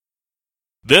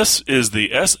This is the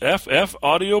SFF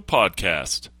Audio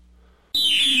Podcast.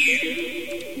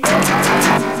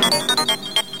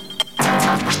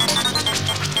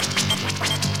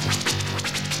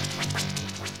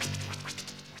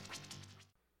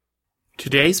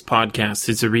 Today's podcast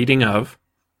is a reading of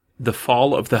The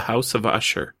Fall of the House of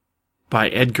Usher by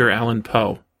Edgar Allan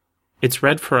Poe. It's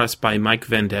read for us by Mike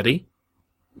Vendetti.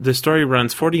 The story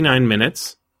runs 49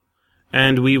 minutes,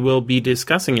 and we will be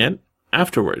discussing it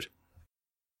afterward.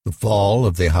 The Fall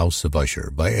of the House of Usher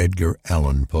by Edgar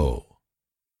Allan Poe.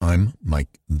 I'm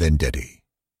Mike Vendetti.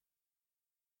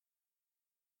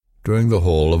 During the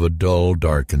whole of a dull,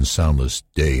 dark, and soundless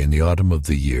day in the autumn of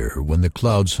the year, when the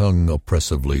clouds hung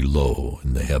oppressively low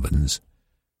in the heavens,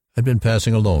 I'd been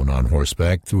passing alone on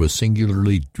horseback through a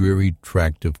singularly dreary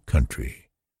tract of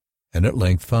country, and at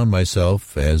length found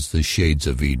myself, as the shades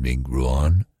of evening grew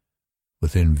on,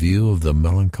 within view of the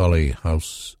melancholy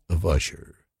house of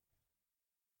Usher.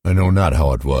 I know not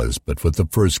how it was, but with the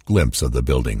first glimpse of the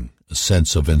building, a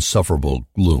sense of insufferable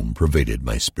gloom pervaded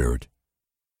my spirit.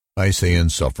 I say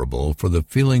insufferable, for the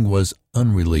feeling was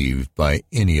unrelieved by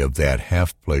any of that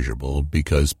half-pleasurable,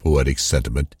 because poetic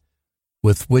sentiment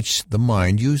with which the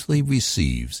mind usually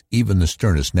receives even the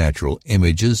sternest natural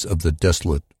images of the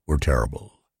desolate or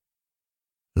terrible.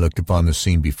 I looked upon the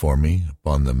scene before me,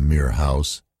 upon the mere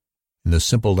house, and the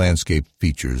simple landscape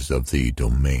features of the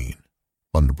domain,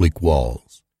 upon the bleak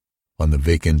walls, upon the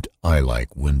vacant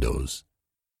eye-like windows,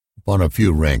 upon a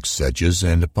few rank sedges,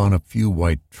 and upon a few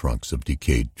white trunks of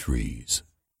decayed trees,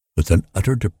 with an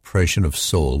utter depression of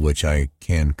soul which I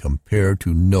can compare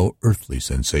to no earthly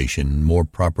sensation more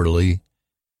properly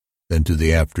than to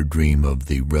the after-dream of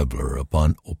the reveller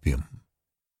upon opium,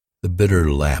 the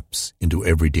bitter lapse into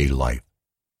everyday life,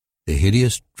 the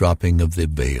hideous dropping of the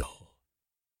veil.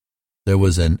 There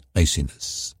was an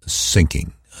iciness, a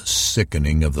sinking, a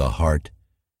sickening of the heart,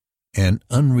 an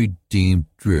unredeemed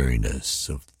dreariness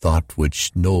of thought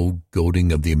which no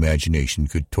goading of the imagination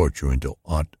could torture into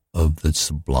aught of the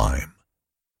sublime.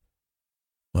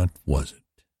 What was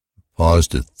it? I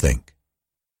paused to think.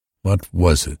 What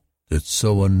was it that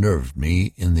so unnerved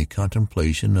me in the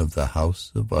contemplation of the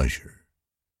house of Usher?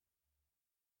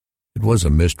 It was a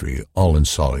mystery all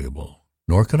insoluble,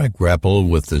 nor could I grapple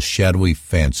with the shadowy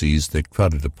fancies that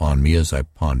crowded upon me as I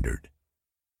pondered.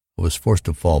 I was forced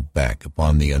to fall back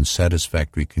upon the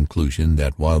unsatisfactory conclusion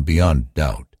that, while beyond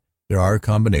doubt there are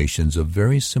combinations of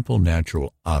very simple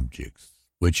natural objects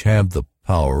which have the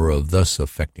power of thus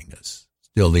affecting us,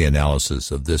 still the analysis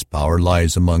of this power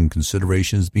lies among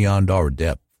considerations beyond our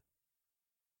depth.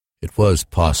 It was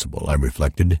possible, I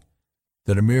reflected,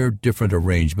 that a mere different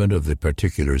arrangement of the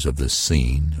particulars of the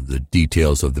scene, of the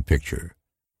details of the picture,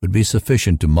 would be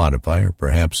sufficient to modify or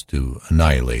perhaps to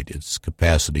annihilate its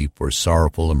capacity for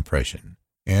sorrowful impression.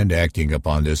 And acting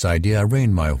upon this idea, I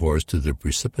reined my horse to the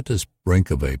precipitous brink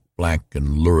of a black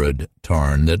and lurid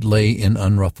tarn that lay in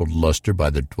unruffled luster by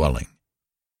the dwelling,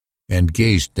 and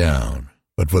gazed down,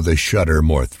 but with a shudder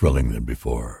more thrilling than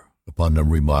before, upon the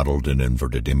remodeled and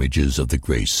inverted images of the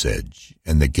gray sedge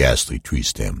and the ghastly tree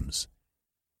stems,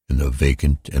 and the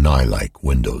vacant and eye-like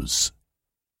windows.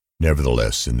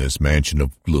 Nevertheless, in this mansion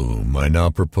of gloom, I now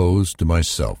proposed to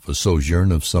myself a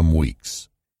sojourn of some weeks.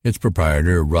 Its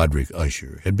proprietor, Roderick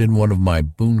Usher, had been one of my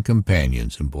boon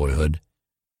companions in boyhood,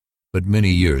 but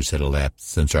many years had elapsed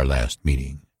since our last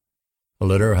meeting. A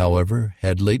letter, however,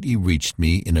 had lately reached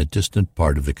me in a distant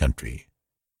part of the country,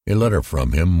 a letter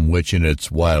from him which, in its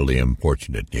wildly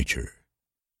importunate nature,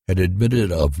 had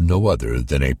admitted of no other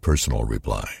than a personal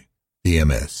reply. The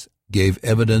MS gave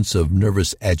evidence of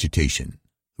nervous agitation.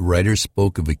 The writer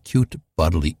spoke of acute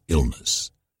bodily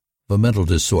illness, of a mental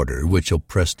disorder which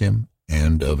oppressed him,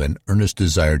 and of an earnest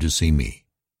desire to see me,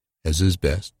 as his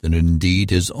best, and indeed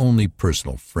his only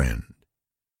personal friend,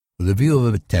 with a view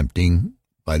of attempting,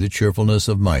 by the cheerfulness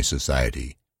of my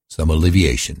society, some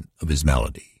alleviation of his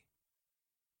malady.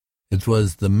 It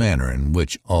was the manner in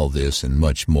which all this and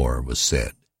much more was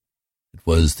said. It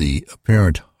was the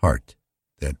apparent heart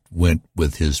that went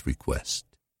with his request,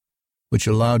 which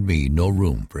allowed me no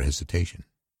room for hesitation,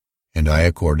 and I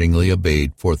accordingly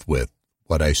obeyed forthwith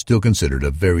what I still considered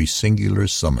a very singular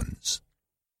summons.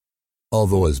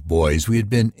 Although as boys we had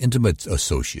been intimate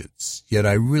associates, yet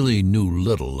I really knew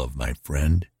little of my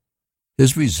friend.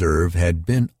 His reserve had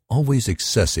been always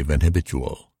excessive and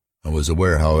habitual. I was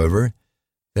aware, however,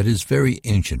 that his very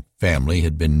ancient family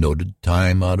had been noted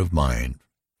time out of mind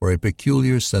for a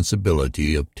peculiar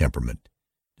sensibility of temperament,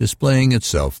 displaying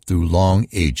itself through long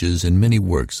ages in many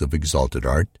works of exalted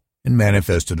art, and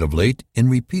manifested of late in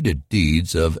repeated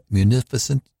deeds of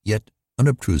munificent yet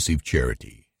unobtrusive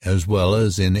charity, as well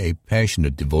as in a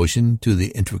passionate devotion to the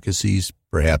intricacies,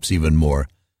 perhaps even more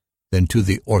than to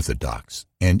the orthodox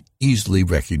and easily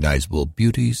recognizable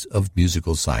beauties of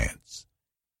musical science.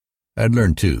 I had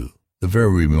learned, too, the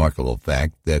very remarkable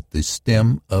fact that the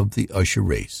stem of the Usher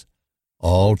race,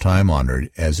 all time-honored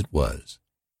as it was,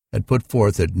 had put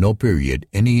forth at no period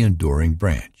any enduring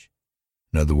branch.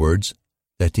 In other words,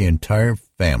 that the entire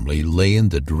family lay in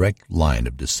the direct line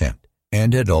of descent,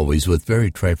 and had always, with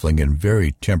very trifling and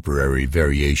very temporary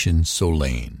variations, so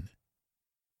lain.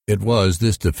 It was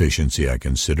this deficiency I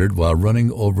considered while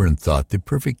running over in thought the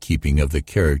perfect keeping of the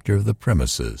character of the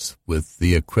premises with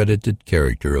the accredited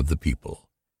character of the people,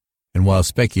 and while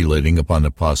speculating upon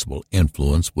the possible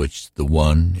influence which the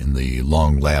one, in the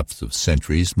long lapse of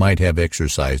centuries, might have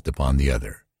exercised upon the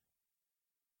other.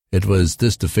 It was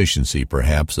this deficiency,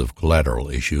 perhaps, of collateral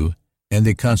issue, and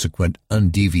the consequent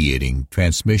undeviating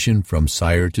transmission from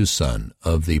sire to son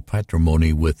of the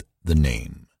patrimony with the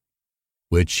name,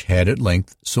 which had at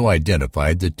length so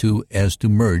identified the two as to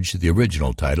merge the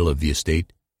original title of the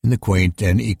estate in the quaint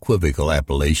and equivocal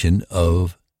appellation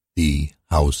of the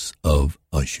House of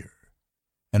Usher,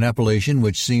 an appellation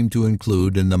which seemed to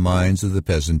include in the minds of the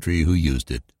peasantry who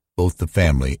used it both the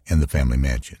family and the family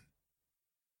mansion.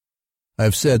 I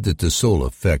have said that the sole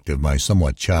effect of my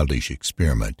somewhat childish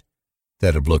experiment,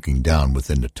 that of looking down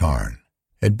within the tarn,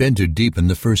 had been to deepen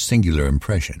the first singular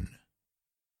impression.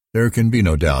 There can be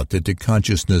no doubt that the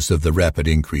consciousness of the rapid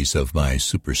increase of my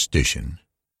superstition,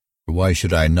 for why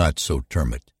should I not so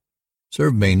term it,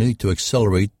 served mainly to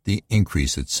accelerate the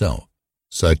increase itself.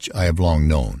 Such, I have long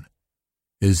known,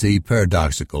 is the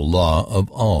paradoxical law of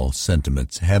all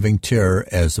sentiments having terror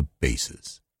as a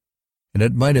basis. And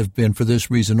it might have been for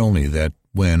this reason only that,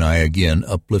 when I again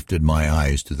uplifted my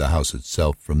eyes to the house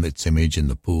itself from its image in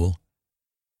the pool,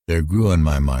 there grew in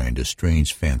my mind a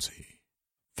strange fancy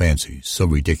so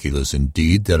ridiculous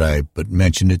indeed that I but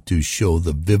mention it to show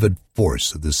the vivid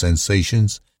force of the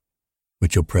sensations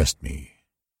which oppressed me.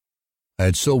 I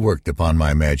had so worked upon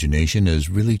my imagination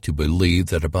as really to believe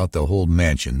that about the whole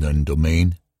mansion and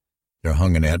domain there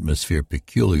hung an atmosphere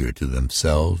peculiar to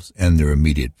themselves and their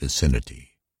immediate vicinity,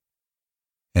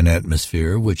 an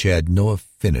atmosphere which had no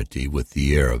affinity with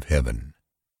the air of heaven,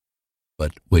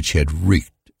 but which had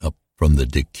reeked up from the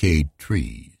decayed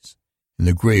trees, and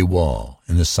the gray wall,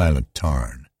 and the silent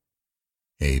tarn,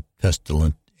 a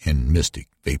pestilent and mystic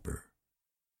vapor,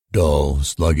 dull,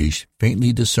 sluggish,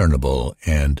 faintly discernible,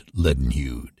 and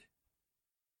leaden-hued.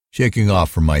 Shaking off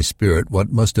from my spirit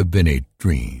what must have been a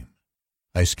dream,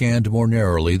 I scanned more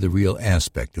narrowly the real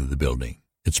aspect of the building.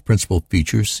 Its principal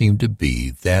feature seemed to be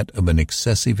that of an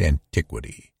excessive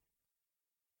antiquity.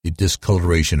 The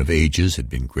discoloration of ages had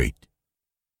been great.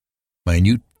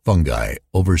 Minute fungi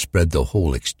overspread the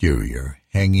whole exterior,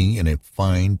 hanging in a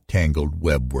fine tangled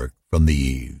webwork from the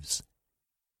eaves.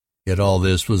 Yet all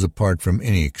this was apart from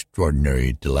any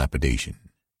extraordinary dilapidation.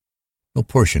 No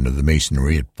portion of the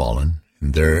masonry had fallen,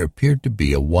 and there appeared to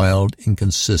be a wild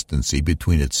inconsistency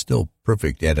between its still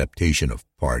perfect adaptation of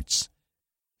parts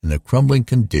and the crumbling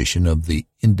condition of the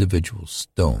individual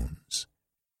stones.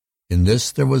 In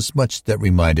this there was much that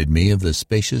reminded me of the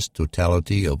spacious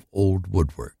totality of old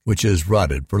woodwork, which has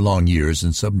rotted for long years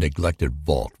in some neglected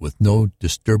vault with no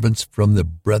disturbance from the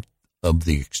breath of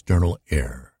the external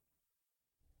air.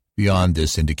 Beyond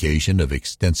this indication of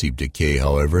extensive decay,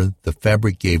 however, the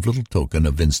fabric gave little token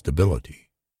of instability.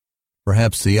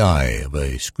 Perhaps the eye of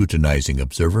a scrutinizing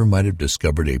observer might have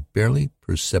discovered a barely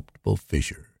perceptible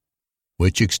fissure,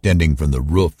 which, extending from the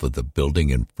roof of the building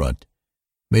in front,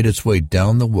 made its way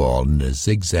down the wall in a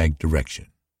zigzag direction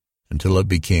until it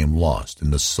became lost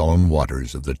in the sullen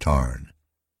waters of the tarn.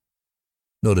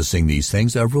 Noticing these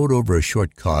things, I rode over a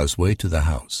short causeway to the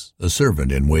house. A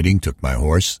servant in waiting took my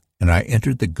horse, and I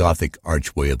entered the Gothic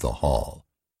archway of the hall.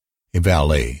 A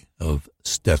valet of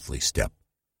stealthy step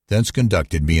thence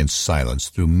conducted me in silence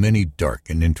through many dark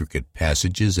and intricate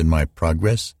passages in my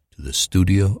progress to the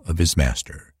studio of his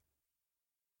master.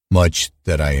 Much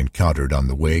that I encountered on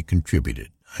the way contributed,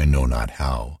 I know not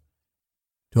how,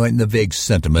 to heighten the vague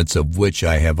sentiments of which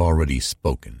I have already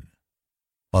spoken.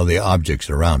 While the objects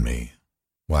around me,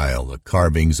 while the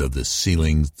carvings of the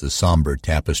ceilings, the somber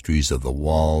tapestries of the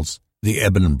walls, the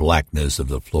ebon blackness of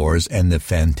the floors, and the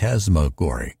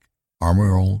phantasmagoric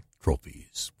armorial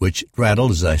trophies, which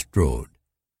rattled as I strode,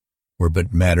 were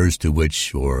but matters to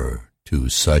which, or to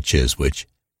such as which,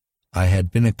 I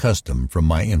had been accustomed from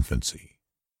my infancy.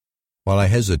 While I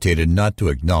hesitated not to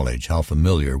acknowledge how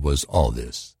familiar was all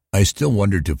this, I still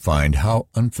wondered to find how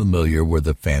unfamiliar were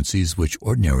the fancies which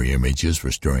ordinary images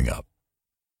were stirring up.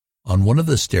 On one of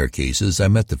the staircases I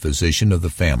met the physician of the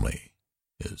family.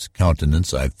 His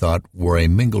countenance, I thought, wore a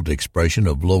mingled expression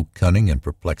of low cunning and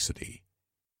perplexity.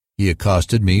 He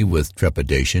accosted me with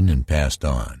trepidation and passed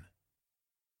on.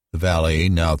 The valet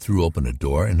now threw open a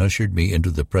door and ushered me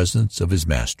into the presence of his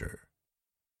master.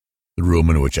 The room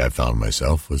in which I found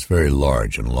myself was very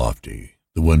large and lofty.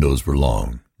 The windows were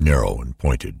long, narrow, and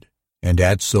pointed, and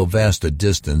at so vast a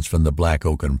distance from the black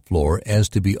oaken floor as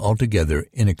to be altogether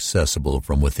inaccessible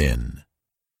from within.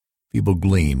 Feeble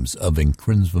gleams of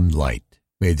encrimsoned light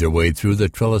made their way through the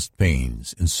trellised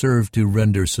panes and served to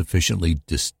render sufficiently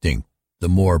distinct the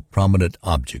more prominent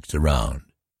objects around.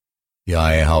 The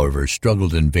eye, however,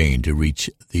 struggled in vain to reach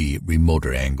the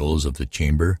remoter angles of the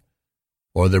chamber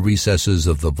or the recesses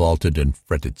of the vaulted and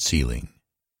fretted ceiling.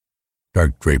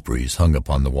 Dark draperies hung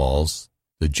upon the walls.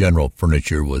 The general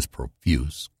furniture was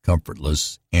profuse,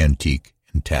 comfortless, antique,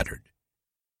 and tattered.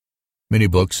 Many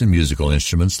books and musical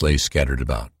instruments lay scattered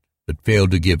about, but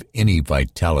failed to give any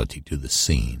vitality to the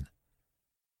scene.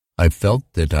 I felt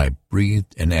that I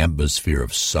breathed an atmosphere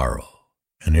of sorrow.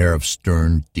 An air of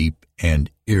stern, deep,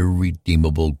 and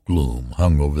irredeemable gloom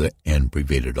hung over and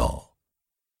pervaded all.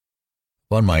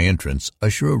 Upon my entrance,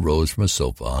 Usher arose from a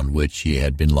sofa on which he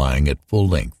had been lying at full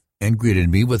length, and greeted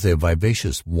me with a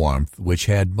vivacious warmth which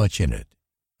had much in it.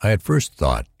 I at first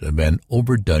thought of an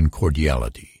overdone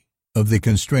cordiality, of the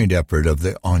constrained effort of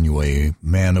the ennuyé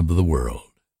man of the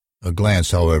world. A glance,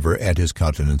 however, at his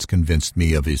countenance convinced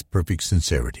me of his perfect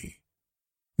sincerity.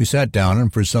 We sat down,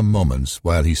 and for some moments,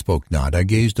 while he spoke not, I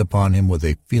gazed upon him with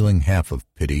a feeling half of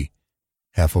pity,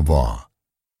 half of awe.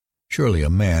 Surely a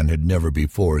man had never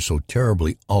before so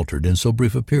terribly altered in so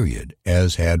brief a period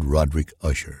as had Roderick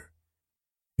Usher.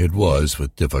 It was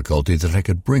with difficulty that I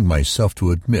could bring myself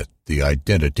to admit the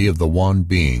identity of the wan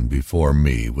being before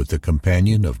me with the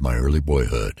companion of my early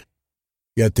boyhood.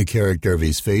 Yet the character of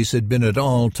his face had been at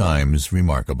all times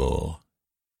remarkable.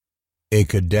 A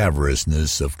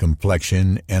cadaverousness of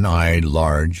complexion, an eye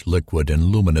large, liquid, and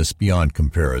luminous beyond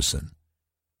comparison,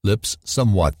 lips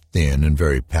somewhat thin and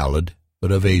very pallid,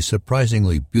 but of a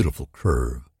surprisingly beautiful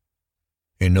curve,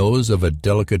 a nose of a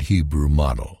delicate Hebrew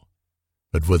model,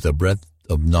 but with a breadth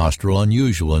of nostril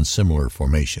unusual in similar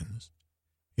formations,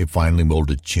 a finely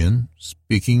molded chin,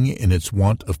 speaking in its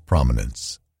want of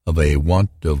prominence, of a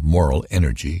want of moral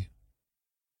energy,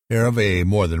 hair of a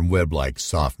more than web-like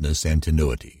softness and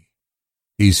tenuity.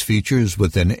 These features,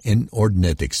 with an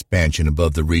inordinate expansion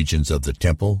above the regions of the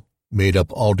temple, made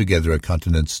up altogether a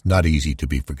countenance not easy to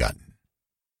be forgotten.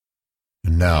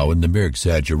 And now, in the mere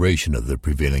exaggeration of the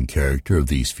prevailing character of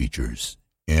these features,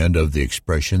 and of the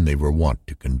expression they were wont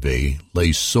to convey,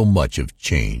 lay so much of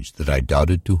change that I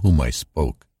doubted to whom I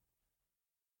spoke.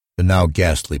 The now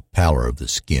ghastly pallor of the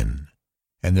skin,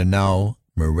 and the now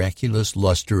miraculous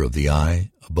luster of the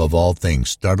eye, above all things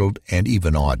startled and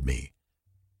even awed me.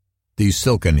 The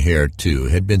silken hair, too,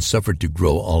 had been suffered to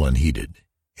grow all unheeded,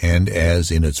 and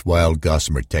as in its wild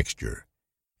gossamer texture,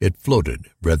 it floated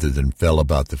rather than fell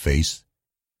about the face.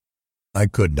 I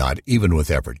could not, even with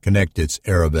effort, connect its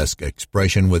arabesque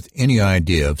expression with any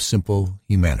idea of simple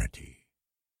humanity.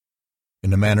 In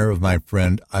the manner of my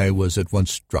friend, I was at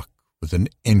once struck with an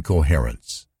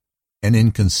incoherence, an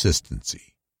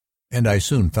inconsistency, and I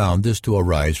soon found this to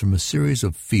arise from a series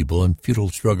of feeble and futile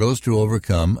struggles to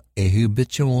overcome a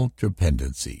habitual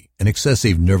trepidancy, an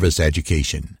excessive nervous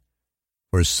agitation.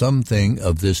 For something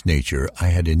of this nature I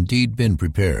had indeed been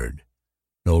prepared,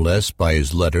 no less by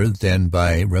his letter than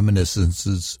by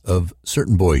reminiscences of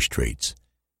certain boyish traits,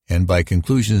 and by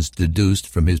conclusions deduced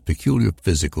from his peculiar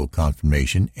physical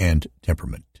conformation and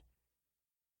temperament.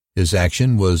 His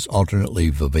action was alternately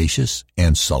vivacious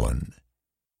and sullen.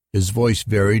 His voice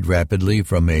varied rapidly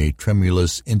from a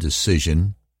tremulous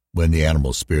indecision, when the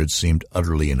animal spirits seemed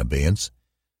utterly in abeyance,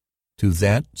 to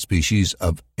that species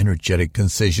of energetic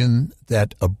concision,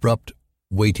 that abrupt,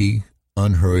 weighty,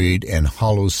 unhurried, and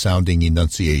hollow-sounding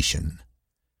enunciation,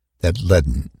 that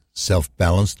leaden,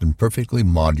 self-balanced, and perfectly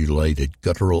modulated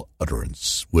guttural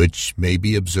utterance which may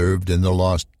be observed in the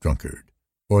lost drunkard,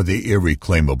 or the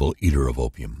irreclaimable eater of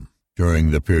opium,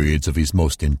 during the periods of his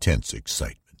most intense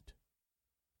excitement.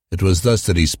 It was thus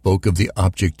that he spoke of the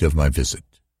object of my visit,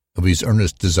 of his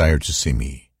earnest desire to see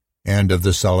me, and of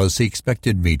the solace he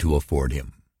expected me to afford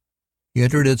him. He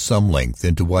entered at some length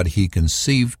into what he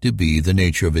conceived to be the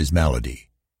nature of his malady.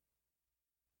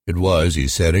 It was, he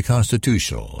said, a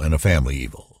constitutional and a family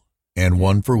evil, and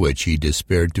one for which he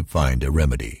despaired to find a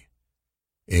remedy.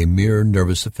 A mere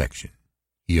nervous affection,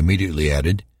 he immediately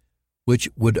added, which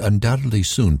would undoubtedly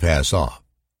soon pass off.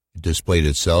 It displayed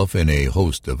itself in a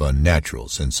host of unnatural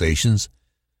sensations.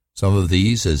 Some of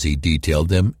these, as he detailed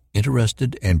them,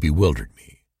 interested and bewildered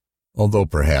me. although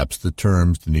perhaps the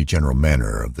terms and the general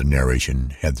manner of the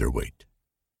narration had their weight.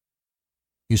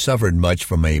 He suffered much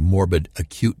from a morbid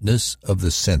acuteness of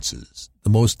the senses. The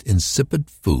most insipid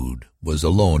food was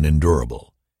alone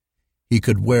endurable. He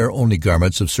could wear only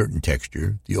garments of certain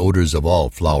texture. The odors of all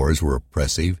flowers were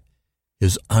oppressive.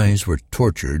 His eyes were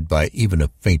tortured by even a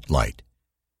faint light,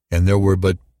 and there were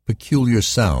but peculiar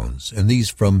sounds, and these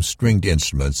from stringed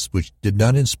instruments which did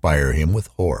not inspire him with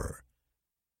horror.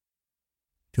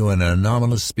 To an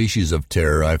anomalous species of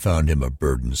terror I found him a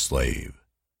burdened slave.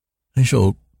 "I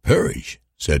shall perish,"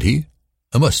 said he.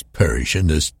 "I must perish in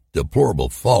this deplorable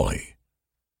folly.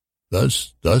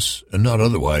 Thus, and not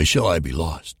otherwise shall I be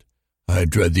lost. I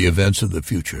dread the events of the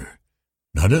future,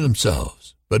 not in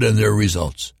themselves, but in their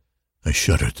results. I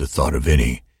shudder at the thought of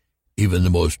any, even the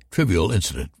most trivial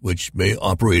incident, which may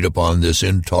operate upon this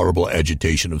intolerable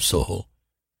agitation of soul.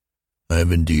 I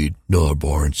have indeed no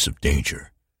abhorrence of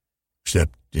danger,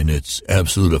 except in its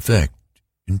absolute effect,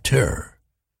 in terror.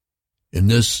 In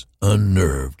this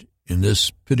unnerved, in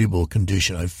this pitiable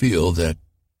condition, I feel that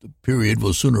the period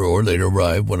will sooner or later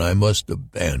arrive when I must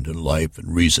abandon life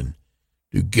and reason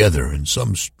together in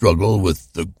some struggle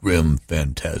with the grim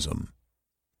phantasm,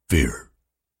 fear."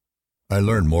 I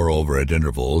learned, moreover, at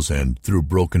intervals and through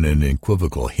broken and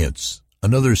equivocal hints,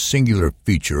 another singular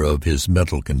feature of his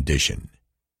mental condition.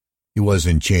 He was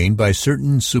enchained by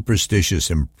certain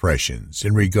superstitious impressions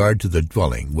in regard to the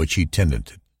dwelling which he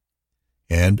tenanted,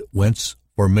 and whence,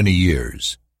 for many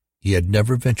years, he had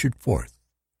never ventured forth,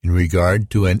 in regard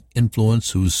to an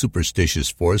influence whose superstitious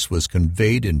force was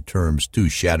conveyed in terms too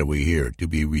shadowy here to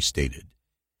be restated.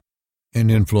 An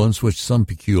influence which some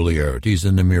peculiarities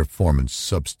in the mere form and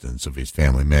substance of his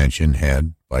family mansion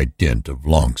had, by dint of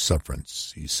long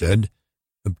sufferance, he said,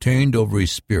 obtained over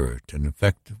his spirit, an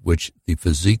effect which the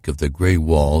physique of the grey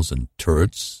walls and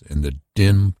turrets and the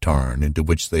dim tarn into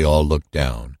which they all looked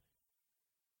down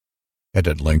had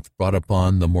at length brought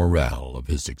upon the morale of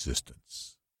his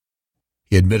existence.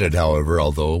 He admitted, however,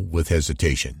 although with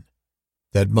hesitation,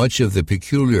 that much of the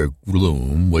peculiar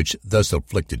gloom which thus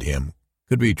afflicted him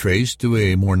could be traced to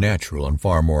a more natural and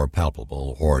far more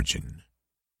palpable origin.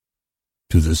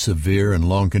 To the severe and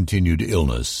long-continued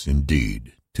illness,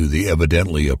 indeed, to the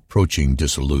evidently approaching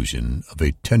dissolution of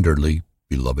a tenderly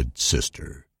beloved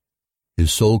sister,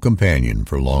 his sole companion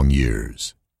for long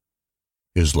years,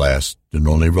 his last and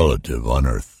only relative on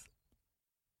earth.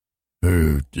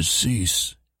 "Her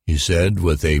decease," he said,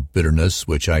 with a bitterness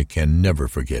which I can never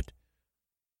forget,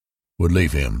 "would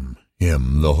leave him,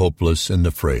 the hopeless and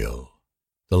the frail,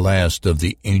 the last of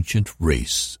the ancient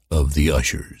race of the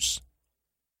Ushers."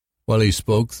 While he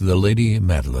spoke, the Lady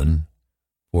Madeline,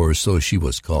 for so she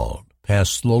was called,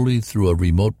 passed slowly through a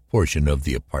remote portion of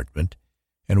the apartment,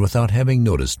 and without having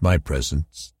noticed my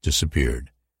presence,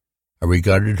 disappeared. I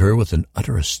regarded her with an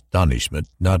utter astonishment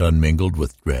not unmingled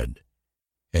with dread,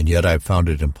 and yet I found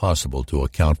it impossible to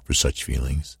account for such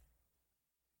feelings.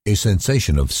 A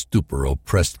sensation of stupor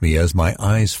oppressed me as my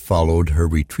eyes followed her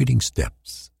retreating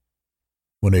steps.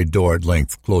 When a door at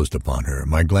length closed upon her,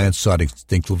 my glance sought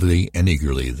instinctively and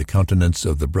eagerly the countenance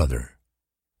of the brother,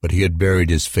 but he had buried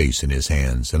his face in his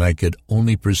hands, and I could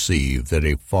only perceive that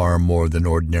a far more than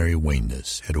ordinary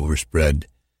wanness had overspread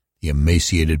the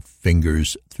emaciated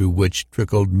fingers through which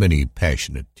trickled many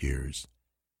passionate tears.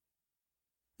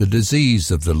 The disease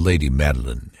of the Lady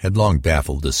Madeline had long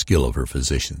baffled the skill of her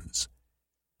physicians.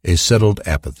 A settled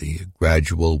apathy, a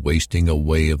gradual wasting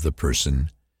away of the person,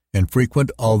 and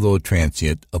frequent, although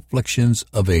transient, afflictions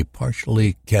of a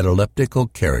partially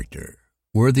cataleptical character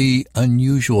were the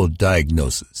unusual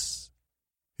diagnosis.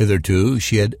 Hitherto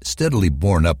she had steadily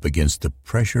borne up against the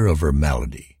pressure of her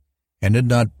malady, and had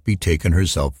not betaken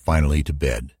herself finally to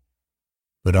bed.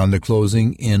 But on the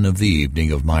closing in of the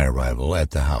evening of my arrival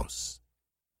at the house,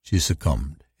 she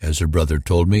succumbed, as her brother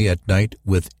told me at night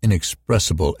with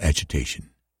inexpressible agitation,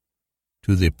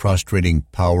 to the prostrating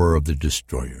power of the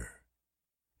destroyer,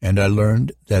 and I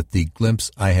learned that the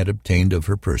glimpse I had obtained of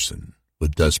her person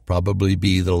would thus probably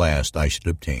be the last I should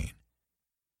obtain,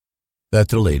 that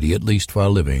the lady, at least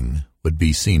while living, would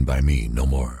be seen by me no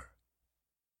more.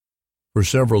 For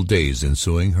several days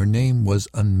ensuing, her name was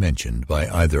unmentioned by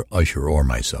either Usher or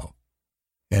myself,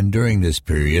 and during this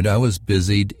period I was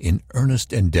busied in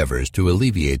earnest endeavors to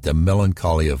alleviate the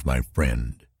melancholy of my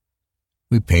friend.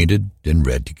 We painted and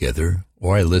read together,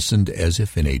 or I listened as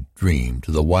if in a dream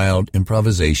to the wild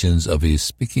improvisations of his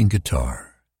speaking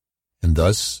guitar, and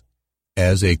thus,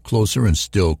 as a closer and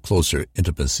still closer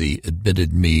intimacy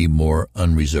admitted me more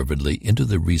unreservedly into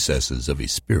the recesses of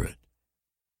his spirit,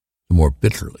 the more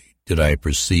bitterly did I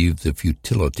perceive the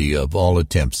futility of all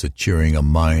attempts at cheering a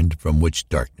mind from which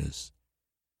darkness,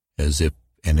 as if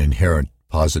an inherent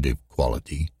positive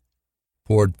quality,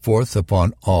 poured forth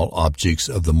upon all objects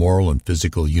of the moral and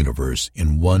physical universe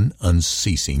in one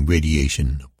unceasing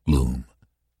radiation of gloom.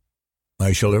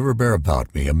 I shall ever bear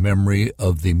about me a memory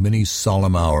of the many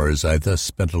solemn hours I thus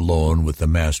spent alone with the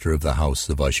master of the house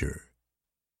of Usher.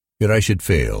 Yet I should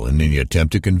fail in any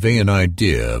attempt to convey an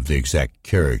idea of the exact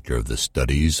character of the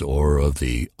studies or of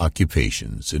the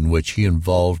occupations in which he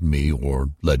involved me or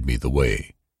led me the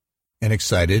way. An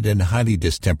excited and highly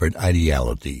distempered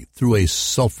ideality threw a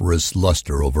sulphurous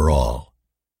luster over all.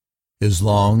 His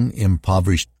long,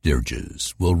 impoverished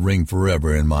dirges will ring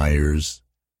forever in my ears.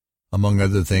 Among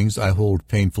other things, I hold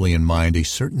painfully in mind a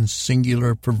certain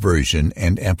singular perversion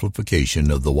and amplification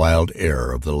of the wild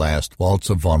air of the last waltz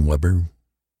of Von Weber,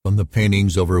 from the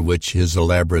paintings over which his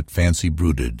elaborate fancy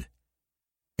brooded,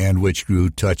 and which grew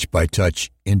touch by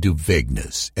touch into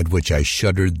vagueness, at which I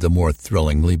shuddered the more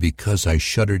thrillingly because I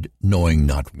shuddered knowing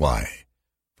not why,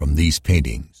 from these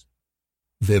paintings,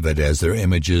 vivid as their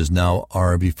images now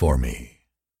are before me.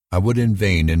 I would in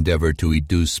vain endeavor to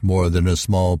educe more than a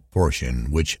small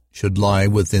portion which should lie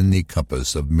within the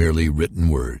compass of merely written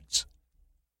words.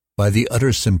 By the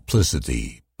utter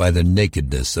simplicity, by the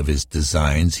nakedness of his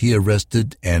designs, he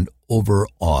arrested and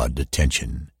overawed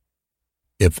attention.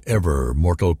 If ever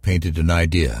mortal painted an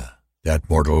idea, that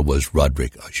mortal was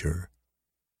Roderick Usher.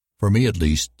 For me, at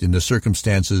least, in the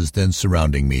circumstances then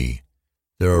surrounding me,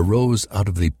 there arose out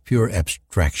of the pure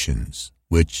abstractions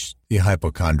which the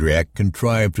hypochondriac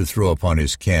contrived to throw upon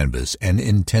his canvas an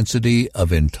intensity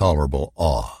of intolerable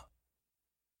awe,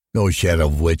 no shadow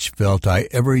of which felt I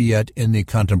ever yet in the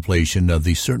contemplation of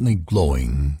the certainly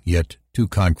glowing, yet too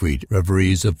concrete,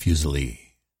 reveries of Fuseli.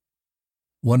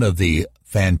 One of the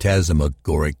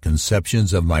phantasmagoric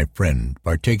conceptions of my friend,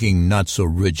 partaking not so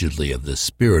rigidly of the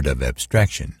spirit of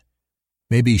abstraction,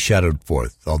 may be shadowed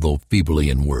forth, although feebly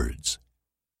in words.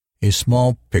 A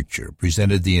small picture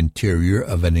presented the interior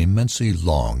of an immensely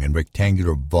long and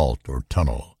rectangular vault or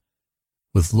tunnel,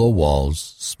 with low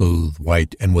walls, smooth,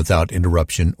 white, and without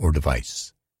interruption or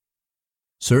device.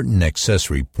 Certain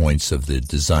accessory points of the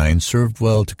design served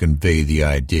well to convey the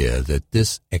idea that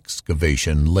this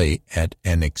excavation lay at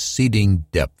an exceeding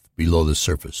depth below the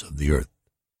surface of the earth.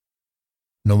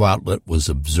 No outlet was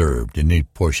observed in any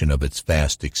portion of its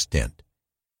vast extent,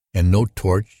 and no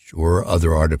torch or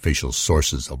other artificial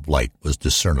sources of light was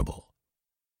discernible.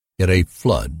 Yet a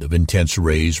flood of intense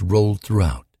rays rolled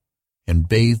throughout, and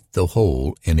bathed the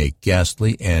whole in a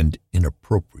ghastly and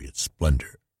inappropriate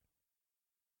splendor.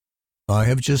 I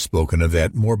have just spoken of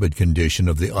that morbid condition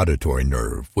of the auditory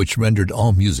nerve which rendered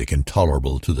all music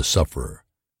intolerable to the sufferer,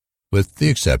 with the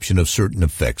exception of certain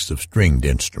effects of stringed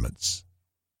instruments.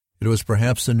 It was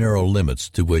perhaps the narrow limits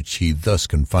to which he thus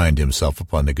confined himself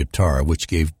upon the guitar which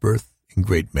gave birth, in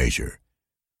great measure,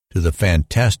 to the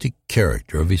fantastic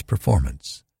character of his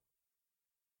performance.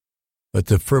 But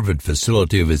the fervid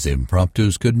facility of his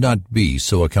impromptus could not be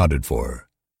so accounted for.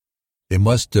 They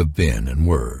must have been and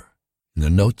were, in the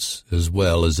notes as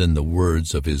well as in the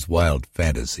words of his wild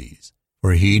fantasies,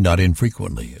 for he not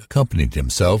infrequently accompanied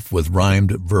himself with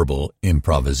rhymed verbal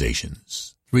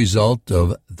improvisations, the result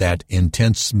of that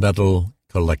intense mental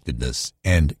collectedness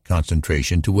and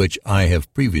concentration to which I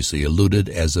have previously alluded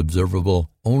as observable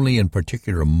only in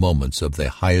particular moments of the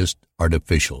highest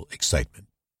artificial excitement.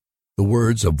 The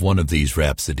words of one of these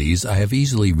rhapsodies I have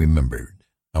easily remembered.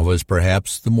 I was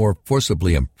perhaps the more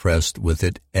forcibly impressed with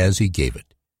it as he gave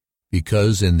it,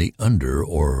 because in the under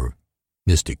or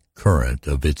mystic current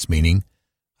of its meaning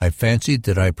I fancied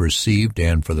that I perceived,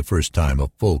 and for the first time,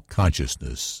 a full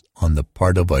consciousness on the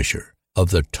part of Usher of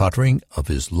the tottering of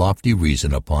his lofty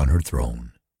reason upon her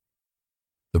throne.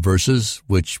 The verses,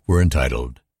 which were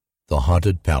entitled "The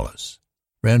Haunted Palace,"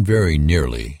 ran very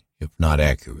nearly, if not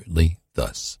accurately,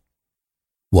 thus: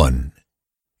 1.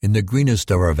 In the greenest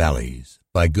of our valleys,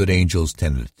 by good angels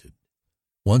tenanted,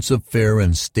 once a fair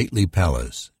and stately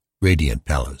palace, radiant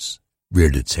palace,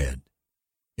 reared its head.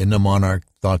 In the monarch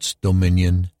thought's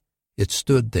dominion it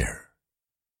stood there.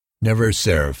 Never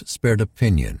seraph spared a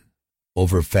pinion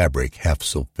over fabric half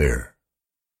so fair.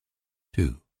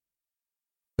 2.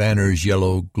 Banners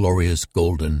yellow, glorious,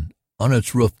 golden, on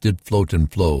its roof did float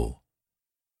and flow.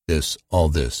 This, all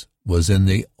this, was in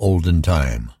the olden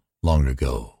time, long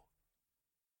ago.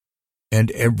 And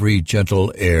every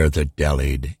gentle air that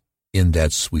dallied in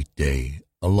that sweet day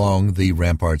along the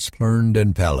ramparts plurned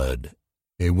and pallid,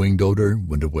 a winged odor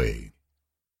went away.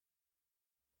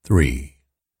 3.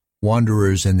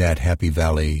 Wanderers in that happy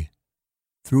valley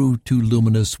through two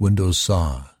luminous windows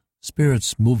saw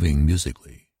spirits moving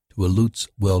musically to a lute's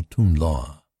well-tuned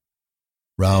law.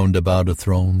 Round about a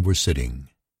throne were sitting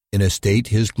In a state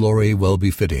his glory well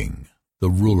befitting, the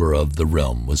ruler of the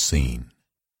realm was seen.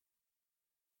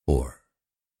 4.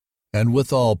 And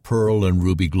with all pearl and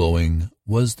ruby glowing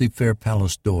was the fair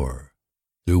palace door,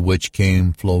 through which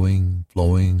came flowing,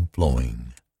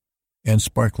 and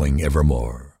sparkling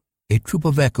evermore, a troop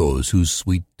of echoes whose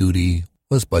sweet duty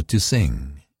was but to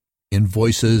sing, in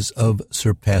voices of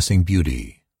surpassing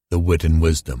beauty, the wit and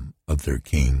wisdom of their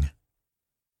king.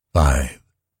 5.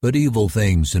 But evil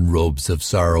things in robes of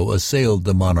sorrow assailed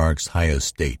the monarch's high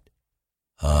estate.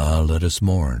 Ah, let us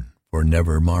mourn, for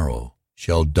never morrow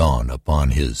shall dawn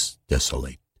upon his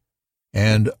desolate.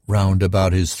 And round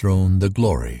about his throne the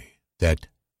glory that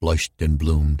blushed and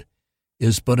bloomed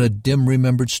is but a dim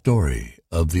remembered story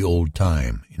of the old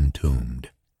time entombed.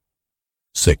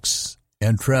 6.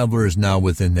 And travelers now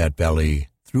within that valley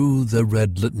through the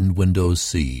red-litten windows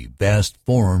see vast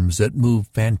forms that move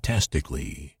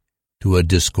fantastically to a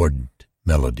discordant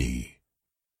melody,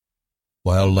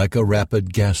 while like a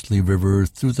rapid ghastly river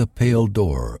through the pale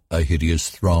door a hideous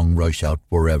throng rush out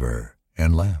forever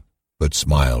and laugh, but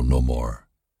smile no more.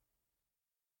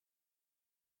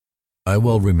 I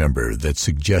well remember that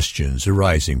suggestions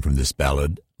arising from this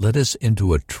ballad led us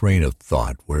into a train of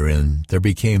thought wherein there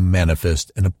became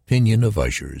manifest an opinion of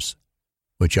Usher's,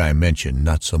 which I mention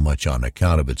not so much on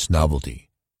account of its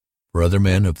novelty, for other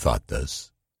men have thought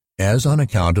thus, as on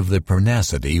account of the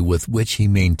pertinacity with which he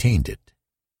maintained it.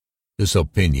 This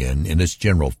opinion, in its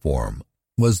general form,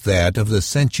 was that of the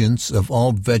sentience of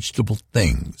all vegetable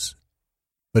things.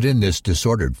 But in this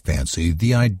disordered fancy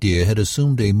the idea had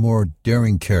assumed a more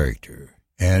daring character,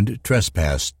 and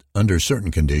trespassed under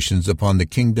certain conditions upon the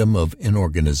kingdom of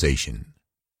inorganization.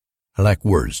 I lack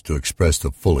words to express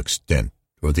the full extent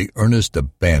or the earnest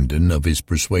abandon of his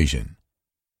persuasion.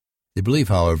 The belief,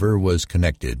 however, was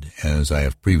connected, as I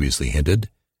have previously hinted,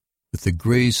 with the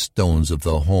grey stones of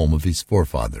the home of his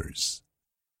forefathers.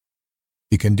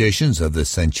 The conditions of the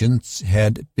sentience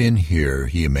had been here,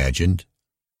 he imagined,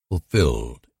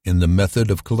 fulfilled in the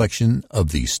method of collection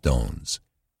of these stones,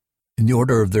 in the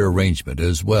order of their arrangement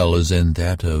as well as in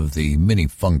that of the many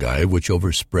fungi which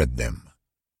overspread them,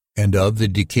 and of the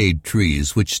decayed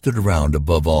trees which stood around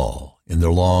above all in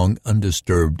their long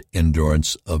undisturbed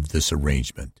endurance of this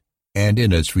arrangement, and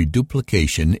in its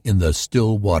reduplication in the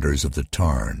still waters of the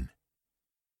tarn.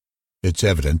 Its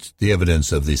evidence, the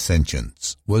evidence of the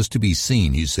sentience, was to be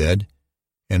seen, he said,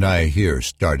 and I here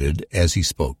started as he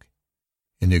spoke,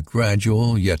 in the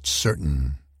gradual yet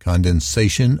certain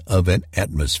condensation of an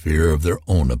atmosphere of their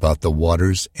own about the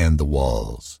waters and the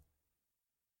walls.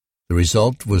 The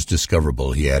result was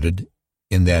discoverable, he added,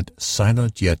 in that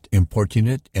silent yet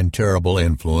importunate and terrible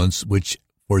influence which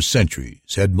for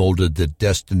centuries had molded the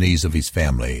destinies of his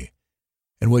family,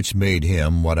 and which made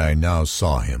him what I now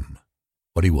saw him,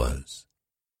 what he was.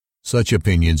 Such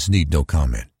opinions need no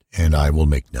comment, and I will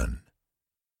make none.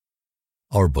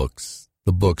 Our books,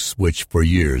 the books which for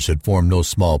years had formed no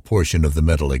small portion of the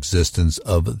mental existence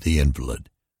of the invalid,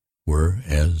 were,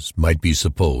 as might be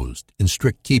supposed, in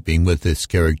strict keeping with its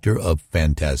character of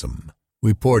phantasm.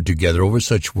 We pored together over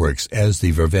such works as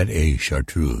the Vervet et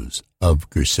Chartreuse of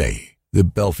Grisset, the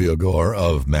Belphegor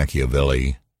of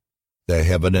Machiavelli, the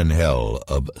Heaven and Hell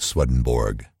of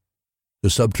Swedenborg, the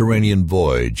Subterranean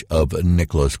Voyage of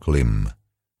Nicholas Klim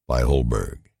by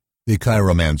Holberg, the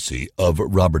Chiromancy of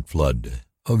Robert Flood,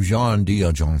 of Jean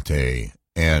d'Argenté,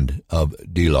 and of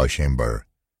de la Chambre,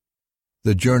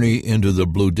 the Journey into the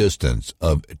Blue Distance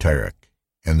of Tyrek,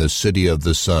 and the City of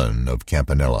the Sun of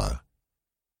Campanella.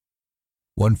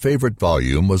 One favorite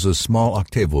volume was a small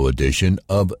octavo edition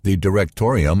of the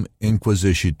Directorium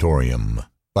Inquisitorium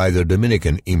by the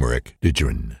Dominican Emeric de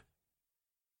Drin,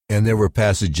 and there were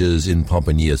passages in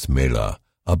Pomponius Mela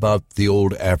about the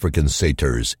old African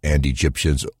satyrs and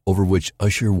Egyptians over which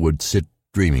Usher would sit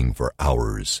dreaming for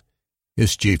hours.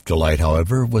 His chief delight,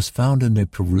 however, was found in the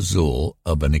perusal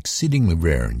of an exceedingly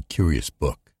rare and curious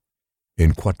book,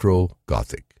 in quarto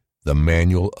Gothic, the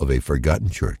Manual of a Forgotten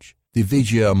Church, the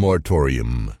Vigia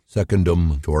Mortuorum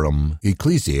Secundum Torum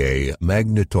Ecclesiae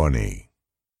Magnitoni.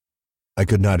 I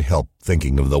could not help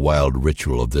thinking of the wild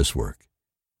ritual of this work,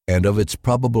 and of its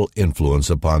probable influence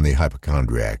upon the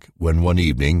hypochondriac, when one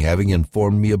evening, having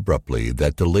informed me abruptly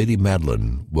that the Lady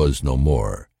Madeline was no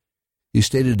more, he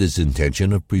stated his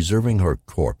intention of preserving her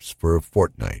corpse for a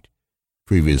fortnight,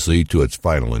 previously to its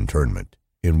final interment,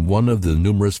 in one of the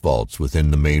numerous vaults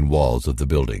within the main walls of the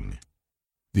building.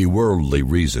 The worldly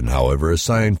reason, however,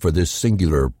 assigned for this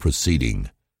singular proceeding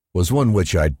was one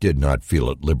which I did not feel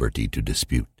at liberty to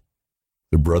dispute.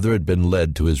 The brother had been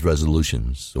led to his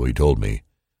resolutions, so he told me,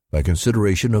 by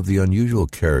consideration of the unusual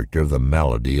character of the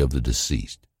malady of the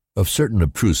deceased, of certain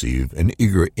obtrusive and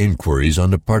eager inquiries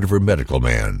on the part of her medical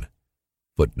man.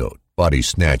 Footnote: body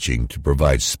snatching to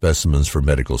provide specimens for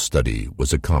medical study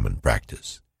was a common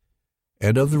practice,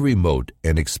 and of the remote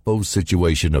and exposed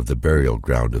situation of the burial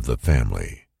ground of the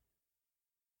family.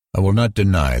 I will not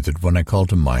deny that when I call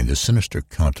to mind the sinister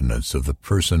countenance of the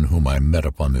person whom I met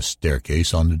upon the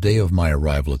staircase on the day of my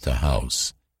arrival at the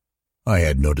house, I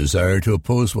had no desire to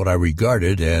oppose what I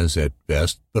regarded as, at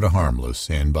best, but a harmless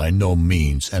and by no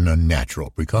means an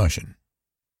unnatural precaution.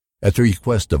 At the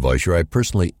request of Usher, I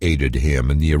personally aided him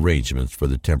in the arrangements for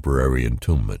the temporary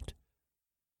entombment.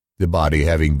 The body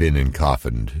having been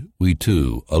encoffined, we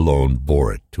two alone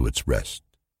bore it to its rest.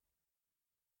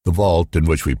 The vault in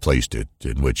which we placed it,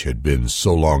 and which had been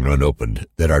so long unopened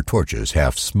that our torches,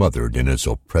 half smothered in its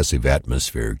oppressive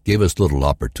atmosphere, gave us little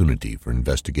opportunity for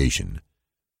investigation,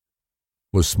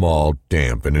 was small,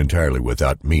 damp, and entirely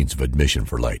without means of admission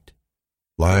for light,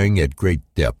 lying at great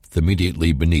depth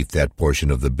immediately beneath that portion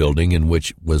of the building in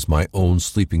which was my own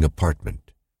sleeping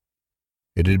apartment.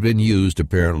 It had been used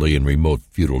apparently in remote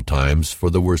feudal times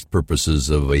for the worst purposes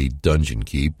of a dungeon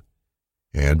keep,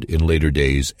 and in later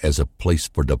days as a place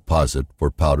for deposit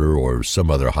for powder or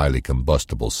some other highly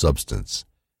combustible substance,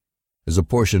 as a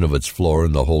portion of its floor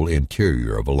and the whole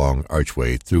interior of a long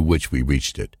archway through which we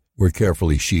reached it were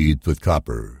carefully sheathed with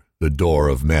copper. The door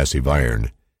of massive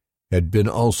iron had been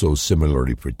also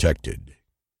similarly protected.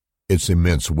 Its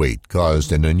immense weight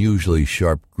caused an unusually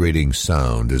sharp grating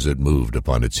sound as it moved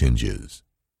upon its hinges.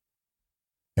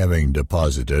 Having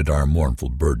deposited our mournful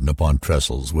burden upon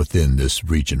trestles within this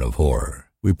region of horror,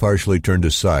 we partially turned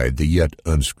aside the yet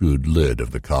unscrewed lid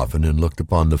of the coffin and looked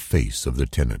upon the face of the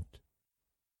tenant.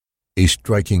 A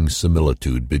striking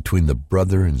similitude between the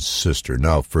brother and sister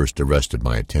now first arrested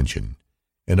my attention,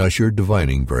 and Usher,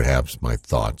 divining perhaps my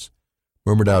thoughts,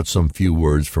 murmured out some few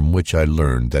words from which I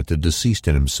learned that the deceased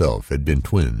and himself had been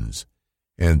twins,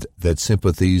 and that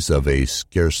sympathies of a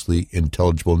scarcely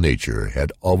intelligible nature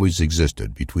had always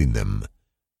existed between them.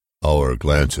 Our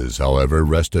glances, however,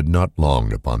 rested not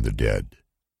long upon the dead,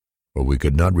 for we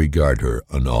could not regard her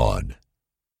unawed.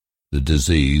 The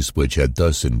disease which had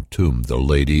thus entombed the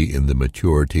lady in the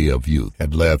maturity of youth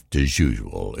had left, as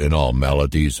usual, in all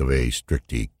maladies of a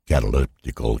strictly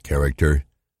cataleptical character,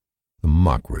 the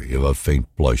mockery of a faint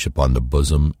blush upon the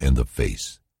bosom and the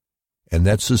face, and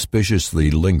that suspiciously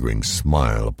lingering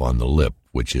smile upon the lip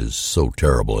which is so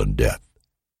terrible in death.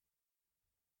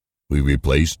 We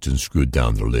replaced and screwed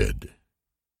down the lid,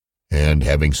 and,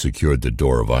 having secured the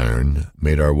door of iron,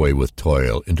 made our way with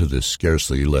toil into the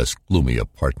scarcely less gloomy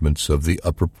apartments of the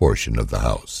upper portion of the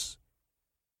house.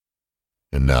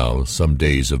 And now, some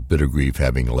days of bitter grief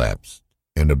having elapsed,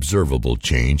 an observable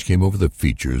change came over the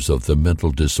features of the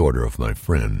mental disorder of my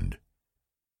friend.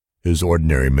 His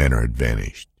ordinary manner had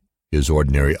vanished. His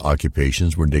ordinary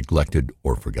occupations were neglected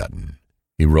or forgotten.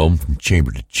 He roamed from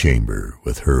chamber to chamber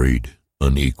with hurried,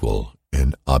 unequal,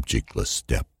 and objectless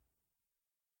step.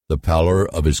 The pallor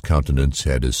of his countenance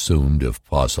had assumed, if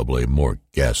possible, a more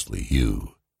ghastly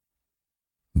hue.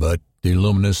 But the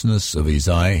luminousness of his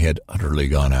eye had utterly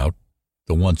gone out.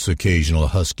 The once occasional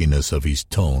huskiness of his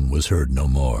tone was heard no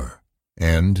more,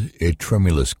 and a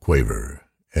tremulous quaver,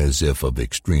 as if of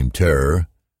extreme terror,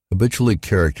 habitually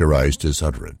characterized his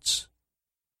utterance.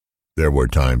 There were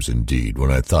times, indeed, when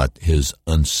I thought his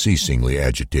unceasingly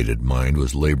agitated mind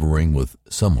was laboring with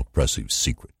some oppressive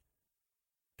secret,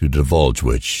 to divulge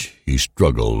which he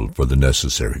struggled for the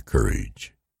necessary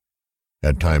courage.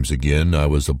 At times again I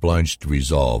was obliged to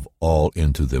resolve all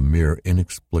into the mere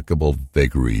inexplicable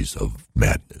vagaries of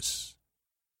madness,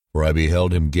 for I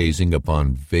beheld him gazing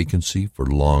upon vacancy for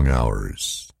long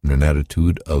hours in an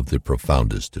attitude of the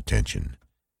profoundest attention,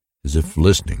 as if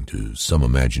listening to some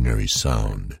imaginary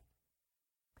sound.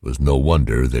 It was no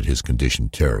wonder that his condition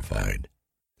terrified,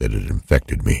 that it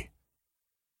infected me.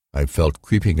 I felt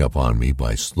creeping upon me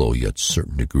by slow yet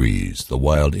certain degrees the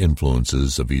wild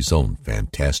influences of his own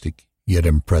fantastic yet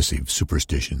impressive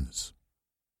superstitions.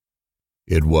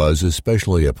 It was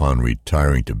especially upon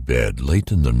retiring to bed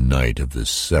late in the night of the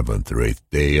 7th or 8th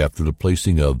day after the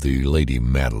placing of the Lady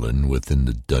Madeline within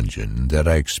the dungeon that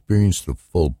I experienced the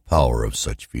full power of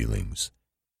such feelings.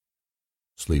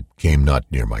 Sleep came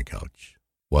not near my couch.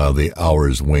 While the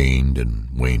hours waned and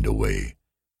waned away,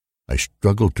 I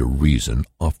struggled to reason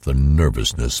off the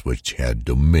nervousness which had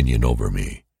dominion over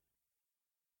me.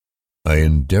 I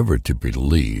endeavored to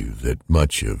believe that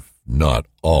much, if not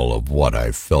all, of what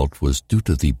I felt was due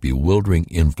to the bewildering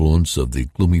influence of the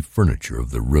gloomy furniture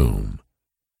of the room,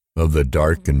 of the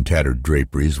dark and tattered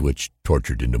draperies which,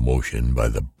 tortured into motion by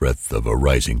the breath of a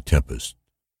rising tempest,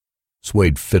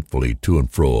 swayed fitfully to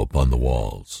and fro upon the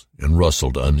walls, and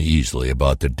rustled uneasily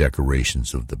about the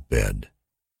decorations of the bed.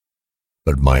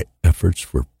 But my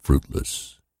efforts were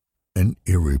fruitless. An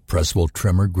irrepressible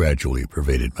tremor gradually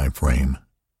pervaded my frame,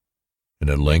 and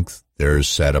at length there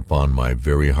sat upon my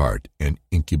very heart an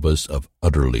incubus of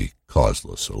utterly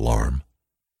causeless alarm.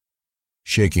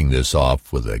 Shaking this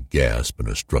off with a gasp and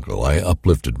a struggle, I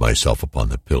uplifted myself upon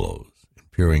the pillows,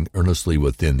 and peering earnestly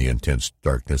within the intense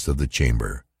darkness of the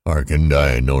chamber, hearkened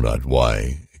I know not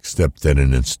why, except that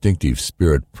an instinctive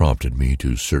spirit prompted me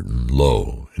to certain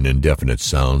low and indefinite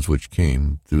sounds which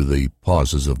came through the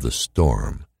pauses of the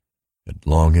storm, at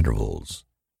long intervals,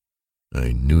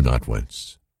 I knew not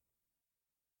whence.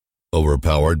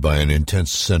 Overpowered by an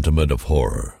intense sentiment of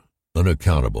horror,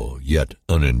 unaccountable yet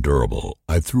unendurable,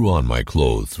 I threw on my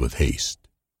clothes with haste,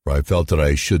 for I felt that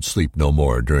I should sleep no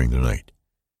more during the night,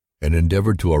 and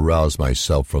endeavored to arouse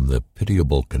myself from the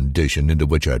pitiable condition into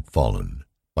which I had fallen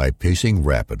by pacing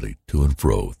rapidly to and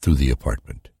fro through the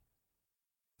apartment.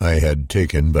 I had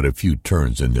taken but a few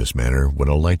turns in this manner when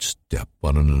a light step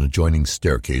on an adjoining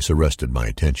staircase arrested my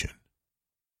attention.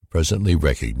 I presently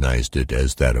recognized it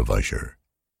as that of Usher.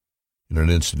 In an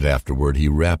instant afterward he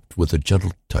rapped with a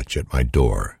gentle touch at my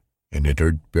door, and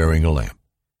entered bearing a lamp.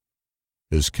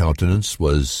 His countenance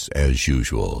was, as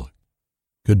usual,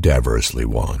 cadaverously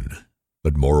wan,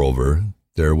 but moreover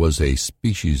there was a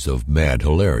species of mad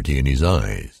hilarity in his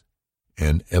eyes,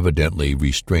 and evidently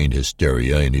restrained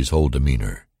hysteria in his whole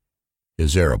demeanor.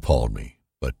 His air appalled me,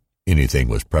 but anything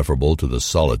was preferable to the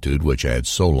solitude which I had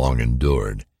so long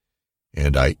endured,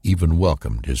 and I even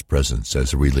welcomed his presence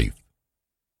as a relief.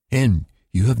 "And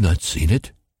you have not seen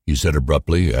it?" he said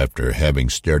abruptly, after having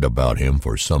stared about him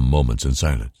for some moments in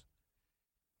silence.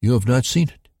 "You have not seen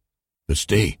it? But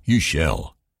stay, you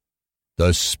shall."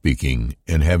 Thus speaking,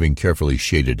 and having carefully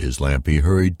shaded his lamp, he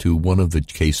hurried to one of the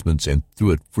casements and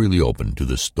threw it freely open to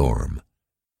the storm.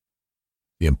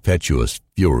 The impetuous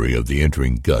fury of the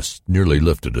entering gusts nearly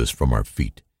lifted us from our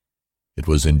feet. It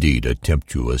was indeed a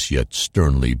tempestuous yet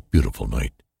sternly beautiful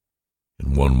night,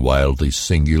 and one wildly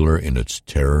singular in its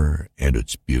terror and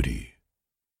its beauty.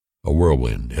 A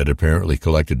whirlwind had apparently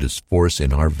collected its force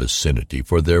in our vicinity,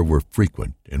 for there were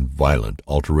frequent and violent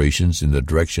alterations in the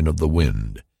direction of the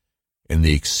wind, and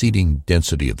the exceeding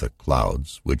density of the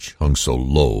clouds, which hung so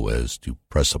low as to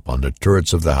press upon the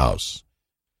turrets of the house,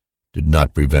 did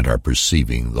not prevent our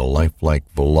perceiving the lifelike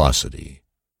velocity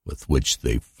with which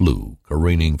they flew,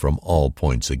 careening from all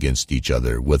points against each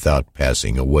other without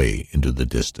passing away into the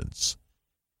distance.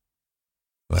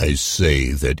 I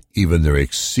say that even their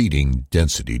exceeding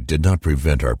density did not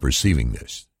prevent our perceiving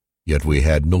this, yet we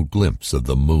had no glimpse of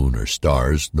the moon or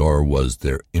stars, nor was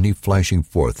there any flashing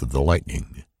forth of the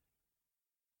lightning.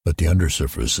 But the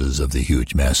undersurfaces of the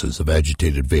huge masses of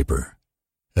agitated vapor,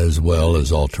 as well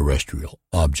as all terrestrial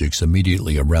objects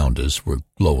immediately around us, were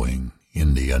glowing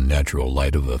in the unnatural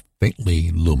light of a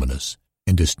faintly luminous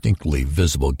and distinctly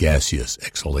visible gaseous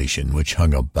exhalation which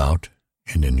hung about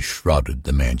and enshrouded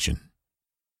the mansion.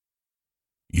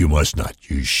 "You must not,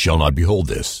 you shall not behold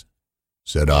this,"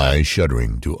 said I,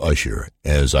 shuddering, to Usher,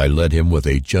 as I led him with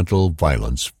a gentle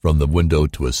violence from the window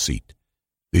to a seat.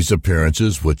 "These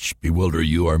appearances which bewilder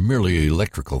you are merely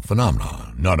electrical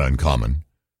phenomena, not uncommon,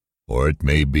 or it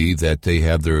may be that they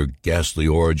have their ghastly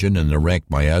origin in the rank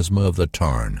miasma of the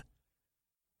tarn.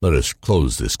 Let us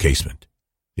close this casement.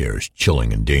 The air is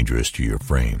chilling and dangerous to your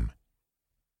frame.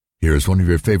 Here is one of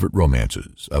your favorite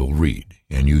romances. I will read,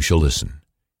 and you shall listen,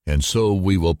 and so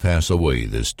we will pass away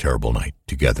this terrible night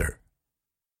together."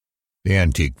 The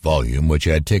antique volume which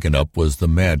I had taken up was The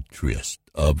Mad Tryst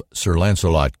of Sir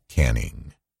Launcelot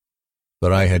Canning,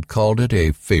 but I had called it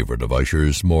a favorite of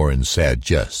Usher's more in sad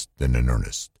jest than in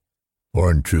earnest,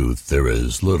 for in truth there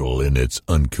is little in its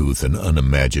uncouth and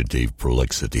unimaginative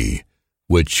prolixity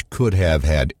which could have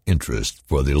had interest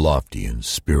for the lofty and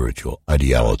spiritual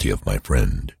ideality of my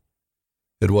friend.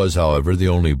 It was, however, the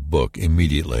only book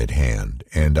immediately at hand,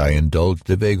 and I indulged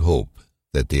a vague hope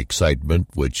that the excitement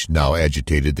which now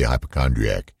agitated the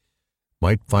hypochondriac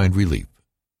might find relief,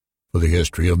 for the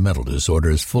history of mental disorder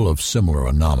is full of similar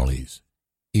anomalies,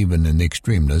 even in the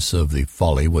extremeness of the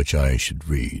folly which I should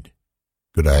read.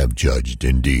 Could I have judged,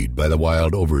 indeed, by the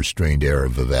wild, overstrained air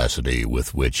of vivacity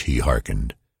with which he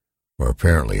hearkened, or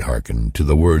apparently hearkened, to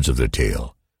the words of the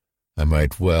tale, I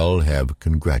might well have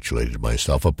congratulated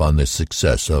myself upon the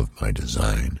success of my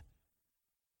design.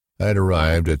 I had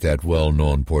arrived at that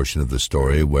well-known portion of the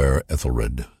story where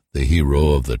Ethelred, the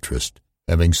hero of the tryst,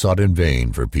 having sought in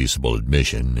vain for peaceable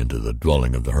admission into the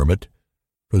dwelling of the hermit,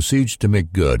 proceeds to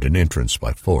make good an entrance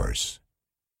by force.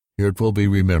 Here it will be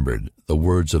remembered the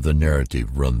words of the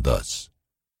narrative run thus: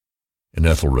 and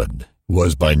Ethelred, who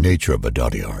was by nature of a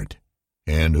doughty heart,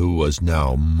 and who was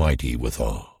now mighty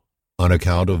withal, on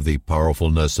account of the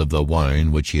powerfulness of the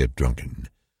wine which he had drunken,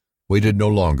 waited no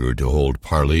longer to hold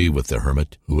parley with the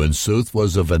hermit, who in sooth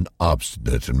was of an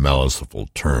obstinate and maliceful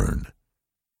turn,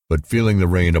 but feeling the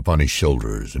rain upon his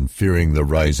shoulders, and fearing the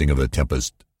rising of the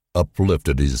tempest,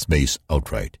 uplifted his mace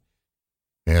outright,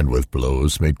 and with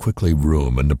blows made quickly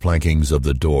room in the plankings of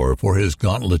the door for his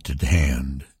gauntleted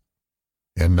hand.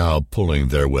 And now pulling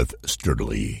therewith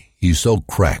sturdily, he so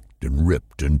cracked and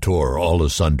ripped and tore all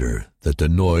asunder that the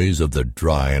noise of the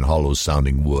dry and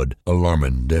hollow-sounding wood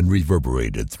alarmed and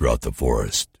reverberated throughout the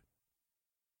forest.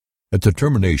 At the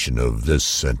termination of this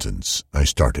sentence I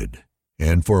started,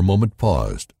 and for a moment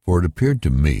paused, for it appeared to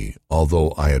me,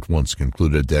 although I at once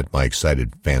concluded that my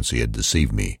excited fancy had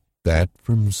deceived me, that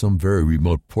from some very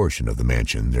remote portion of the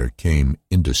mansion there came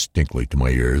indistinctly to my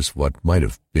ears what might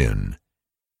have been,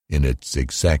 in its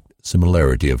exact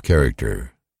similarity of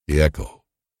character, the echo,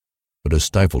 but a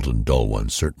stifled and dull one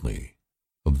certainly,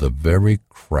 of the very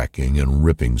cracking and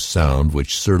ripping sound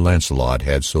which Sir Launcelot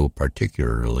had so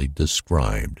particularly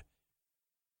described.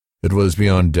 It was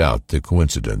beyond doubt the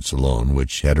coincidence alone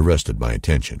which had arrested my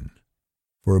attention,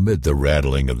 for amid the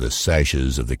rattling of the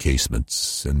sashes of the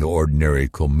casements and the ordinary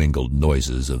commingled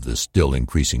noises of the still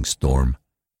increasing storm,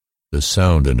 the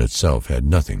sound in itself had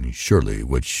nothing, surely,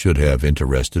 which should have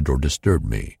interested or disturbed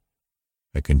me.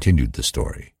 I continued the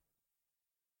story.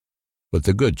 But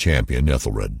the good champion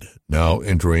Ethelred, now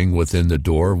entering within the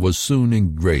door, was soon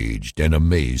enraged and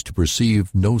amazed to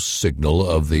perceive no signal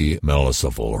of the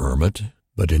maliceful hermit,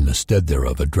 but in the stead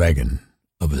thereof a dragon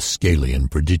of a scaly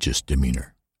and prodigious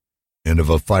demeanor, and of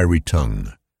a fiery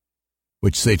tongue,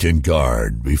 which sate in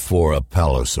guard before a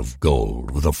palace of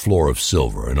gold, with a floor of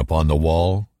silver, and upon the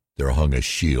wall there hung a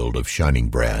shield of shining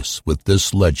brass, with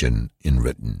this legend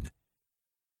enwritten: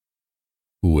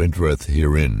 Who entereth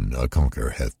herein a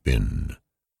conqueror hath been.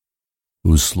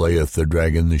 Who slayeth the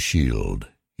dragon the shield,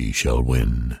 he shall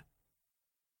win.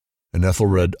 And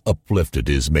Ethelred uplifted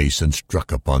his mace and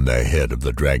struck upon the head of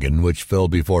the dragon, which fell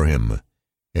before him,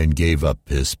 and gave up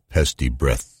his pesty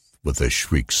breath with a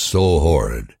shriek so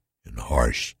horrid and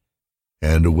harsh,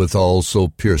 and withal so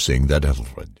piercing, that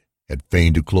Ethelred had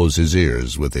fain to close his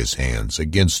ears with his hands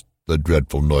against the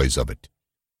dreadful noise of it,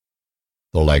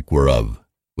 the like whereof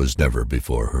was never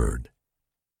before heard.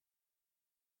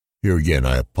 Here again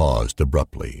I paused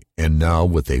abruptly, and now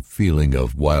with a feeling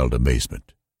of wild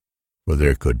amazement, for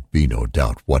there could be no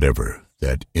doubt whatever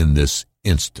that in this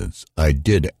instance I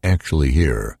did actually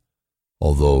hear,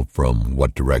 although from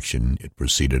what direction it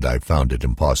proceeded I found it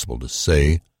impossible to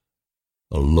say,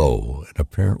 a low and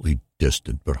apparently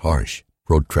distant but harsh,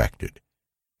 protracted,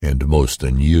 and most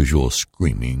unusual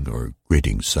screaming or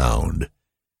grating sound,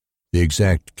 the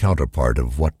exact counterpart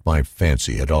of what my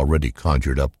fancy had already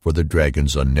conjured up for the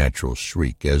dragon's unnatural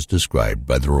shriek as described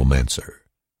by the romancer.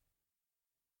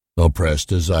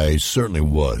 Oppressed as I certainly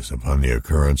was upon the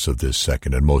occurrence of this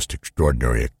second and most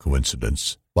extraordinary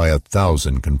coincidence, by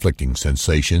 1,000 conflicting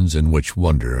sensations in which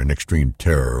wonder and extreme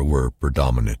terror were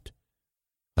predominant,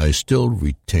 I still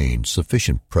retained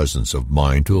sufficient presence of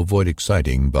mind to avoid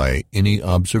exciting by any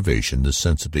observation the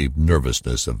sensitive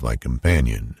nervousness of my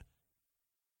companion.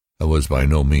 I was by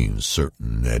no means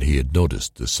certain that he had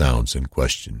noticed the sounds in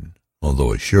question,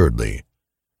 although assuredly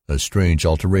a strange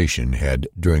alteration had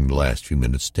during the last few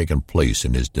minutes taken place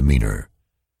in his demeanor.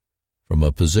 From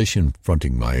a position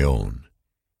fronting my own,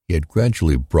 he had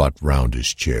gradually brought round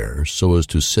his chair so as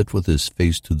to sit with his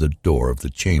face to the door of the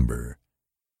chamber,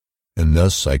 and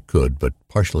thus I could but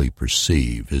partially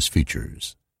perceive his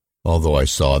features, although I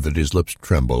saw that his lips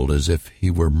trembled as if he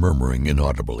were murmuring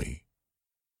inaudibly.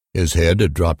 His head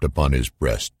had dropped upon his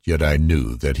breast, yet I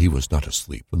knew that he was not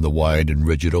asleep from the wide and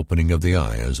rigid opening of the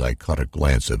eye as I caught a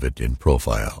glance of it in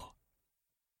profile.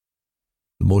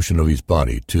 The motion of his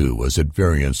body, too, was at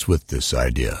variance with this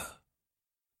idea,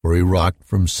 for he rocked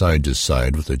from side to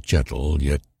side with a gentle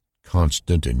yet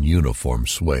constant and uniform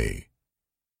sway.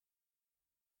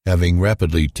 Having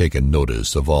rapidly taken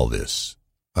notice of all this,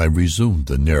 I resumed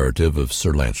the narrative of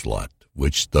Sir Launcelot,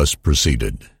 which thus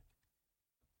proceeded.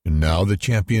 And now the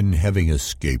champion, having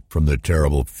escaped from the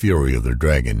terrible fury of the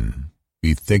dragon,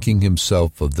 bethinking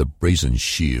himself of the brazen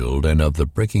shield and of the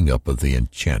breaking up of the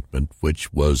enchantment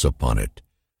which was upon it,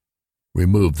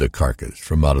 removed the carcass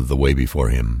from out of the way before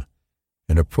him,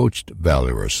 and approached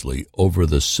valorously over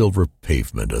the silver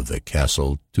pavement of the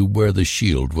castle to where the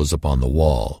shield was upon the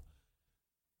wall,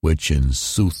 which in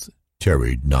sooth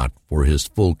tarried not for his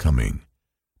full coming,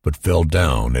 but fell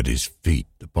down at his feet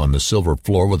upon the silver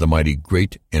floor with a mighty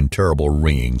great and terrible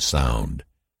ringing sound.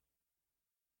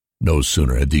 No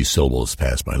sooner had these syllables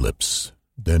passed my lips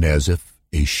than, as if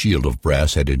a shield of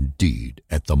brass had indeed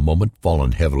at the moment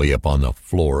fallen heavily upon the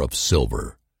floor of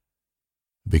silver,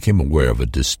 I became aware of a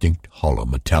distinct, hollow,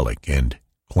 metallic, and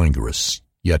clangorous,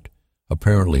 yet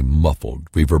apparently muffled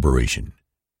reverberation.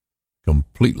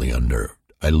 Completely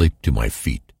unnerved, I leaped to my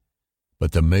feet,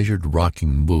 but the measured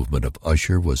rocking movement of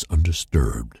Usher was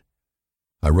undisturbed.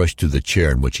 I rushed to the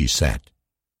chair in which he sat.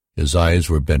 His eyes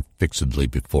were bent fixedly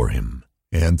before him,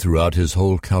 and throughout his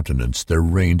whole countenance there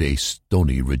reigned a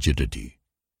stony rigidity.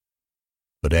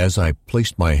 But as I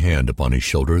placed my hand upon his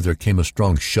shoulder, there came a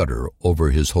strong shudder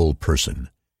over his whole person.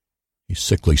 A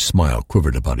sickly smile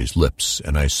quivered about his lips,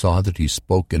 and I saw that he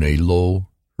spoke in a low,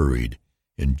 hurried,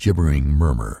 and gibbering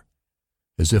murmur,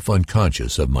 as if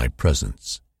unconscious of my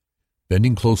presence.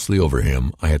 Bending closely over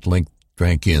him, I at length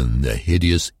drank in the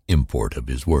hideous import of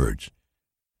his words.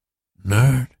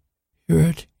 "Not hear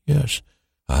it? Yes,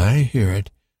 I hear it,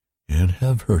 and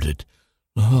have heard it.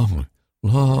 Long,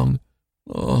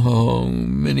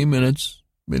 many minutes,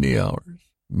 many hours,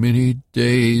 many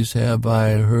days have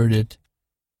I heard it.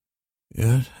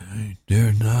 Yet I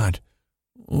dare not.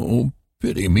 Oh,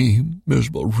 pity me,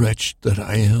 miserable wretch that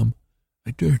I am.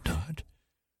 I dared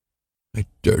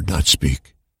not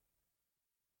speak.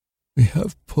 We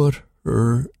have put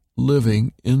her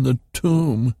living in the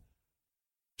tomb.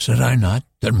 Said I not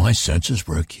that my senses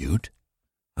were acute?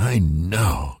 I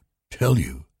now tell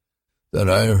you that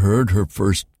I heard her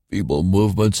first feeble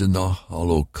movements in the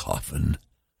hollow coffin.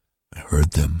 I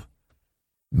heard them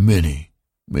many,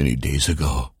 many days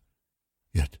ago.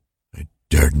 Yet I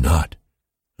dared not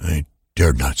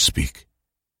speak.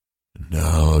 And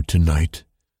now, tonight,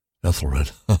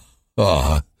 Ethelred,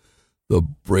 the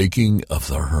breaking of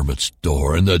the hermit's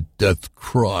door, and the death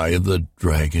cry of the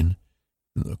dragon,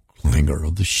 and the clangor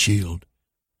of the shield,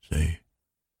 say,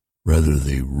 rather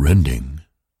the rending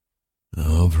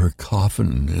of her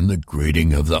coffin, and the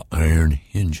grating of the iron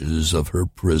hinges of her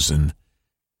prison,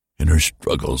 and her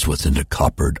struggles within the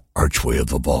coppered archway of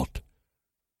the vault.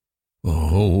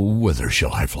 Oh, whither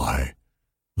shall I fly?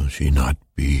 Will she not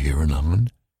be here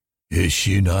anon? Is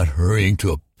she not hurrying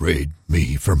to upbraid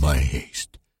me for my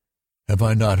haste? Have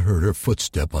I not heard her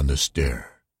footstep on the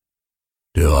stair?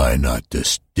 Do I not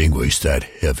distinguish that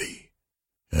heavy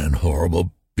and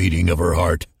horrible beating of her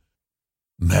heart?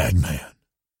 Madman!"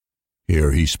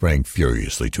 Here he sprang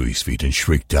furiously to his feet and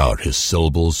shrieked out his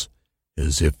syllables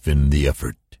as if in the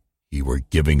effort he were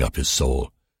giving up his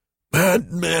soul.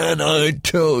 "Madman, I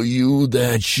tell you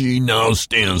that she now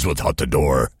stands without the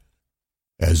door."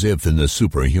 As if in the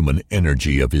superhuman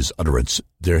energy of his utterance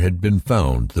there had been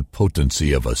found the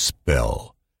potency of a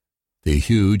spell, the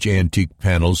huge antique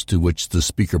panels to which the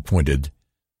speaker pointed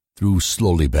drew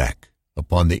slowly back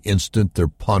upon the instant their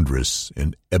ponderous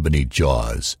and ebony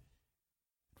jaws.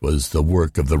 It was the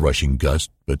work of the rushing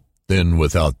gust, but then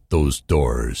without those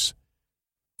doors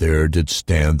there did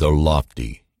stand the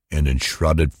lofty and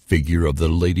enshrouded figure of the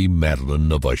Lady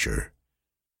Madeline of Usher.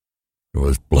 There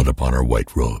was blood upon her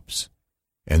white robes,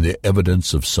 and the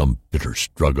evidence of some bitter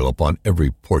struggle upon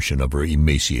every portion of her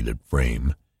emaciated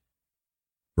frame.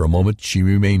 For a moment she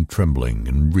remained trembling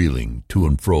and reeling to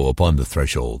and fro upon the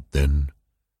threshold, then,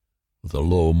 with a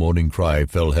low moaning cry,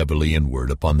 fell heavily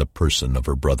inward upon the person of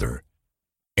her brother,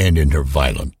 and in her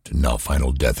violent and now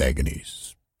final death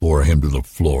agonies bore him to the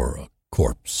floor a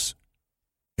corpse,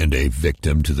 and a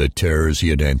victim to the terrors he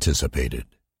had anticipated.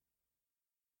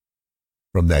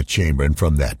 From that chamber and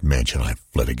from that mansion I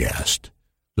fled aghast.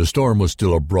 The storm was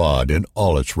still abroad in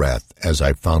all its wrath as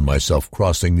I found myself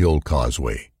crossing the old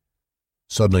causeway.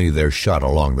 Suddenly there shot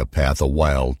along the path a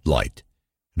wild light,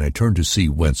 and I turned to see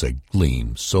whence a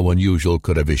gleam so unusual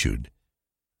could have issued,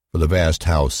 for the vast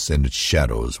house and its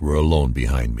shadows were alone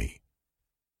behind me.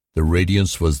 The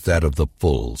radiance was that of the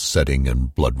full setting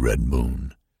and blood-red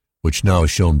moon, which now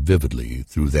shone vividly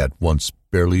through that once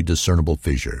barely discernible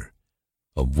fissure,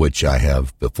 of which I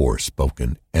have before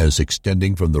spoken, as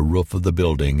extending from the roof of the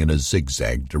building in a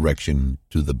zigzag direction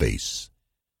to the base.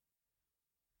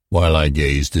 While I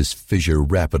gazed, this fissure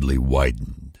rapidly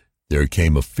widened. There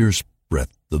came a fierce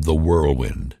breath of the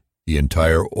whirlwind. The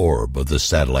entire orb of the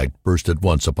satellite burst at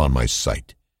once upon my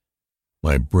sight.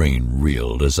 My brain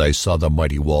reeled as I saw the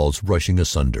mighty walls rushing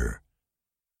asunder.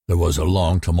 There was a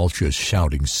long, tumultuous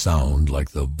shouting sound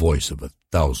like the voice of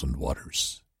 1,000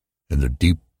 waters, and the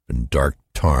deep and dark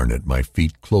tarn at my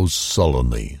feet closed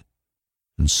sullenly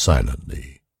and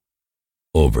silently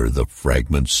over the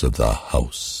fragments of the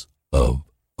house of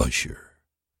Usher.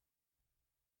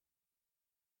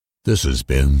 This has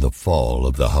been The Fall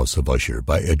of the House of Usher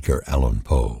by Edgar Allan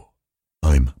Poe.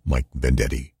 I'm Mike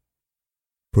Vendetti.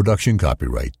 Production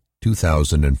copyright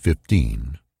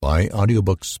 2015. Buy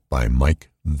audiobooks by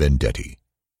Mike Vendetti.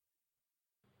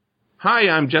 Hi,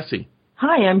 I'm Jesse.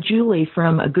 Hi, I'm Julie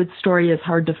from A Good Story is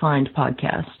Hard to Find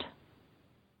podcast.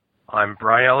 I'm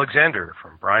Brian Alexander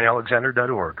from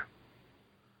brianalexander.org.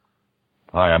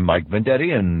 Hi, I'm Mike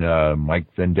Vendetti and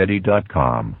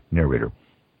MikeVendetti.com, narrator.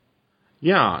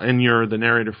 Yeah, and you're the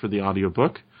narrator for the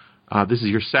audiobook. This is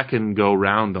your second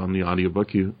go-round on the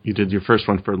audiobook. You did your first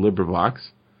one for LibriVox.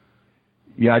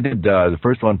 Yeah, I did the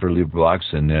first one for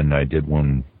LibriVox, and then I did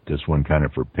this one kind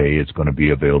of for pay. It's going to be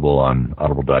available on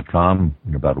Audible.com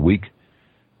in about a week.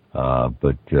 I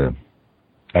got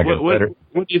better.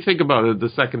 What do you think about it the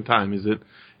second time? Is it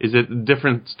a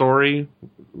different story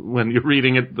when you're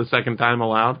reading it the second time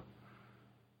aloud?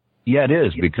 Yeah, it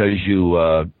is, because you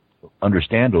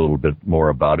understand a little bit more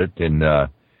about it. And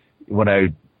when I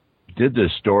did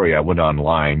this story, I went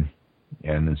online,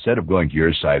 and instead of going to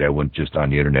your site, I went just on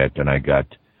the internet, and I got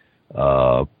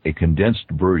a condensed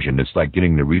version. It's like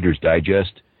getting the Reader's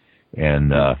Digest,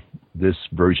 and this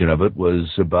version of it was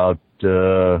about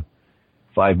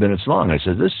 5 minutes long. I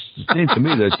said, this seems to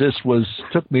me that this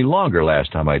took me longer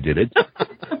last time I did it.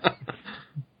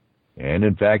 And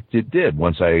in fact, it did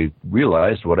once I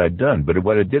realized what I'd done. But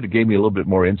what it did, it gave me a little bit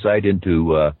more insight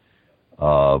into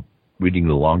reading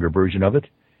the longer version of it.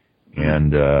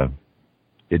 And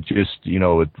it just,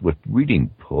 with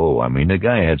reading Poe, I mean, the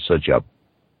guy had such a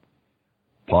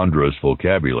ponderous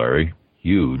vocabulary,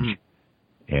 huge.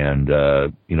 And,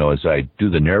 as I do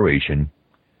the narration,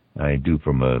 I do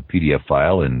from a PDF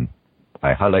file, and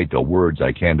I highlight the words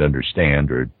I can't understand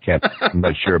or I'm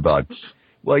not sure about.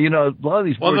 Well, a lot of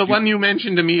these words... Well, the one you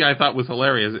mentioned to me I thought was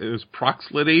hilarious. It was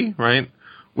proxlity, right?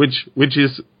 Which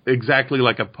is exactly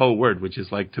like a Poe word, which is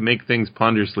like to make things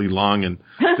ponderously long and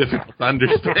difficult to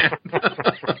understand.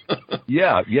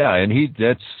 Yeah, and he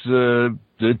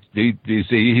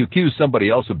accused somebody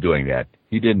else of doing that.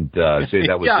 He didn't say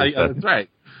that was... yeah, that's right.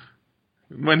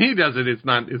 When he does it, it's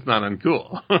not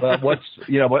uncool. Well,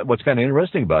 what's kind of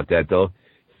interesting about that, though,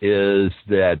 is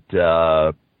that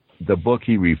the book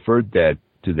he referred to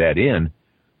that in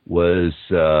was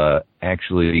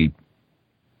actually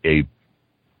a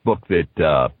book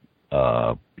that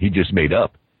he just made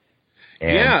up.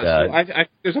 And,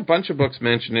 there's a bunch of books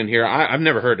mentioned in here. I've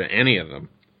never heard of any of them.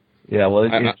 Yeah, well,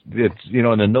 it's in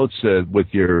the notes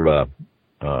with your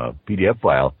PDF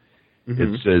file,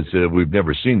 it says we've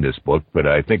never seen this book, but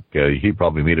I think he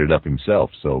probably made it up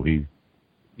himself. So he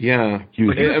he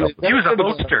was a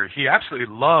hoaxer. He absolutely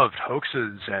loved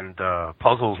hoaxes and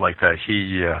puzzles like that.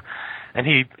 He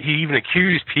even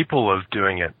accused people of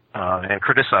doing it and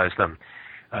criticized them.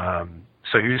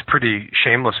 So he was pretty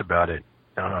shameless about it.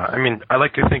 I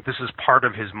like to think this is part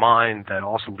of his mind that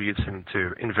also leads him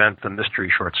to invent the mystery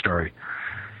short story.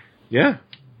 Yeah.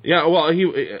 Yeah, well,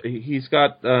 he's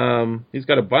got a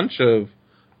bunch of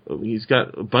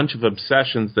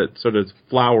obsessions that sort of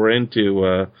flower into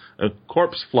a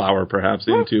corpse flower, perhaps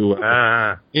into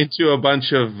a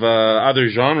bunch of other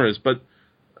genres. But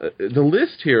the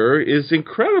list here is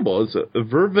incredible. It's a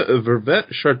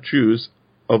Vervet Chartreuse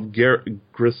of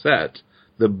Grisette,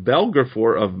 the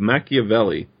Belgafor of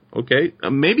Machiavelli. Okay,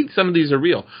 maybe some of these are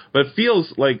real, but it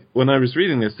feels like when I was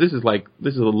reading this is a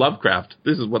Lovecraft.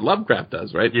 This is what Lovecraft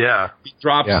does, right? Yeah. He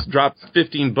drops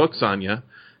 15 books on you,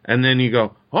 and then you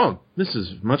go, oh, this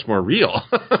is much more real.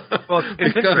 Well,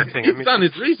 it's interesting. He's done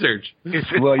his research.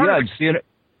 Well, yeah,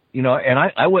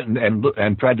 and I went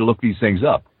and tried to look these things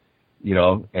up,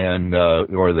 and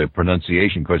or the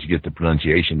pronunciation. Of course, you get the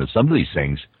pronunciation of some of these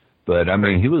things, but I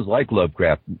mean, he was like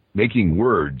Lovecraft, making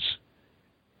words,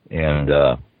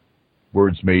 and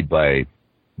words made by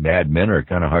madmen are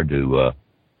kind of hard to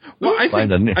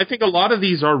find. I think a lot of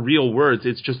these are real words.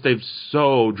 It's just they've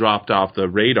so dropped off the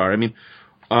radar. I mean,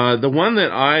 the one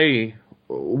that I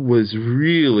was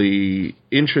really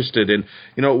interested in,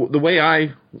 the way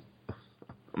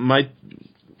my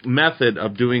method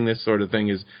of doing this sort of thing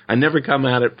is I never come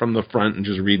at it from the front and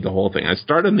just read the whole thing. I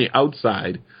start on the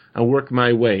outside and work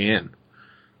my way in.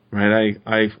 Right?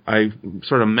 I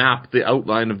sort of map the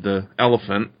outline of the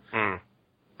elephant.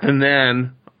 And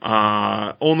then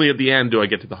only at the end do I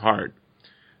get to the heart.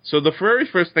 So the very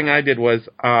first thing I did was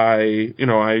I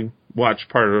watched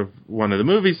part of one of the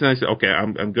movies, and I said, okay,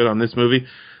 I'm good on this movie.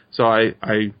 So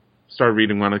I started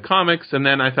reading one of the comics, and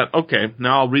then I thought, okay,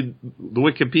 now I'll read the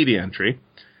Wikipedia entry.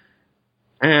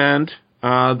 And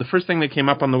the first thing that came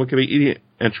up on the Wikipedia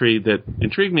entry that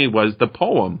intrigued me was the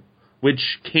poem,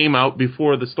 which came out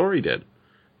before the story did.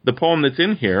 The poem that's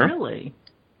in here, Really?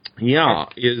 Yeah,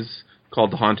 is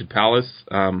called The Haunted Palace.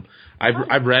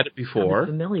 I've read it before.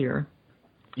 Sounds familiar.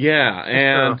 Yeah,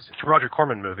 and it's a Roger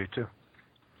Corman movie too.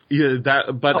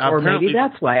 Or maybe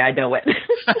that's why I know it.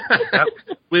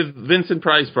 With Vincent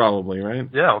Price, probably, right?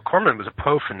 Yeah, well, Corman was a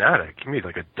Poe fanatic. He made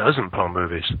like a dozen Poe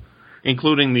movies,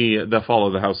 including the Fall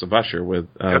of the House of Usher with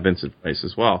Vincent Price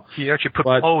as well. He actually put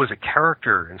Poe as a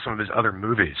character in some of his other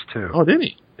movies too. Oh, did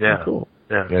he? Yeah, oh, cool.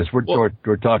 Yeah. Yes,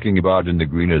 we're talking about In the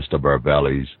Greenest of Our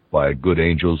Valleys by Good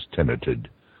Angels Tenanted.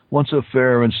 Once a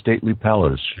fair and stately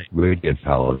palace, radiant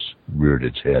palace, reared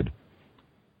its head.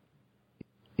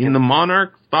 In the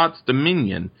monarch thought's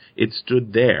dominion, it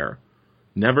stood there.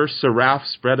 Never seraph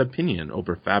spread opinion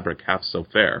over fabric half so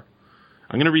fair.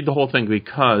 I'm going to read the whole thing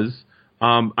because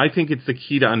I think it's the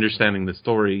key to understanding the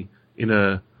story in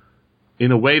a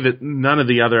way that none of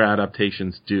the other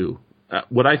adaptations do.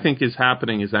 What I think is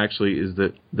happening is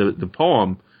that the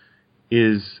poem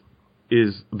is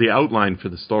the outline for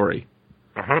the story.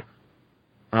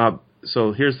 Uh-huh.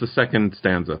 So here's the second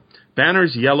stanza.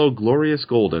 Banners yellow, glorious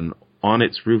golden, on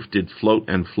its roof did float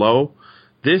and flow.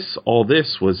 All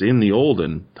this was in the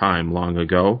olden time long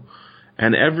ago,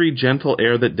 and every gentle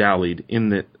air that dallied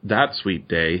in that sweet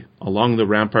day, along the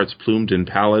ramparts plumed and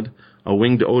pallid, a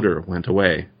winged odor went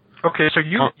away. Okay, so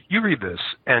you read this,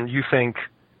 and you think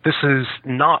this is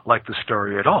not like the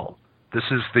story at all. This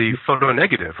is the photo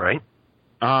negative, right?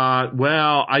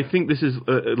 Well, I think this is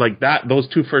like that. Those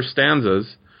two first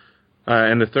stanzas,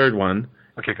 and the third one.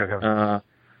 Okay, go.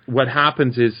 What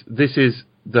happens is this is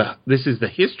the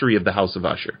history of the House of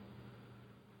Usher.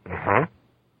 Uh-huh.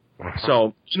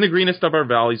 So, In the Greenest of Our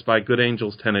Valleys by Good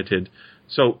Angels Tenanted.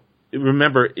 So,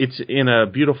 remember, it's in a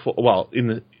beautiful. Well,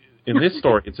 in this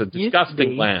story, it's a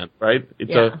disgusting land, right?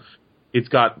 It's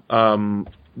got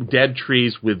dead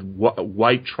trees with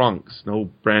white trunks,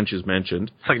 no branches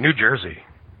mentioned. It's like New Jersey.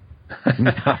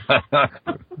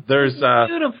 There's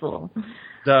beautiful.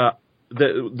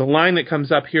 The line that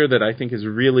comes up here that I think is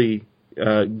really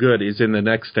good is in the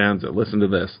next stanza. Listen to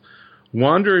this.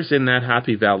 Wanderers in that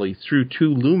happy valley through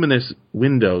two luminous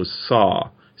windows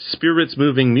saw spirits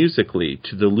moving musically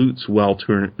to the lute's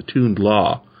well-tuned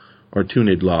law, or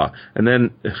tuned law. And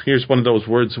then here's one of those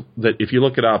words that if you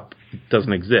look it up,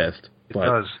 doesn't exist.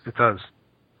 It does.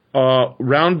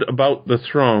 Round about the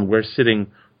throne where sitting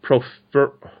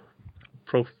Porphyrogene.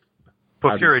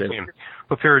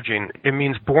 It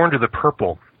means born to the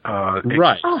purple.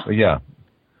 Right. Yeah.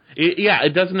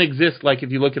 It doesn't exist like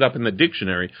if you look it up in the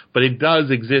dictionary, but it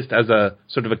does exist as a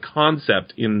sort of a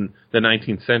concept in the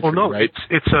 19th century, well, no, right?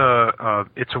 It's a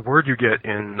word you get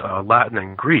in Latin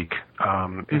and Greek.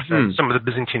 Some of the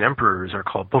Byzantine emperors are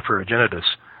called porphyrogenitus,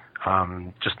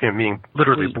 just meaning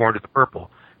literally born to the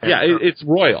purple. And, it's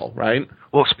royal, right?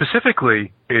 Well,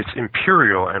 specifically, it's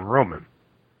imperial and Roman.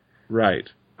 Right.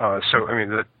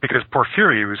 Because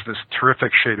porphyry was this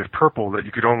terrific shade of purple that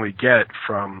you could only get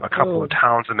from a couple of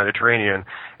towns in the Mediterranean,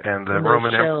 and the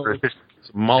Roman emperor,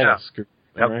 mollusk,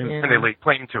 right? And they laid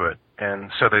claim to it,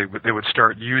 and so they would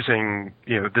start using.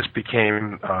 This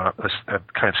became a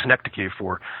kind of synecdoche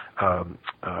for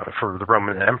the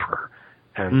Roman emperor,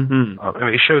 and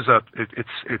it shows up. It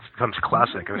becomes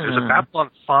classic. There's a Babylon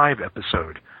 5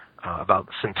 episode about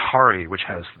Centauri, which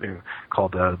has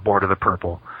called Born to the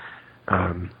Purple.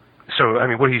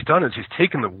 What he's done is he's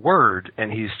taken the word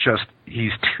and he's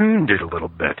tuned it a little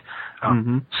bit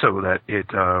so that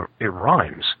it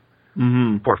rhymes.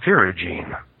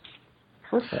 Porphyrogene.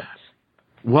 Perfect.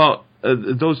 Well,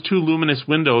 those two luminous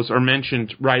windows are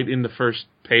mentioned right in the first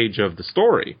page of the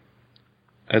story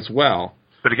as well.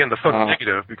 But again, the photo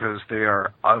negative because they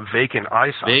are vacant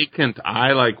eye sockets. Vacant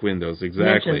eye-like windows,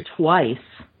 exactly. Mentioned twice.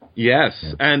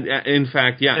 Yes, and in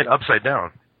fact, And upside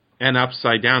down. And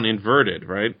upside down, inverted,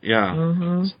 right? Yeah.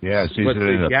 Mm-hmm. Yeah, it's but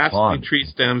the ghastly tree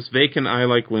stems, vacant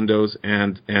eye-like windows,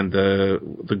 and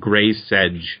the gray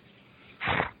sedge,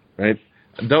 right?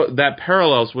 That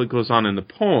parallels what goes on in the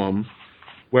poem,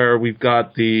 where we've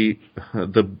got the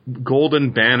golden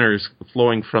banners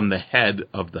flowing from the head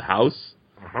of the house,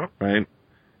 right?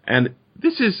 And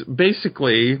this is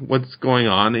basically what's going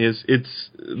on. It's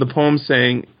the poem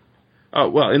saying,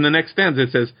 in the next stanza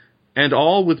it says, and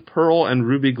all with pearl and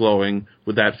ruby glowing,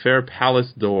 with that fair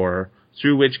palace door,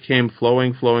 through which came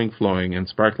flowing, flowing, flowing, and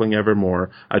sparkling evermore,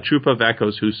 a troop of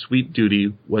echoes whose sweet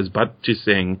duty was but to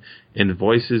sing, in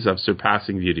voices of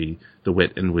surpassing beauty, the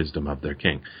wit and wisdom of their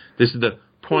king. This is the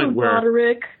point where...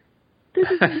 Roderick, this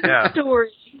is the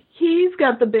story. He's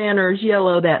got the banners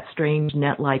yellow, that strange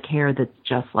net-like hair that's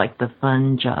just like the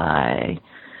fungi.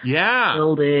 Yeah.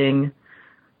 Building.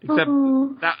 Except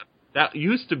That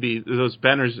used to be, those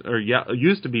banners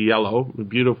used to be yellow,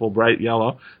 beautiful, bright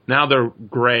yellow. Now they're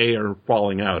gray or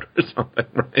falling out or something,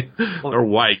 right? Or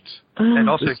white. And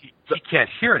also, he can't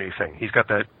hear anything. He's got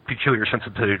that peculiar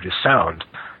sensitivity to sound.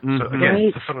 Mm-hmm. So again,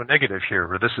 it's a sort of negative here,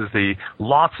 where this is the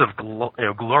lots of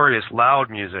glorious, loud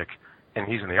music, and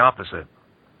he's in the opposite.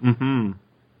 Mm-hmm.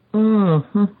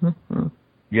 Mm-hmm.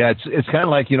 Yeah, it's kind of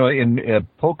like, in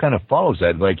Poe kind of follows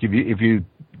that. Like if you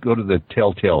go to the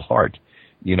Telltale Heart,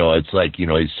 it's like,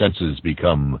 his senses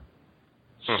become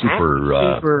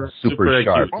super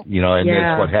sharp, and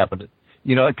that's what happened.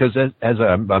 Because as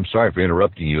I'm sorry for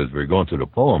interrupting you as we're going through the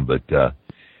poem, but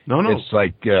no, it's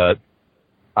like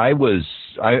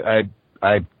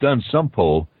I've done some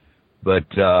Poe, but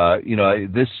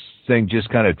this thing just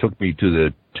kind of took me to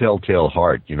the Telltale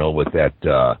Heart, with that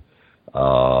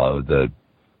the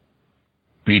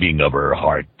beating of her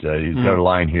heart. He's got a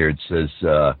line here. It says,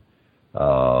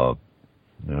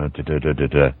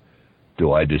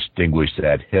 do I distinguish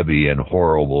that heavy and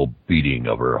horrible beating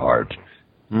of her heart?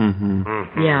 Mm-hmm.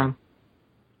 Mm-hmm. Yeah.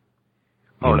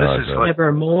 Oh, this is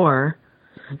nevermore.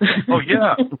 Oh,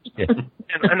 yeah.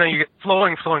 And then you get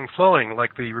flowing,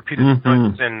 like the repeated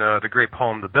notes in the great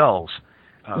poem, The Bells.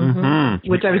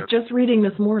 Which I was just reading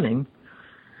this morning.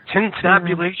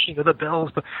 Tintabulation of the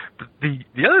bells. But the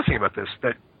other thing about this,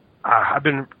 that I've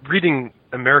been reading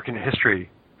American history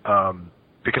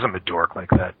because I'm a dork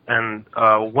like that. And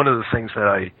one of the things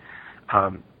that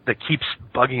that keeps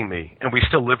bugging me, and we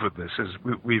still live with this, is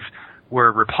we're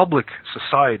a republic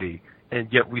society,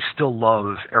 and yet we still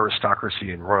love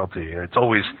aristocracy and royalty. And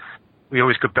we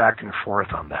always go back and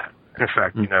forth on that. In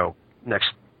fact,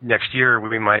 next year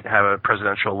we might have a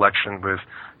presidential election with,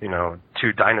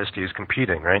 two dynasties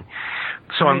competing, right?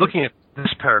 So I'm looking at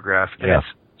this paragraph, and it's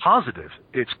positive.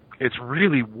 It's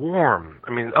really warm.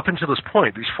 I mean, up until this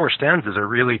point, these four stanzas are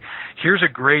really, here's a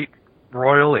great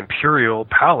royal imperial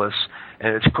palace,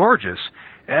 and it's gorgeous.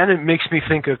 And it makes me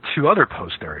think of two other Poe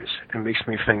stories. It makes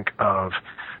me think of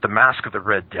The Mask of the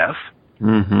Red Death.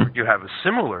 Mm-hmm. You have a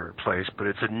similar place, but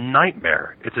it's a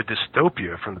nightmare. It's a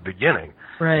dystopia from the beginning.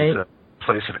 Right. It's a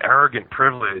place of arrogant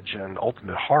privilege and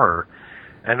ultimate horror.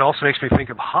 And it also makes me think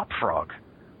of Hop Frog,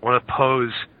 one of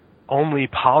Poe's only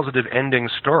positive ending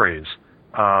stories,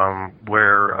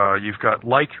 where you've got,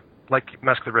 like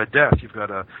Mask of the Red Death, you've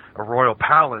got a royal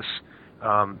palace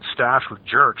staffed with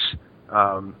jerks,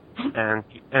 and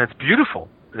it's beautiful.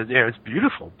 It's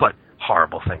beautiful, but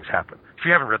horrible things happen. If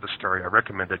you haven't read the story, I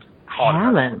recommend it.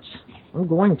 Haven't. I'm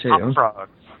going to.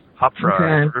 Hop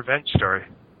Frog, revenge story.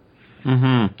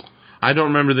 Mm-hmm. I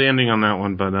don't remember the ending on that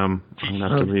one, but I'm going to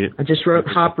have to read it. I just wrote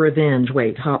Hop Revenge.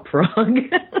 Wait, Hop Frog.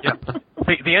 Yeah.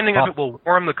 The ending of it will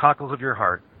warm the cockles of your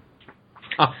heart.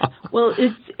 Well,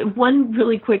 it's one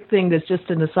really quick thing that's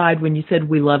just an aside. When you said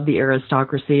we love the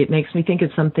aristocracy, it makes me think of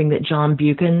something that John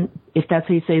Buchan, if that's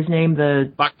how you say his name,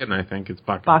 Buchan, I think it's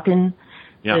Buchan. Buchan.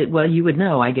 Yeah. Well, you would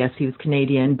know, I guess he was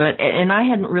Canadian, and I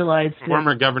hadn't realized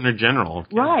former Governor General.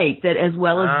 Right, that as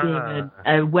well as being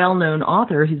a well-known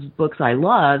author whose books I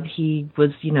love, he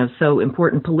was, so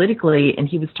important politically, and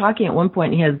he was talking at one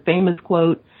point, he has a famous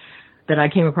quote that I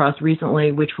came across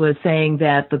recently, which was saying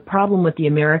that the problem with the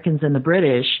Americans and the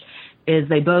British is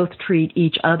they both treat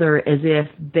each other as if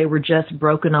they were just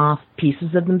broken off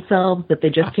pieces of themselves, that they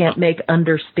just can't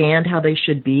understand how they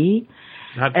should be.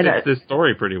 That fits this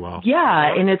story pretty well.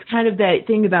 Yeah, and it's kind of that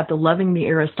thing about the loving the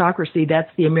aristocracy. That's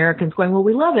the Americans going, well,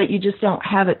 we love it. You just don't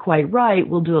have it quite right.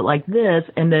 We'll do it like this.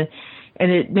 And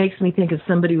it makes me think of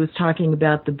somebody was talking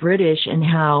about the British and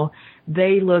how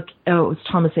they look. Oh, it was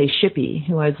Thomas A. Shippey,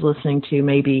 who I was listening to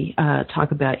maybe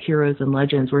talk about Heroes and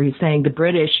Legends, where he's saying the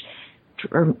British,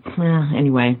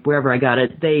 anyway, wherever I got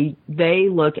it, they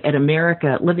look at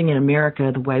America, living in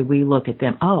America, the way we look at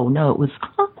them. Oh, no, it was...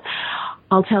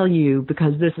 I'll tell you,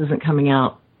 because this isn't coming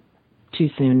out too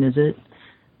soon, is it?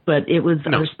 But it was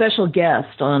our special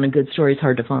guest on A Good Story's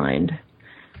Hard to Find,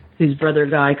 whose brother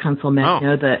Guy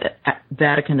Consolmagno, the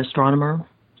Vatican astronomer.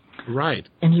 Right.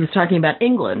 And he was talking about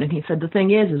England, and he said the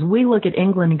thing is we look at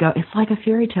England and go, it's like a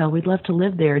fairy tale, we'd love to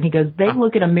live there. And he goes, they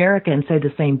look at America and say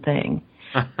the same thing.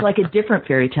 It's like a different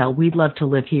fairy tale, we'd love to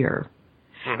live here.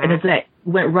 Mm-hmm. And that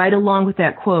went right along with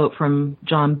that quote from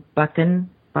John Buchan,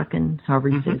 however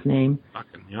you say his name.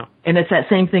 Buchan, yeah. And it's that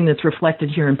same thing that's reflected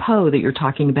here in Poe that you're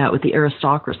talking about with the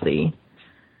aristocracy,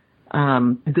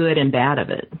 good and bad of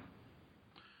it.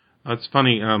 It's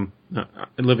funny,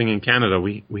 living in Canada,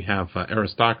 we have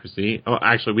aristocracy. Oh,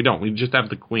 actually, we don't. We just have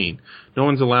the Queen. No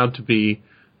one's allowed to be,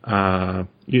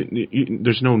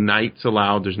 there's no knights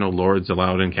allowed, there's no lords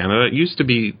allowed in Canada. It used to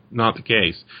be not the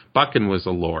case. Buchan was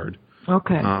a lord.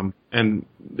 Okay. And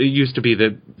it used to be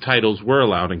that titles were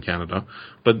allowed in Canada,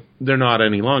 but they're not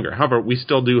any longer. However, we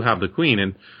still do have the Queen,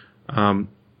 and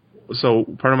so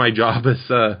part of my job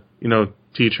as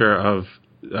teacher of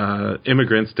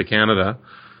immigrants to Canada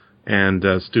and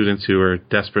students who are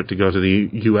desperate to go to the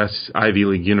U.S. Ivy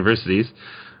League universities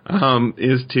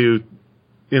is to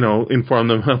inform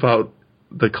them about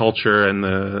the culture and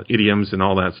the idioms and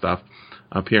all that stuff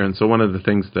up here. And so one of the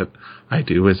things that I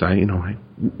do is I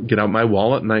get out my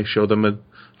wallet and I show them a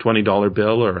 $20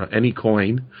 bill or any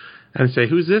coin and I say,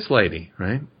 who's this lady,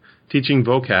 right? Teaching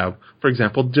vocab. For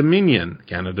example, Dominion.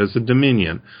 Canada's a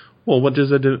Dominion. Well, what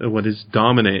does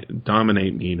dominate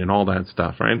mean and all that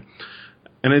stuff, right?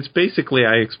 And it's basically,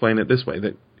 I explain it this way,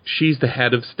 that she's the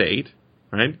head of state,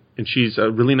 right? And she's a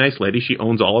really nice lady. She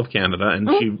owns all of Canada and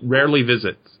she rarely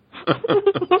visits.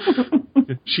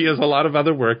 She has a lot of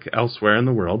other work elsewhere in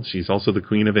the world. She's also the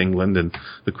Queen of England and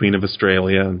the Queen of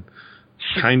Australia and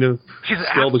she's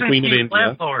still the Queen of India.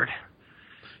 Landlord.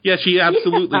 Yeah, she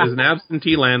absolutely is an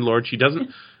absentee landlord. She doesn't.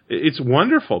 It's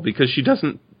wonderful because she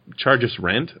doesn't charge us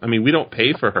rent. I mean, we don't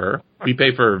pay for her. We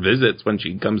pay for her visits when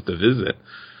she comes to visit.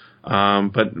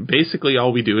 But basically,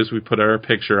 all we do is we put our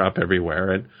picture up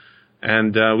everywhere,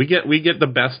 and we get the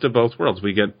best of both worlds.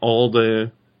 We get all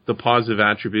the positive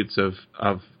attributes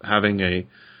of having an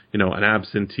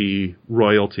absentee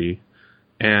royalty,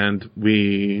 and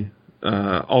we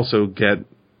also get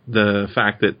the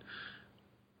fact that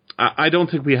I don't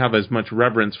think we have as much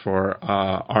reverence for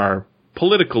our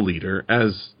political leader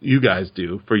as you guys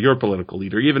do for your political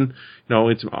leader. Even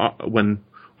it's when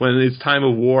it's time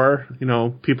of war,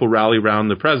 people rally around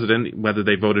the president, whether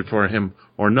they voted for him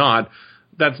or not.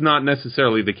 That's not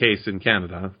necessarily the case in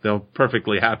Canada. They're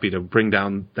perfectly happy to bring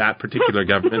down that particular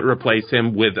government, replace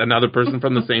him with another person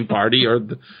from the same party or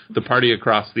the party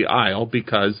across the aisle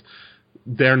because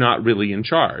they're not really in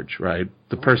charge, right?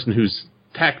 The person who's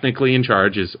technically in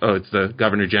charge is, it's the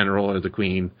Governor General or the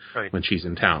Queen when she's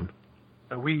in town.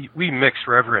 We mix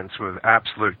reverence with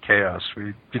absolute chaos.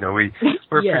 We're a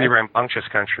pretty rambunctious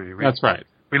country. That's right.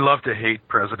 We love to hate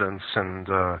presidents and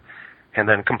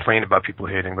then complain about people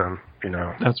hating them.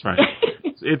 That's right.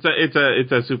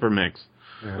 It's a super mix.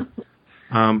 Yeah.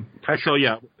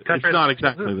 It's not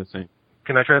exactly the same.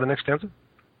 Can I try the next stanza?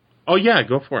 Oh yeah,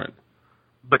 go for it.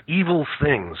 But evil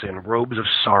things in robes of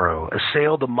sorrow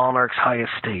assail the monarch's high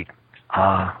estate.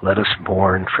 Ah, let us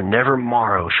mourn, for never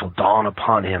morrow shall dawn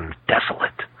upon him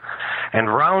desolate.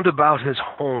 And round about his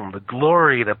home the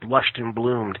glory that blushed and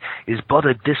bloomed is but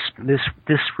a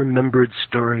disremembered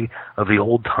story of the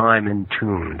old time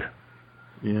entombed.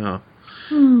 Yeah.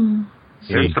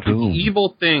 The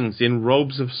evil things in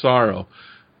robes of sorrow.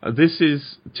 This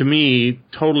is, to me,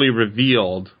 totally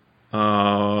revealed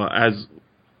as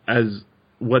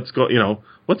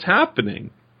what's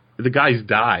happening. The guy's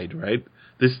died, right?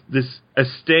 This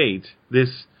estate,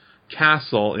 this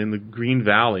castle in the Green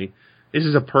Valley, this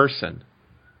is a person.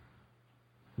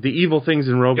 The evil things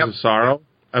in robes of sorrow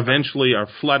eventually are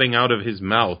flooding out of his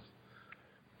mouth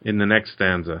in the next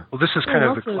stanza. Well, this is kind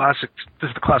of the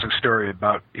classic story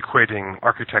about equating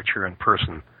architecture and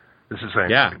person. This is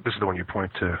the one you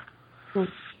point to. Well,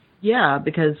 yeah,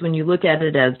 because when you look at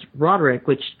it as Roderick,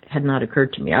 which had not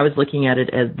occurred to me, I was looking at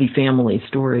it as the family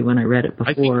story when I read it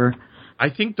before. I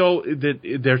think though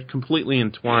that they're completely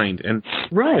entwined, and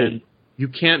right. You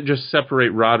can't just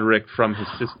separate Roderick from his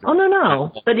sister. Oh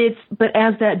no! But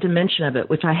as that dimension of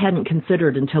it, which I hadn't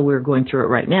considered until we were going through it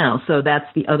right now. So that's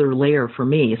the other layer for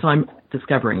me. So I'm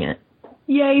discovering it.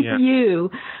 Yay for you,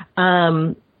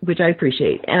 which I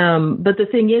appreciate. But the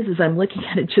thing is I'm looking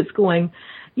at it just going,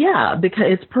 yeah, because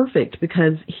it's perfect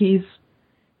because he's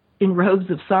in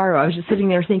robes of sorrow. I was just sitting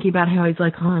there thinking about how he's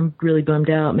like, oh, I'm really bummed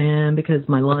out, man, because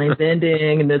my line's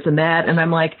ending and this and that. And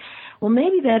I'm like, well,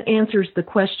 maybe that answers the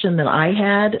question that I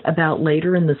had about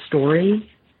later in the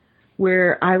story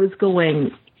where I was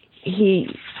going, she's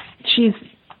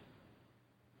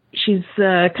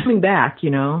coming back,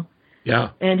 Yeah.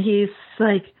 And he's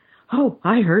like, oh,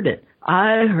 I heard it,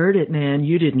 man.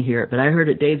 You didn't hear it, but I heard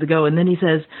it days ago. And then he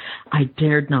says, I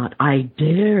dared not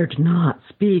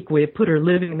speak. We have put her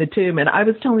living in the tomb. And I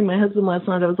was telling my husband last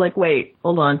night, I was like, wait,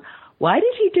 hold on. Why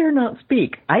did he dare not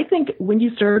speak? I think when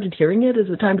you started hearing it is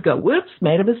the time to go, whoops,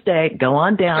 made a mistake, go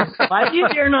on down. Why did you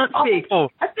dare not speak? I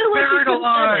feel like buried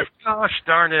alive. Gosh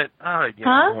darn it.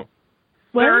 Huh?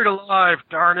 Buried alive,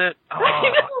 darn it. Oh,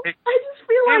 I just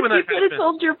feel like you could have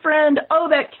told your friend,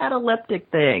 that cataleptic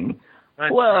thing.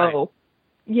 That's whoa.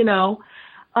 Right.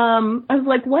 I was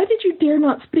like, why did you dare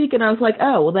not speak? And I was like,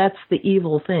 oh, well, that's the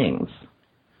evil things.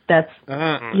 That's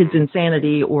his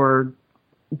insanity or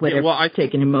whatever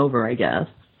taking him over, I guess.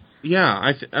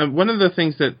 Yeah, one of the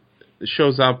things that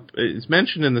shows up, is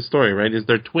mentioned in the story, right, is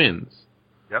they're twins.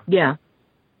 Yep. Yeah.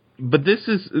 But this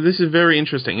is very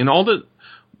interesting. In all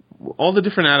the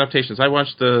different adaptations, I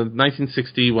watched the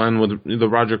 1960 one with the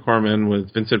Roger Corman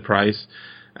with Vincent Price,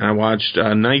 and I watched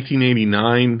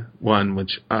 1989 one,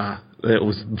 which it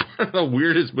was one of the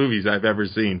weirdest movies I've ever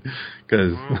seen,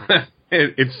 because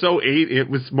it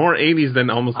was more 80s than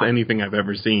almost anything I've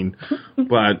ever seen.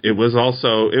 But it was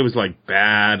like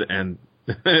bad, and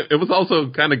it was also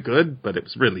kind of good, but it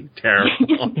was really terrible.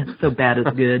 It's so bad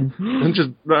it's good. And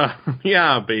just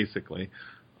basically.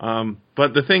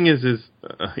 But the thing is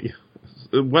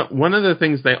one of the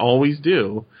things they always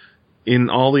do in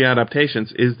all the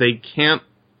adaptations is they can't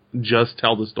just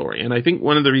tell the story. And I think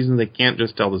one of the reasons they can't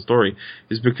just tell the story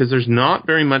is because there's not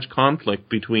very much conflict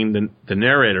between the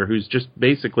narrator, who's just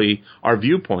basically our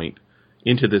viewpoint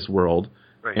into this world,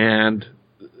 right, and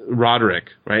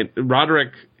Roderick, right?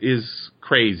 Roderick is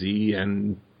crazy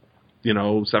and,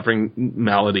 suffering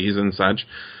maladies and such,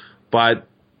 but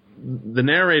the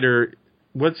narrator,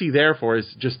 what's he there for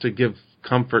is just to give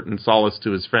comfort and solace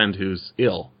to his friend who's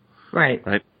ill. Right.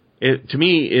 Right. To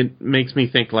me, it makes me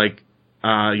think like,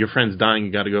 your friend's dying,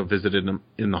 you got to go visit him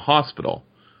in the hospital.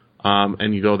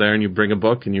 And you go there and you bring a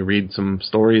book and you read some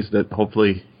stories that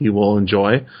hopefully you will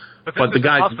enjoy. But the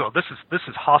guy, hospital. This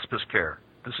is hospice care.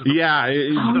 This is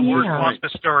the worst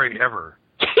hospice story ever.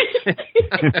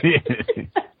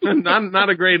 not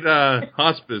a great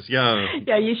hospice. Yeah.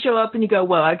 Yeah, you show up and you go,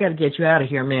 well, I got to get you out of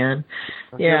here, man.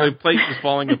 Yeah. The place is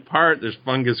falling apart. There's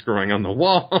fungus growing on the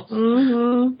walls.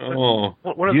 Mm-hmm. Oh.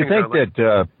 Do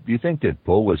you think that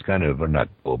Poe was kind of, not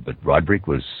Poe, but Roderick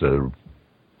was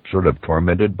sort of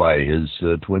tormented by his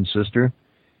twin sister?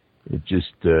 It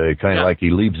just kind of like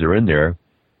he leaves her in there,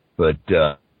 but he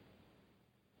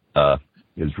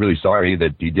was really sorry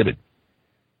that he did it.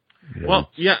 Well,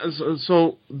 yeah.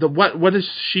 So what does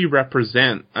she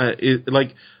represent?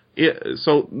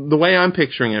 So the way I'm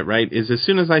picturing it, right, is as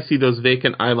soon as I see those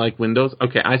vacant eye-like windows,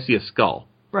 okay, I see a skull.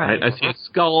 Right. I see a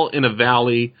skull in a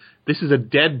valley. This is a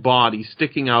dead body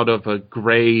sticking out of a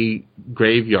gray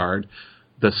graveyard.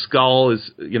 The skull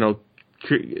is a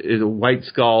white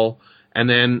skull, and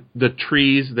then the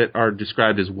trees that are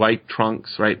described as white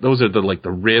trunks, right? Those are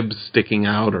the ribs sticking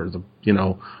out, or the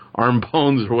arm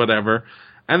bones or whatever.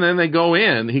 And then he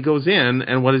goes in,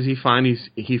 and what does he find?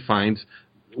 He finds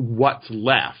what's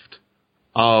left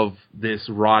of this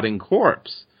rotting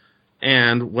corpse.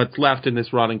 And what's left in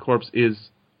this rotting corpse is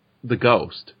the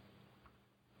ghost.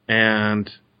 And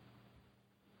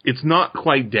it's not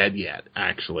quite dead yet,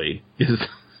 actually.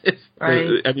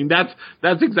 Right. I mean, that's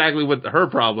exactly what her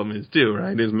problem is, too,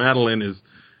 right? Is Madeline is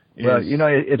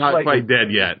it's not quite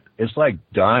dead yet. It's like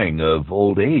dying of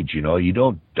old age, You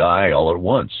don't die all at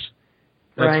once.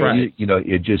 That's right. You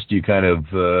kind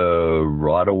of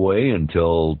rot away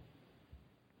until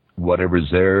whatever's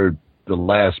there, the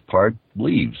last part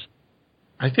leaves.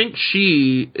 I think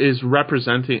she is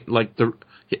representing the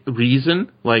reason,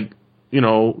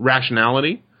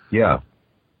 rationality. Yeah.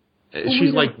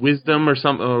 She's like wisdom or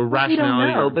some rationality. We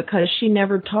don't know because she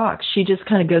never talks. She just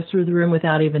kind of goes through the room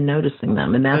without even noticing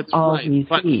them, and that's all right. he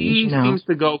But sees. he seems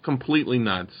to go completely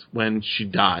nuts when she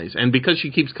dies, and because she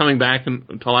keeps coming back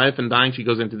to life and dying, she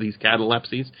goes into these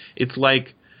catalepsies. It's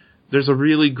like there's a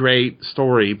really great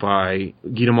story by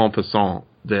Guy de Maupassant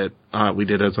that we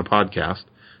did as a podcast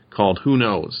called "Who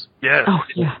Knows." Yeah. Oh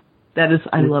yeah,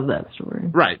 I love that story.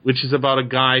 Right, which is about a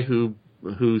guy who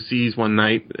sees one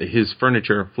night his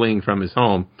furniture fleeing from his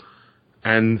home,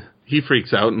 and he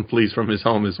freaks out and flees from his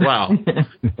home as well.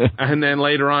 And then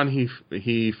later on, he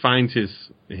finds his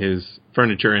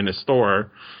furniture in a store.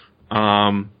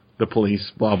 The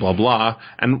police, blah blah blah,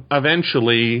 and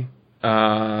eventually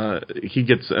he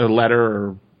gets a letter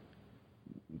or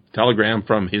telegram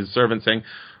from his servant saying,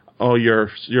 "Oh,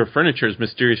 your furniture's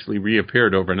mysteriously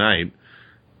reappeared overnight,"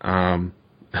 and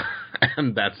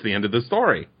that's the end of the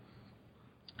story.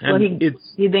 And well,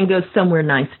 he then goes somewhere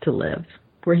nice to live,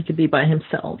 where he could be by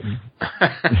himself. They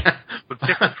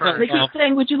keep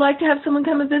saying, would you like to have someone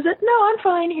come and visit? No, I'm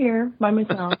fine here by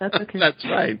myself. That's okay. That's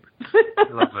right.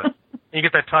 I love that. You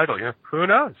get that title, Who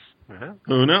knows? Yeah.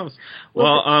 Who knows?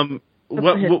 Well,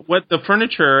 what the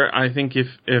furniture, I think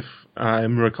if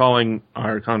I'm recalling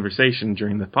our conversation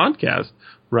during the podcast,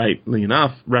 rightly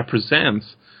enough,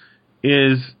 represents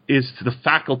is the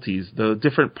faculties, the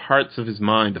different parts of his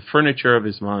mind, the furniture of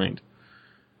his mind.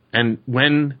 And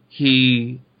when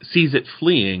he sees it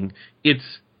fleeing,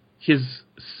 it's his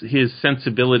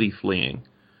sensibility fleeing.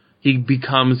 he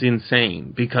becomes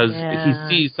insane because he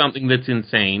sees something that's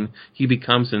insane. He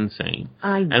becomes insane.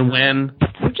 I know. And when...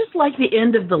 It's just like the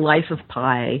end of The Life of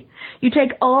Pi. You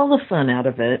take all the fun out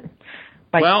of it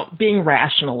by being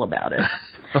rational about it.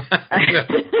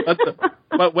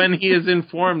 but when he is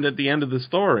informed at the end of the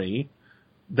story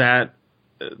that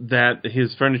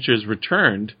his furniture is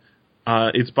returned,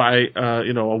 it's by a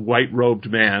white-robed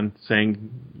man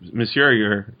saying, "Monsieur,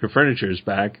 your furniture is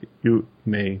back. You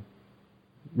may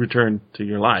return to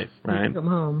your life." Right? Come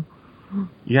home.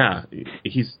 Yeah,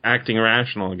 he's acting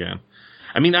irrational again.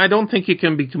 I mean, I don't think it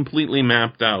can be completely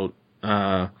mapped out.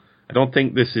 I don't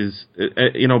think this is,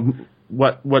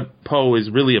 what Poe is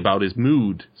really about is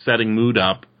mood, setting mood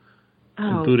up,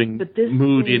 and putting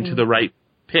mood into the right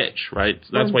pitch, right?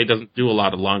 So that's why he doesn't do a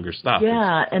lot of longer stuff.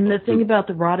 Yeah, and the thing about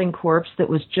the rotting corpse that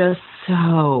was just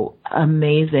so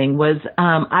amazing was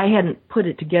I hadn't put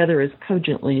it together as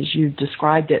cogently as you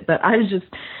described it, but I was just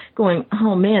going,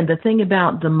 oh man, the thing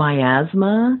about the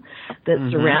miasma that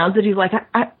surrounds it, he's like,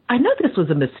 I know this was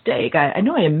a mistake. I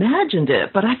know I imagined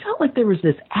it, but I felt like there was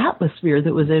this atmosphere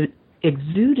that was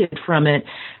exuded from it.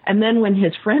 And then when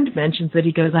his friend mentions it,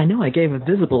 he goes, I know I gave a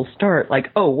visible start.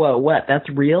 Like, oh, whoa, what? That's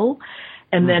real?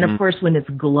 And then, of course, when it's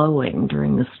glowing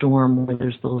during the storm where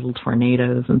there's the little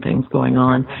tornadoes and things going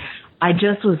on, I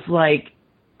just was like,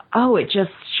 oh, it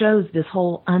just shows this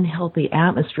whole unhealthy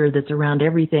atmosphere that's around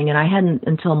everything. And I hadn't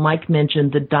until Mike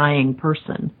mentioned the dying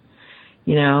person,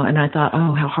 and I thought,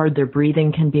 oh, how hard their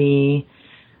breathing can be.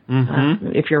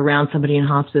 If you're around somebody in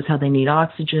hospice, how they need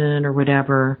oxygen or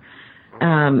whatever.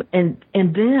 And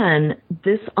then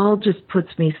this all just puts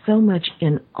me so much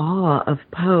in awe of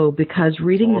Poe because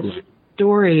reading this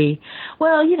story,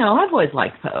 well, I've always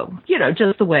liked Poe,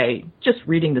 just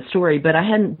reading the story, but I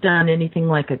hadn't done anything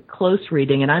like a close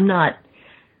reading, and I'm not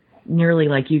nearly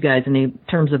like you guys in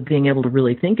terms of being able to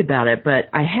really think about it, but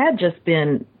I had just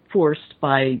been forced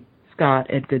by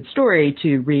Scott at Good Story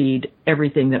to read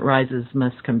Everything That Rises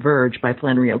Must Converge by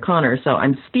Flannery O'Connor, so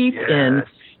I'm steeped in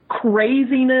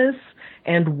craziness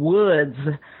and woods.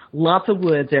 Lots of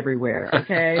woods everywhere,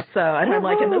 okay? So, and I'm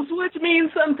like, and those woods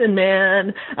mean something,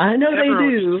 man. I know they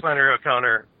do. Flannery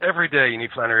O'Connor. Every day you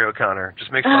need Flannery O'Connor.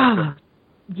 Just makes sense.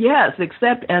 Yes,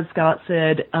 except, as Scott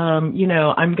said, I'm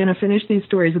going to finish these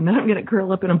stories and then I'm going to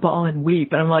curl up in a ball and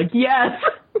weep. And I'm like, yes,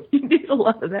 you need a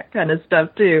lot of that kind of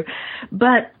stuff, too.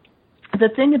 But the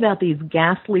thing about these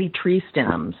ghastly tree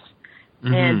stems,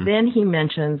 and then he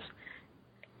mentions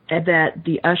that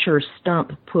the Usher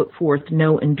stump put forth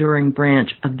no enduring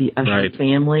branch of the Usher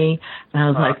family. And I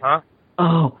was like,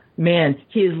 oh, man,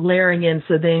 he is layering in.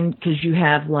 So then, because you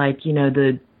have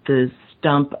the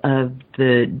stump of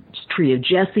the tree of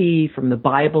Jesse from the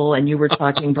Bible, and you were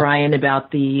talking, Brian,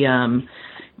 about the,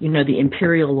 the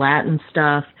Imperial Latin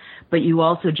stuff, but you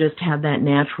also just have that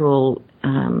natural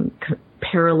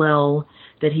parallel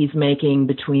that he's making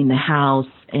between the house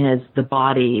as the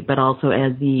body, but also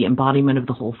as the embodiment of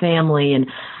the whole family. And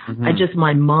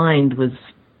my mind was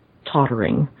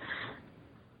tottering.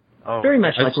 Oh, very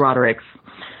much like Roderick's.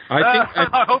 I think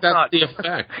that's not the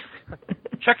effect.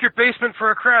 Check your basement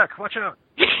for a crack. Watch out.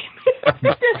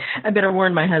 I better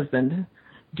warn my husband.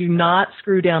 Do not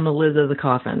screw down the lid of the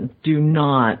coffin. Do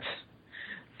not.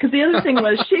 Because the other thing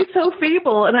was, she's so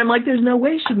feeble, and I'm like, there's no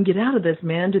way she can get out of this,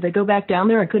 man. Did they go back down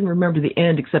there? I couldn't remember the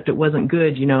end, except it wasn't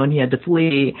good, and he had to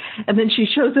flee. And then she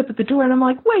shows up at the door, and I'm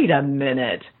like, wait a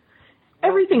minute.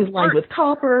 Everything's lined with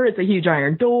copper. It's a huge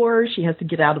iron door. She has to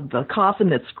get out of the coffin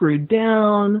that's screwed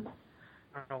down.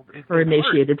 Her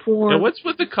emaciated form. Now, what's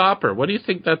with the copper? What do you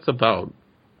think that's about?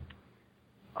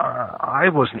 I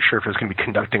wasn't sure if it was going to be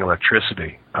conducting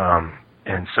electricity.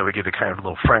 And so we get a kind of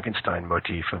little Frankenstein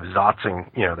motif of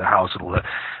zotzing, the house with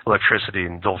electricity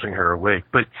and jolting her awake.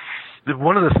 But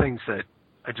one of the things that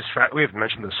we haven't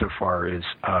mentioned this so far is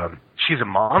she's a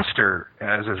monster,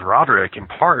 as is Roderick, in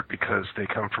part because they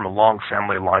come from a long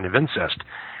family line of incest.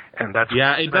 And that's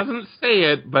it doesn't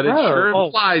say it, but it sure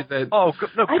implies that. Go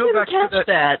I didn't back catch to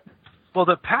that. Well,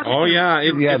 the passage.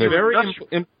 It's very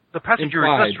the passage you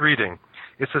were just reading.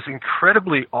 It's this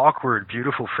incredibly awkward,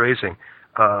 beautiful phrasing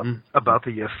about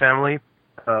the family.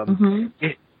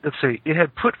 Let's say it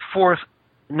had put forth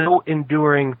no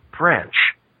enduring branch.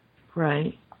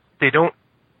 Right. They don't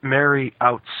marry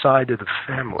outside of the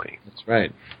family. That's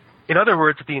right. In other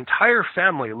words, the entire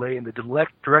family lay in the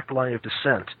direct line of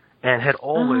descent and had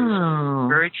always,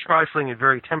 very trifling and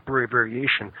very temporary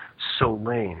variation, so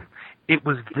lain. It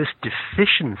was this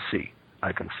deficiency,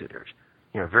 I considered.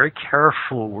 Very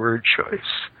careful word choice.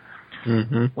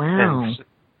 Wow.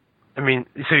 And,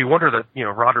 so you wonder that,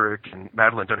 Roderick and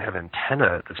Madeline don't have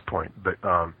antenna at this point, but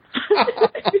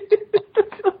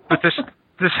but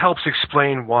this helps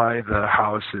explain why the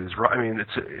house is. I mean,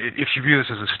 if you view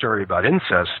this as a story about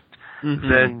incest,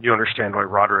 then you understand why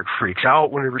Roderick freaks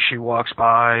out whenever she walks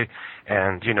by,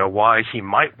 and why he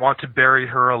might want to bury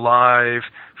her alive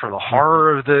for the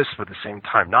horror of this, but at the same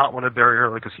time not want to bury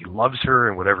her because he loves her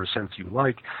in whatever sense you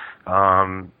like.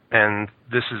 And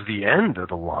this is the end of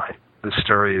the line. The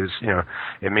story is,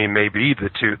 it may be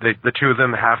the two of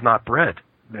them have not bred.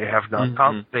 They have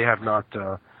not they have not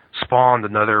spawned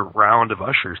another round of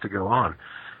Ushers to go on.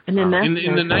 And in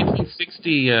the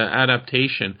 1960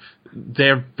 adaptation,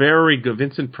 they're very good.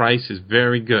 Vincent Price is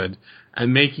very good at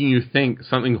making you think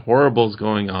something horrible is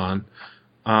going on.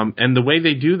 And the way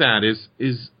they do that is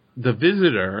the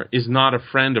visitor is not a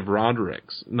friend of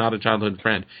Roderick's, not a childhood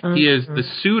friend. He is the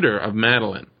suitor of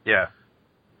Madeline. Yeah.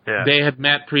 They had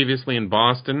met previously in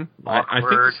Boston. I think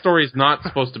the story is not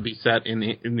supposed to be set in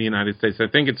the United States. I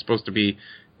think it's supposed to be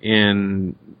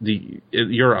in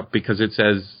Europe, because it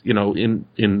says, in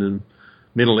the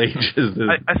Middle Ages,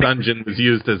 the dungeon was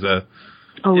used as a...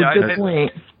 Oh, good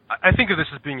point. I think of this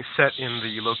as being set in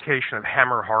the location of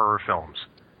Hammer horror films.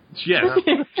 Yes,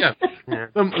 yeah.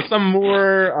 Some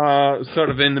more sort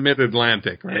of in the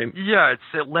mid-Atlantic, right? Yeah, it's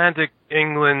Atlantic,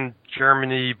 England,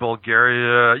 Germany,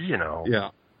 Bulgaria, Yeah.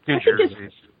 New Jersey.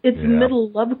 It's middle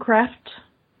Lovecraft,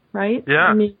 right? Yeah.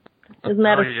 I mean, isn't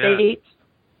that a state?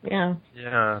 Yeah.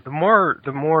 Yeah.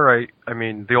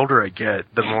 The older I get,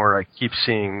 the more I keep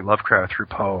seeing Lovecraft through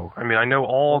Poe. I mean, I know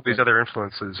all these other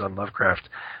influences on Lovecraft,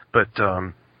 but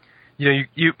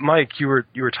you Mike, you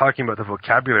were talking about the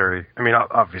vocabulary. I mean,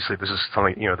 obviously, this is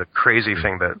something, the crazy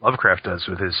thing that Lovecraft does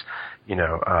with his,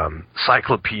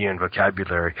 cyclopean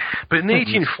vocabulary. But in the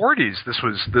 1840s, this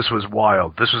was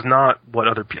wild. This was not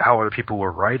how other people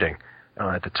were writing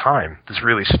at the time. This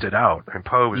really stood out. I mean,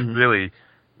 Poe was really,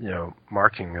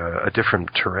 marking a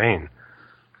different terrain.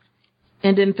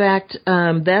 And in fact,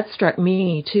 that struck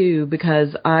me too,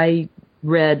 because I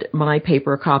read my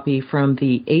paper copy from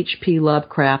the H.P.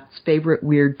 Lovecraft's Favorite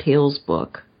Weird Tales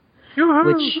book,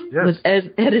 which was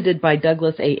edited by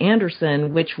Douglas A.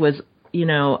 Anderson, which was,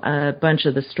 a bunch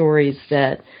of the stories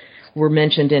that were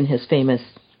mentioned in his famous,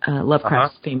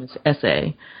 Lovecraft's famous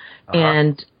essay.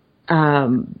 And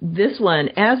this one,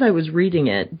 as I was reading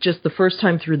it, just the first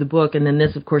time through the book, and then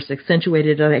this, of course,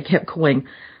 accentuated it, I kept going,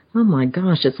 oh my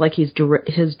gosh, it's like he's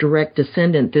his direct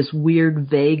descendant, this weird,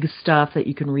 vague stuff that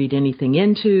you can read anything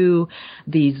into,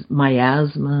 these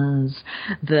miasmas,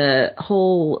 the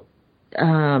whole,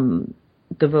 the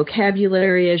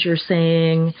vocabulary, as you're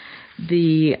saying,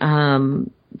 the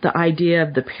idea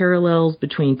of the parallels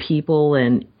between people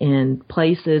and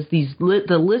places.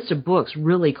 The list of books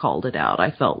really called it out.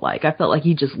 I felt like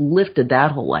he just lifted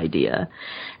that whole idea.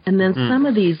 And then some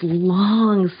of these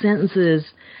long sentences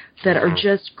that are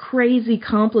just crazy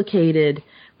complicated,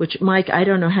 which, Mike, I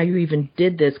don't know how you even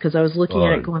did this, because I was looking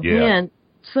at it going, man,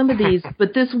 some of these,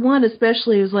 but this one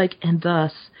especially was like, and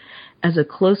thus, as a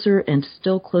closer and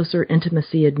still closer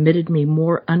intimacy admitted me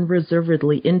more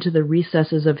unreservedly into the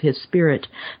recesses of his spirit,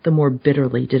 the more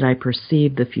bitterly did I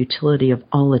perceive the futility of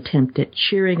all attempt at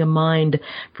cheering a mind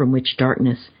from which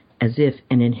darkness, as if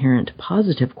an inherent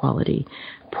positive quality,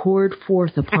 poured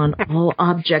forth upon all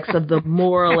objects of the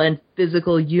moral and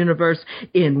physical universe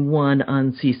in one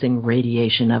unceasing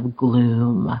radiation of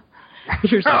gloom.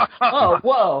 You're like, oh,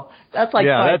 whoa, that's like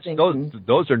five things.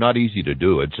 Those are not easy to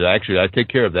do. It's actually, I take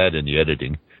care of that in the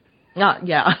editing.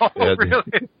 Yeah. Oh, really?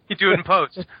 You do it in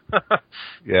post.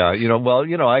 Yeah,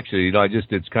 actually,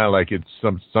 it's kind of like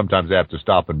sometimes I have to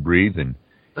stop and breathe, and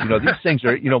these things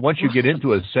are, once you get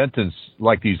into a sentence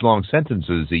like these long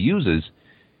sentences he uses,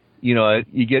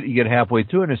 you get halfway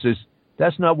through and it says,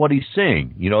 that's not what he's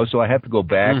saying, so I have to go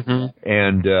back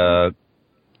and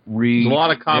there's a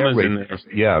lot of commas in there.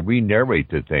 Yeah,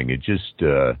 re-narrate the thing. It just,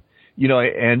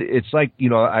 and it's like,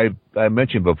 I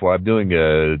mentioned before, I'm doing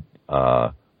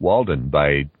Walden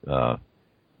by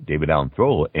David Allan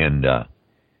Thoreau, and,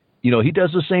 he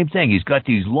does the same thing. He's got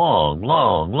these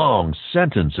long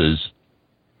sentences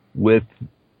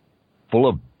full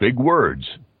of big words.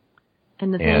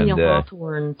 And Nathaniel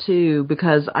Hawthorne, too,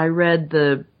 because I read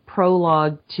the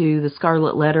prologue to The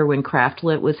Scarlet Letter when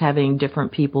Craftlit was having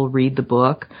different people read the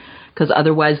book, because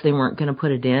otherwise they weren't going to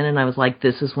put it in. And I was like,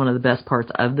 this is one of the best parts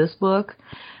of this book.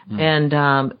 And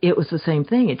it was the same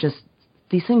thing.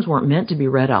 These things weren't meant to be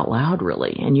read out loud,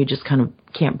 really, and you just kind of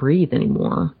can't breathe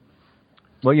anymore.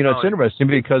 Well, it's interesting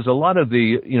because a lot of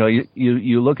the,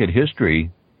 you look at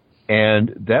history,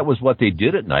 and that was what they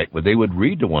did at night, where they would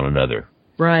read to one another.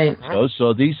 Right.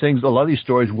 So these things, a lot of these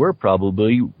stories were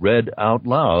probably read out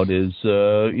loud.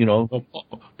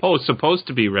 Poe is supposed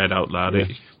to be read out loud. Yeah.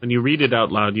 When you read it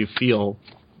out loud, you feel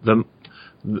the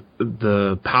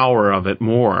the power of it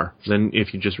more than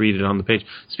if you just read it on the page.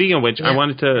 Speaking of which, I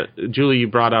wanted to, Julie, you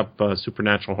brought up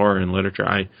supernatural horror in literature.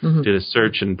 I did a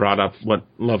search and brought up what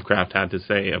Lovecraft had to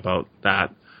say about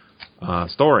that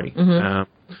story.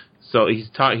 So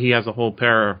he has a whole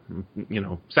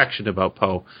section about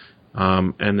Poe,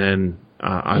 and then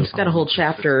he's got a whole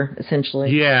chapter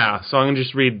essentially. Yeah, so I'm going to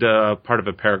just read part of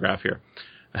a paragraph here.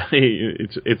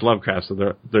 It's Lovecraft,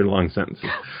 so they're long sentences.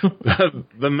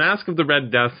 The Mask of the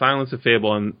Red Death, Silence a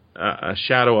Fable, and A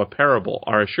Shadow a Parable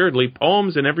are assuredly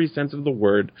poems in every sense of the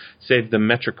word, save the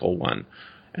metrical one,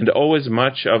 and owe as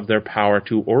much of their power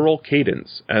to oral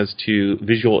cadence as to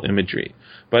visual imagery.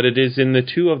 But it is in the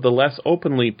two of the less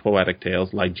openly poetic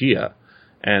tales, Ligeia,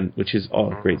 and which is a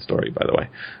great story, by the way,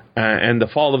 and The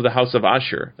Fall of the House of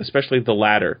Usher, especially the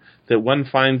latter, that one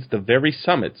finds the very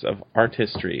summits of art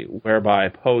history, whereby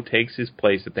Poe takes his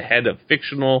place at the head of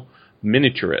fictional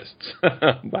miniaturists,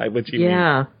 by which he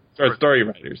means story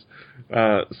writers.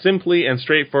 Simply and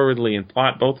straightforwardly in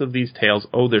plot, both of these tales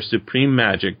owe their supreme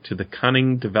magic to the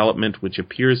cunning development which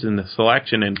appears in the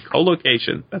selection and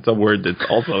collocation, that's a word that's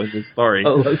also in this story,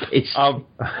 of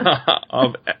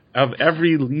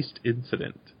every least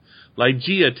incident.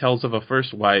 Ligeia tells of a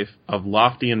first wife of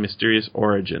lofty and mysterious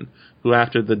origin, who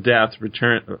after death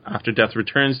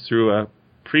returns through a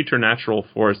preternatural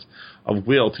force of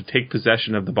will to take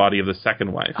possession of the body of the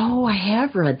second wife. Oh, I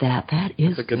have read that. That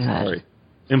is a good story.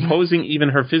 Imposing even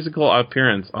her physical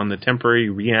appearance on the temporary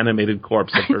reanimated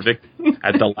corpse of her victim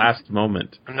at the last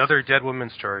moment. Another dead woman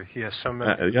story. He has so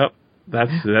many. Yep,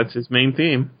 that's his main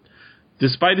theme.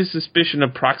 Despite his suspicion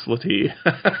of proselyty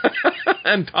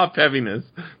and top-heaviness,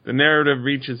 the narrative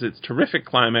reaches its terrific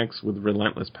climax with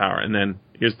relentless power. And then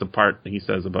here's the part he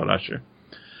says about Usher.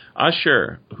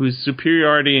 Usher, whose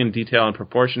superiority in detail and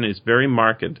proportion is very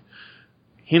marked,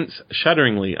 hints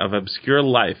shudderingly of obscure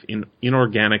life in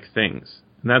inorganic things.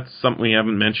 And that's something we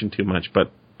haven't mentioned too much,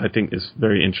 but I think is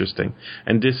very interesting,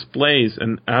 and displays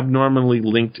an abnormally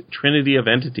linked trinity of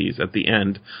entities at the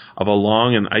end of a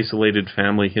long and isolated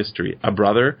family history. A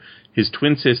brother, his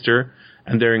twin sister,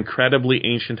 and their incredibly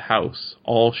ancient house,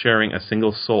 all sharing a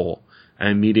single soul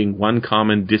and meeting one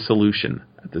common dissolution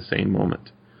at the same moment.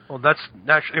 Well, that's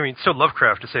naturally, so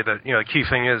Lovecraft to say that, the key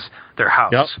thing is their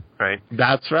house, right?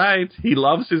 That's right. He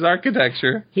loves his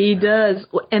architecture. He does.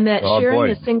 And that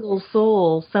sharing a single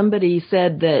soul, somebody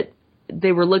said that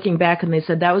they were looking back and they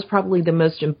said that was probably the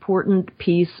most important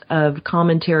piece of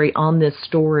commentary on this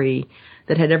story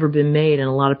that had ever been made, and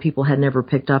a lot of people had never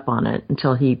picked up on it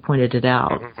until he pointed it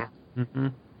out.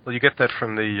 Well, you get that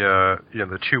from the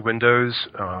the two windows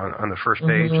on the first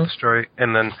page of the story,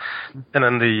 and then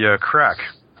the crack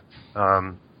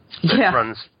that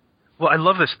runs. Well, I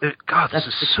love this. This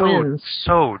is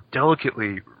so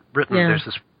delicately written. Yeah. There's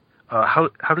this. How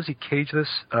does he cage this?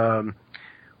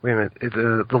 Wait a minute.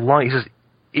 The line, he says,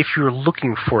 if you're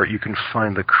looking for it, you can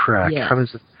find the crack. Yes. How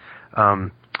does it?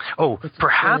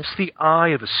 Perhaps the eye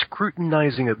of a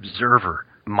scrutinizing observer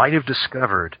might have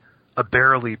discovered a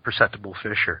barely perceptible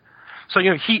fissure. So,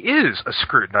 he is a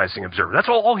scrutinizing observer. That's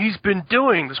all he's been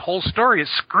doing. This whole story is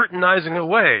scrutinizing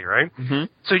away, right?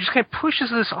 So he just kind of pushes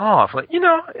this off. Like,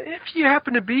 if you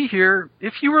happen to be here,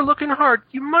 if you were looking hard,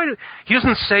 you might have... He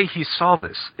doesn't say he saw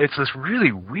this. It's this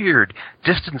really weird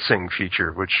distancing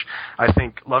feature, which I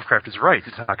think Lovecraft is right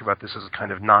to talk about this as a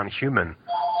kind of non-human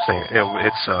thing.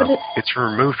 It's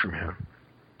removed from him.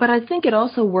 But I think it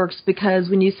also works because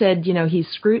when you said, he's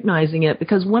scrutinizing it,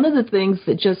 because one of the things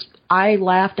that I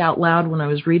laughed out loud when I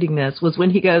was reading this was when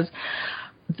he goes,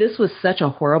 this was such a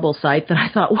horrible sight that I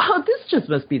thought, well, this just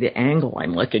must be the angle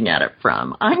I'm looking at it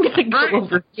from. I'm going to go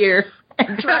over here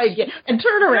and try again and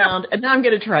turn around, and now I'm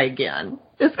going to try again.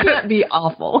 This can't be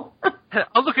awful.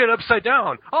 I'll look at it upside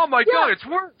down. Oh, my God, it's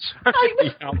worse. I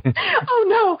know. Oh,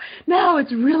 no. Now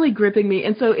it's really gripping me.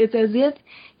 And so it's as if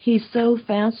he's so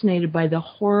fascinated by the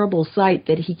horrible sight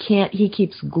that he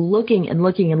keeps looking and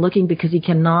looking and looking because he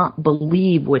cannot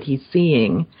believe what he's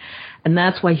seeing. And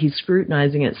that's why he's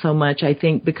scrutinizing it so much, I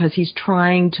think, because he's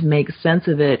trying to make sense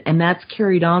of it. And that's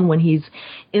carried on when he's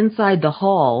inside the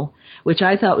hall, which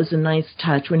I thought was a nice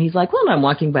touch when he's like, well, I'm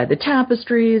walking by the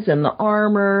tapestries and the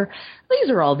armor. These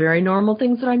are all very normal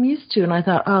things that I'm used to. And I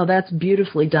thought, oh, that's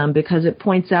beautifully done because it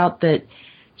points out that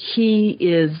he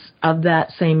is of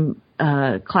that same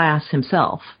class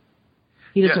himself.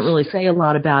 He doesn't really say a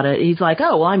lot about it. He's like,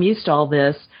 oh, well, I'm used to all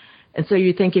this. And so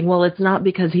you're thinking, well, it's not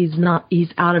because he's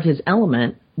out of his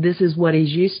element, this is what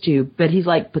he's used to. But he's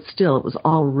like, but still, it was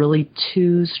all really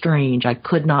too strange. I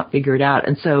could not figure it out.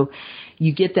 And so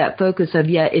you get that focus of,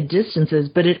 it distances,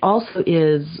 but it also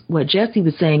is what Jesse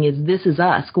was saying is this is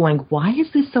us going, why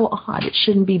is this so odd? It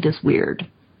shouldn't be this weird.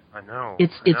 I know.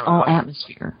 It's all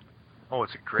atmosphere. Oh,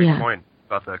 it's a great point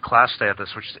about the class status,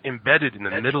 which is embedded in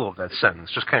the middle of that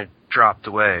sentence, just kind of dropped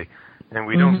away. And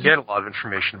we don't get a lot of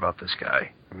information about this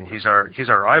guy. I mean, he's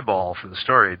our eyeball for the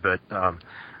story, but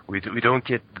we don't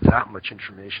get that much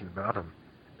information about him.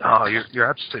 Oh, you're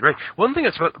absolutely right. One thing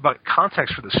that's about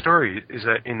context for the story is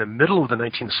that in the middle of the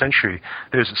 19th century,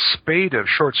 there's a spate of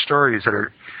short stories that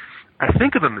are, I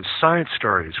think of them as science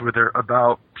stories, where they're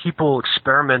about people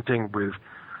experimenting with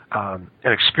an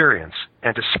experience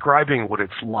and describing what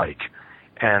it's like.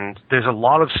 And there's a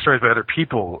lot of stories by other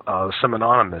people, some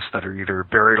anonymous, that are either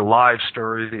buried alive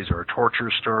stories or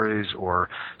torture stories or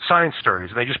science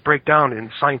stories. And they just break down in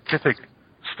scientific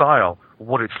style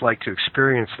what it's like to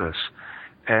experience this.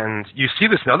 And you see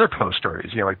this in other Poe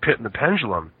stories, like Pit and the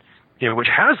Pendulum, which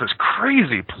has this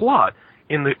crazy plot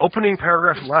in the opening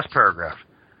paragraph and last paragraph.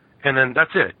 And then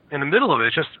that's it. In the middle of it,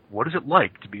 it's just, what is it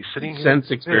like to be sitting here? Sense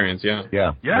experience, yeah.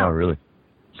 Yeah, no, really.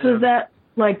 So is that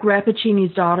like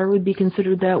Rappaccini's daughter would be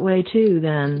considered that way too,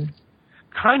 then?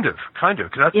 Kind of,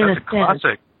 because that's a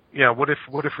classic. Yeah, what if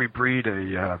we breed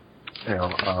a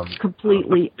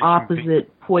completely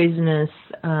opposite poisonous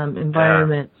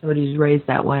environment? Somebody's raised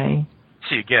that way.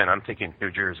 See, again, I'm thinking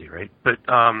New Jersey, right? But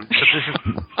this is,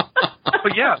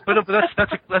 but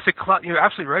that's a you're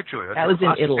absolutely right, Julia. That was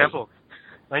in Italy. Example.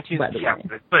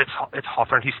 But it's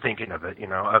Hawthorne. He's thinking of it,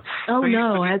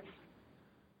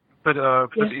 But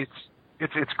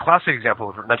it's a classic example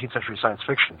of 19th century science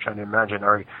fiction. Trying to imagine,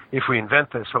 if we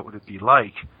invent this, what would it be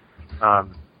like?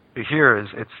 Here is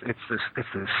it's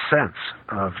this sense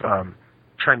of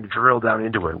trying to drill down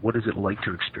into it. What is it like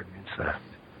to experience that?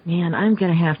 Man, I'm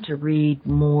going to have to read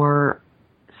more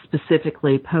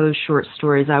specifically Poe's short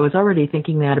stories. I was already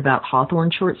thinking that about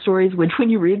Hawthorne short stories, which when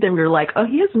you read them, you're like, oh,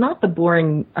 he is not the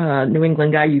boring New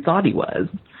England guy you thought he was.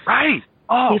 Right.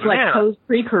 Oh, he's like Poe's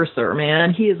precursor,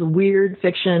 man. He is weird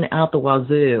fiction out the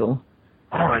wazoo.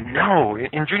 Oh, no.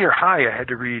 In junior high, I had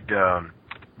to read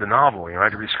the novel. I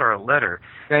had to read Scarlet Letter.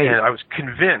 Right. And I was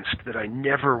convinced that I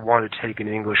never wanted to take an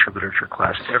English or literature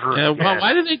class ever again. Well,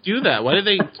 why did they do that? Why did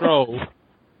they throw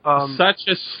such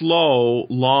a slow,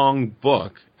 long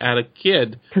book at a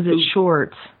kid? Because it's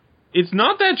short. It's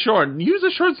not that short. Use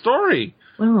a short story.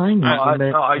 Well, I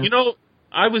know.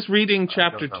 I was reading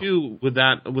chapter 2 with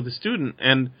a student,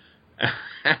 and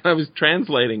I was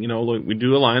translating. We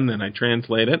do a line, then I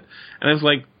translate it, and I was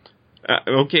like,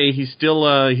 okay, he's still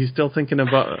thinking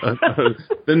about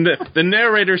the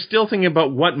narrator's still thinking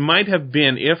about what might have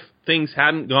been if things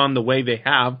hadn't gone the way they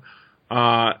have,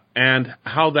 and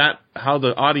how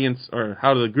the audience or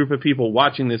how the group of people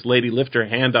watching this lady lift her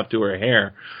hand up to her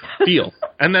hair feel,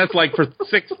 and that's like for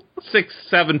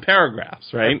 7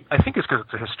 paragraphs, right? I think it's because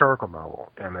it's a historical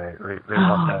novel, and they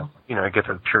want that, get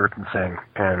the Puritan thing.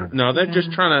 And no, they're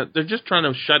just trying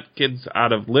to shut kids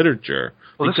out of literature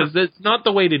because it's not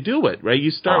the way to do it, right? You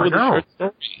start with a short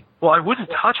story. Well, I wouldn't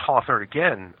touch Hawthorne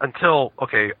again until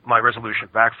my resolution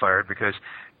backfired because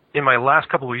in my last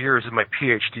couple of years of my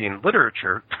PhD in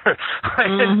literature,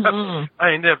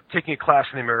 I ended up taking a class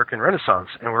in the American Renaissance,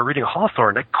 and we're reading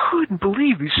Hawthorne. I couldn't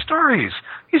believe these stories.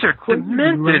 These are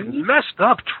demented, messed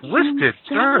up, twisted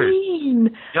stories.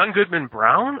 Young Goodman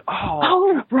Brown?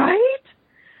 Oh, right?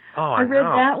 Oh, I read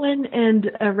that one and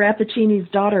Rappaccini's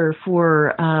Daughter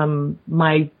for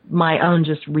my own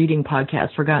just reading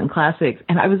podcast, Forgotten Classics,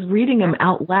 and I was reading them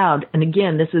out loud. And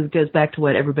again, goes back to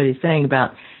what everybody's saying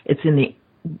about it's in the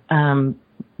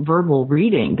verbal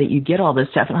reading that you get all this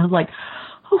stuff. And I was like,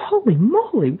 oh, holy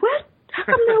moly, what? How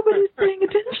come nobody's paying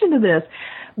attention to this?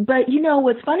 But,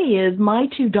 what's funny is my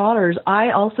 2 daughters, I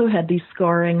also had the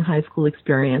scarring high school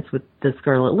experience with the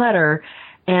Scarlet Letter.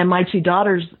 And my 2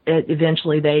 daughters,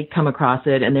 eventually they come across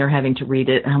it and they're having to read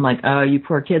it. And I'm like, oh, you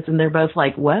poor kids. And they're both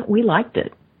like, what? We liked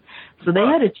it. So they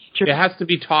had a teacher. It has to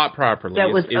be taught properly.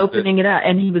 That was opening it up.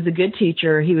 And he was a good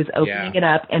teacher. He was opening it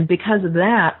up. And because of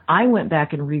that, I went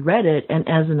back and reread it. And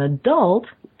as an adult,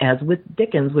 as with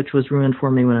Dickens, which was ruined for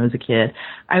me when I was a kid,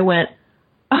 I went,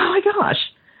 oh my gosh.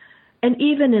 And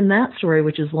even in that story,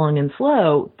 which is long and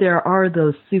slow, there are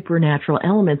those supernatural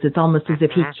elements. It's almost as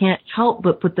if he can't help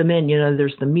but put them in.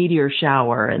 There's the meteor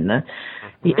shower and I'm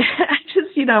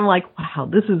like,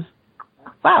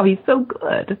 wow, he's so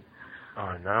good.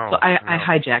 Oh, no. So I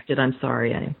hijacked it. I'm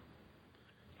sorry. I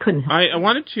couldn't help I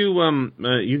wanted to,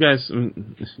 you guys,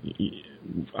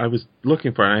 I was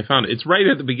looking for it and I found it. It's right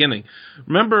at the beginning.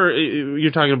 Remember,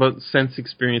 you're talking about sense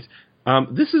experience.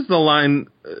 This is the line.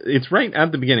 It's right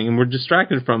at the beginning, and we're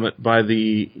distracted from it by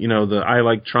the I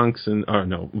like trunks and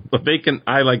the vacant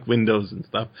I like windows and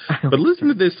stuff. But listen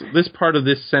to this part of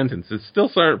this sentence. It's still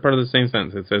part of the same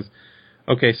sentence. It says,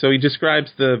 okay, so he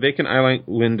describes the vacant I like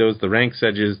windows, the rank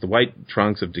sedges, the white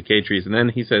trunks of decayed trees, and then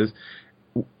he says,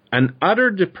 an utter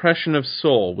depression of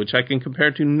soul, which I can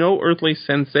compare to no earthly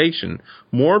sensation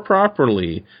more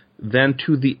properly than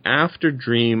to the after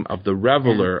dream of the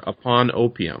reveler upon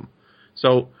opium.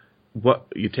 So what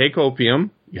you take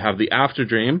opium, you have the after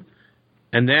dream,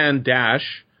 and then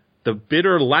dash the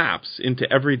bitter lapse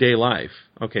into everyday life.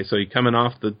 Okay, so you're coming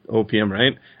off the opium,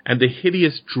 right? And the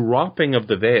hideous dropping of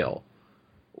the veil.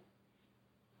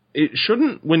 It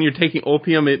shouldn't, when you're taking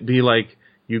opium, it be like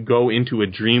you go into a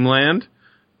dreamland.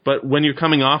 But when you're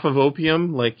coming off of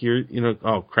opium, like you're,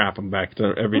 oh crap, I'm back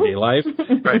to everyday life.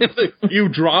 Right. You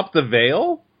drop the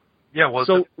veil. Yeah, well,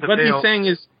 so the what veil... he's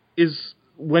saying is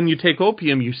when you take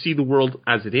opium, you see the world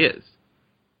as it is.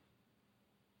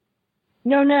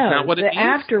 No. What the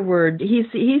afterward, he's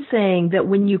saying that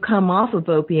when you come off of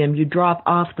opium, you drop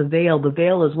off the veil. The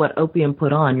veil is what opium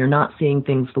put on. You're not seeing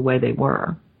things the way they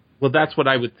were. Well, that's what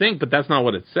I would think, but that's not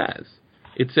what it says.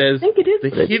 It says I think it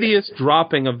is the hideous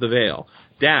dropping of the veil.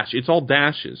 Dash. It's all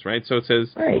dashes, right? So it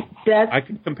says, right. I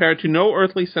can compare it to no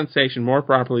earthly sensation more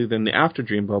properly than the after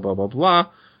dream, blah, blah, blah, blah,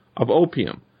 of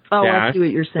opium. Oh, dash, I see what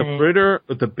you're saying.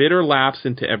 The bitter lapse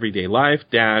into everyday life,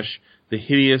 dash, the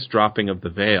hideous dropping of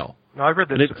the veil. No, I read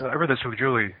this with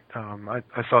Julie. I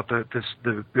thought that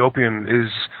the opium is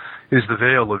the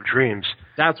veil of dreams.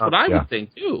 That's what I would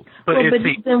think too. But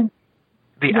it's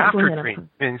the after dream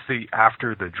means the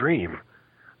after the dream.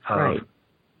 Right.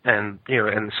 And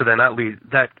so then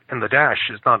that and the dash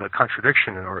is not a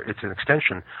contradiction, or it's an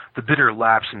extension. The bitter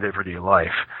lapse into everyday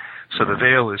life. So the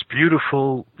veil is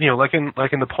beautiful, like in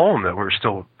the poem that we're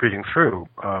still reading through.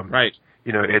 Right.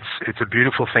 It's a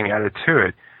beautiful thing added to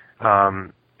it.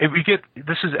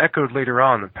 This is echoed later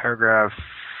on in paragraph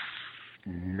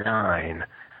 9,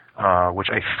 which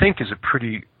I think is a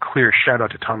pretty clear shout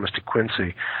out to Thomas de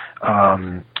Quincey.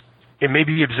 It may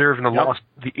be observed in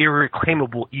the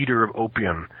irreclaimable eater of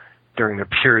opium during the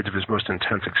periods of his most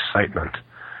intense excitement.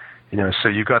 So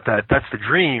you got that. That's the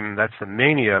dream. That's the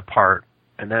mania part,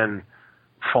 and then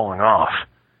falling off.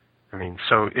 I mean,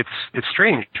 so it's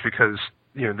strange because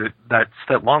that's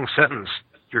that long sentence.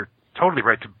 You're totally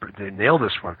right to nail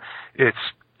this one. It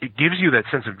gives you that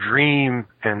sense of dream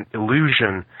and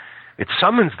illusion. It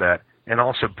summons that and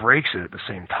also breaks it at the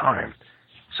same time.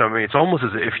 So, I mean, it's almost as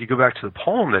if you go back to the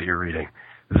poem that you're reading,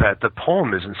 that the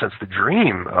poem is, in a sense, the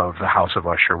dream of the House of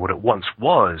Usher, what it once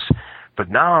was. But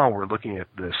now we're looking at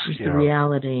this, the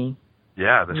reality.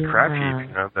 Yeah, this crap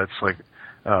heap, that's like,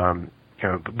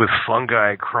 with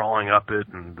fungi crawling up it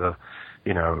and the,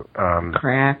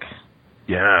 crack.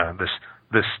 Yeah,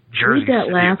 this Jersey city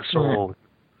of the soul.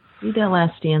 Read that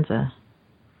last stanza.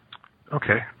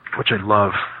 Okay, which I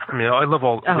love. I mean, I love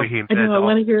all the way he... I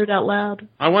want to hear it out loud.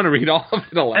 I want to read all of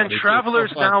it aloud. And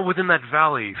travelers now within that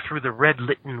valley, through the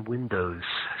red-litten windows,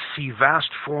 see vast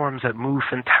forms that move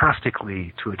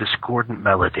fantastically to a discordant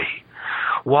melody,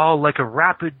 while like a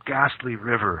rapid, ghastly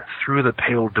river, through the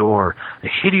pale door, the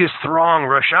hideous throng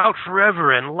rush out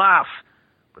forever and laugh,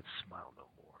 but smile no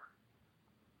more.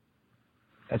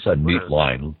 That's a neat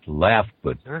line. Laugh,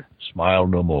 but smile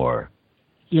no more.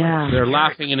 Yeah. They're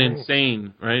laughing and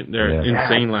insane, right? They're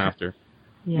insane laughter.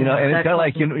 Yeah, and it's kind of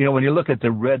like, when you look at the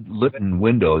red-lit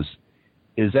windows,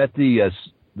 is that the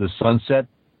sunset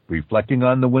reflecting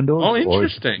on the windows? Oh,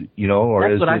 interesting. Or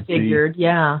that's is what I figured,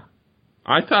 yeah.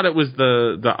 I thought it was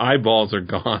the eyeballs are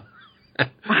gone.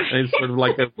 It's sort of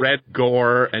like a red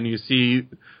gore, and you see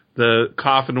the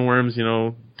coffin worms,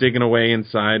 digging away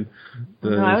inside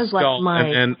the skull,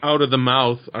 and out of the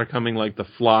mouth are coming like the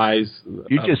flies.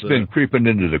 You've just been creeping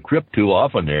into the crypt too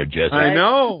often there, Jesse. I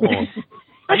know.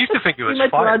 I used to think it was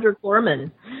much fire. Roger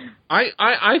Corman.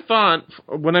 I thought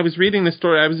when I was reading the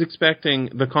story, I was expecting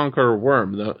the Conqueror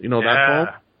Worm. That poem.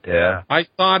 Yeah. I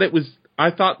thought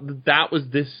that was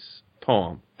this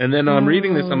poem, and then I'm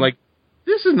reading this. I'm like,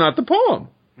 this is not the poem.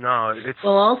 No, it's...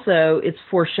 Well, also, it's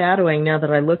foreshadowing now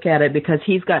that I look at it, because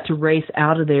he's got to race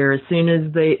out of there as soon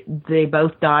as they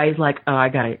both die. He's like, I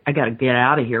gotta get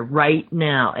out of here right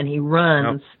now. And he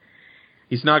runs. Nope.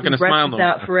 He's not going to smile no more.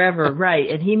 Out forever, right.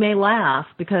 And he may laugh,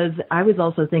 because I was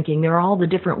also thinking there are all the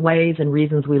different ways and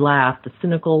reasons we laugh. The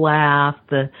cynical laugh,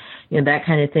 that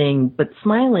kind of thing. But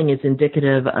smiling is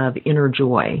indicative of inner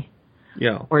joy.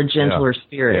 Yeah. Or a gentler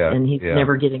spirit. Yeah. And he's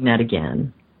never getting that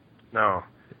again. No.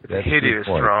 It's hideous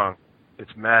strong. It's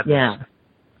madness. Yeah.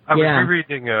 I was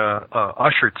rereading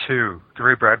Usher 2, the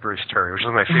Ray Bradbury story, which is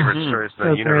one of my favorite stories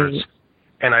in the universe. Great.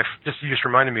 And you just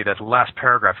reminded me that the last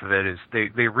paragraph of it is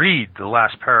they read the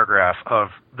last paragraph of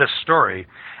this story,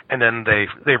 and then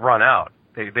they run out.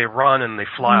 They run and they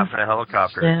fly off in a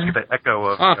helicopter. Yeah. It's the echo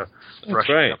of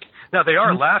Russian. Right. Now they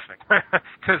are laughing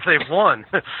because they've won.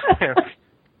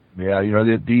 Yeah,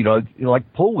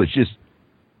 like Poe was just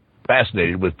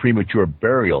fascinated with premature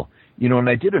burial. And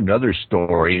I did another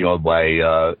story,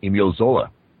 by Emile Zola,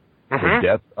 The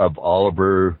Death of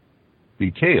Oliver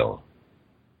Betail.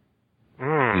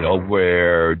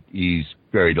 Where he's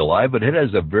buried alive, but it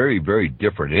has a very, very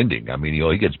different ending. I mean,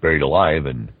 he gets buried alive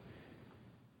and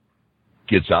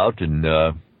gets out and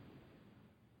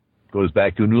goes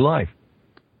back to a new life.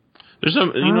 There's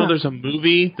a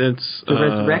movie that's the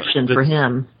resurrection for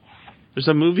him. There's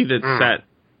a movie that's set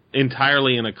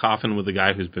entirely in a coffin with a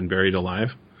guy who's been buried alive.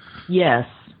 Yes,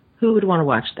 who would want to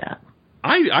watch that?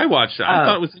 I watched it. I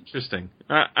thought it was interesting.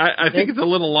 I think it's a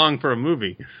little long for a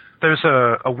movie. There's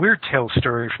a weird tale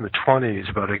story from the 1920s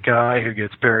about a guy who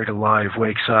gets buried alive,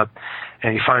 wakes up,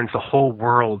 and he finds the whole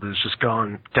world has just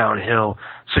gone downhill,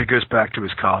 so he goes back to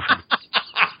his coffin.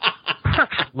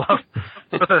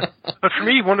 But for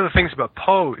me, one of the things about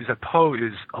Poe is that Poe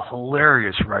is a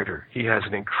hilarious writer. He has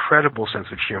an incredible sense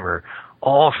of humor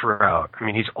all throughout. I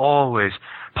mean, he's always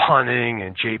punning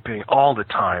and japing all the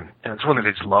time, and it's one that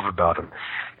I just love about him.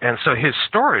 And so his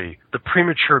story, The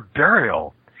Premature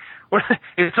Burial,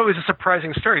 it's always a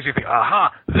surprising story. So you think,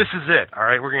 aha, this is it. All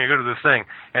right, we're going to go to this thing.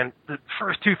 And the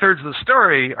first 2/3 of the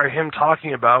story are him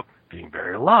talking about being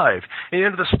buried alive. At the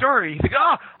end of the story, you think,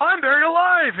 I'm buried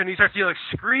alive. And he starts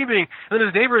screaming. And then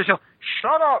his neighbors yell,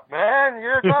 shut up, man,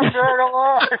 you're not buried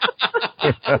alive.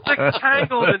 It's like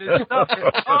tangled in his stuff.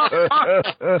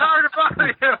 Sorry to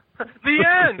bother you. The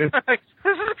end.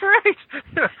 This is great.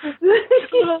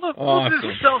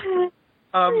 Awesome.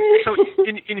 So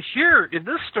in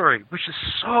this story, which is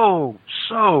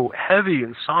so heavy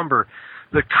and somber,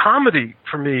 the comedy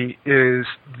for me is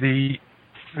the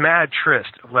mad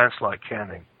tryst of Lancelot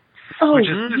Canning. Oh, which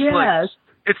is yes.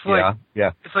 It's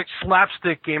like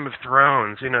slapstick Game of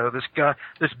Thrones. This guy,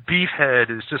 this beefhead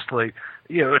is just like,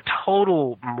 a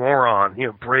total moron,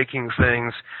 breaking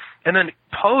things. And then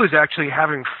Poe is actually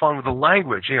having fun with the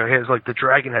language. He has the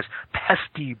dragon has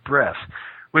pesty breath,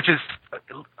 which is,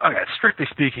 strictly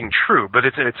speaking, true, but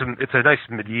it's a nice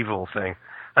medieval thing.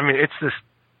 I mean, it's this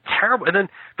terrible, and then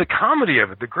the comedy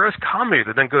of it, the gross comedy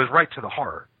that then goes right to the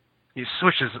horror. He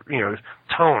switches,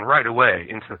 tone right away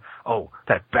into,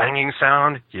 that banging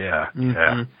sound,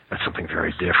 that's something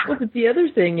very different. Well, but the other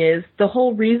thing is, the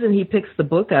whole reason he picks the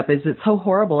book up is it's so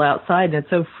horrible outside, and it's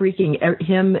so freaking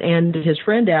him and his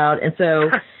friend out, and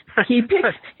so he's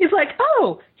like,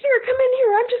 here, come in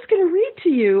here. I'm just going to read to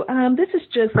you. This is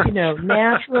just,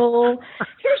 natural.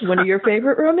 Here's one of your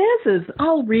favorite romances.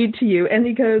 I'll read to you. And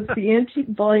he goes, the antique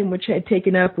volume which I had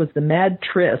taken up was The Mad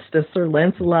Tryst of Sir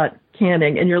Lancelot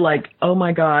Canning. And you're like, oh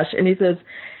my gosh. And he says,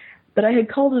 but I had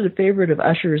called it a favorite of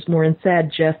Usher's more in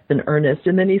sad jest than earnest.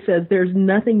 And then he says, there's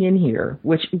nothing in here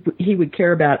which he would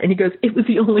care about. And he goes, it was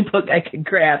the only book I could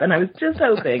grab. And I was just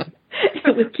hoping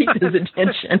it would keep his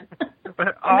attention.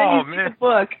 Man. The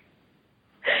book.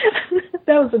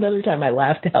 That was another time I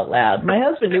laughed out loud. My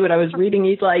husband knew what I was reading.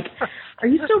 He's like, are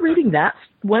you still reading that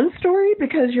one story?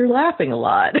 Because you're laughing a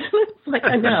lot. It's like,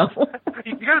 I know.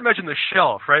 You got to imagine the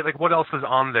shelf, right? Like, what else is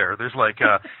on there? There's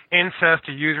Incest,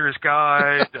 a User's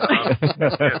Guide,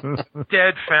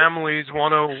 Dead Families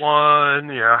 101,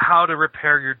 How to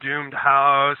Repair Your Doomed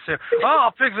House.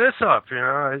 I'll pick this up,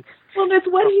 Well, that's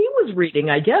what he was reading,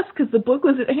 I guess, because the book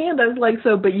was at hand. I was like,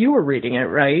 but you were reading it,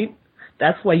 right?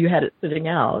 That's why you had it sitting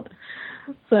out.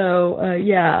 So,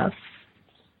 yeah.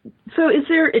 So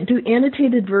do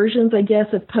annotated versions, I guess,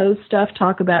 of Poe's stuff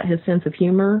talk about his sense of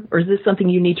humor? Or is this something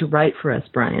you need to write for us,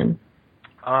 Brian?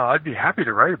 I'd be happy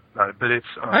to write about it, but it's...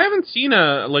 I haven't seen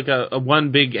a one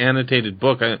big annotated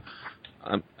book.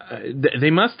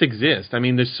 They must exist. I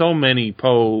mean, there's so many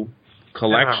Poe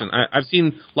collection. Yeah. I've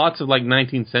seen lots of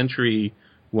 19th century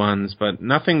ones, but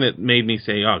nothing that made me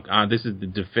say, this is the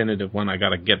definitive one. I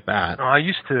got to get that. I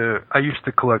used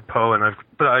to collect Poe, and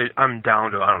I'm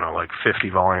down to 50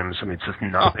 volumes. I mean, it's just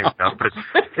nothing enough. But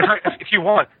if you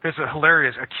want, there's a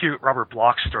hilarious, cute Robert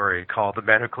Bloch story called "The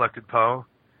Man Who Collected Poe."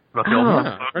 About the old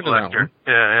Poe collector.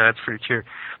 Yeah, that's pretty cute.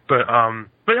 But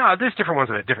yeah, there's different ones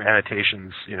that have different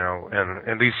annotations,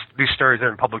 and these stories are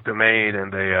in public domain,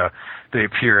 and they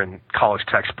appear in college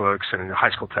textbooks and in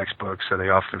high school textbooks, so they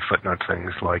often footnote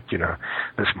things like,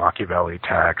 this Machiavelli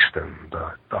text and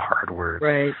the hard word.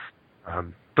 Right.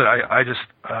 But I just,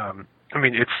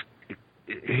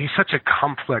 he's such a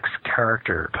complex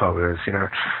character, Poe is,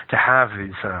 to have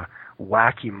these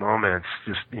wacky moments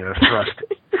just, thrust.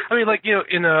 I mean, like, in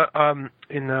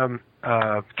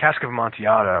Cask of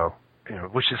Amontillado,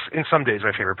 which is in some days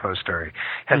my favorite Poe story,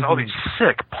 has all these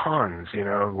sick puns,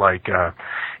 like,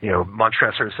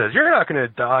 Montresor says, "You're not going to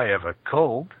die of a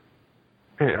cold."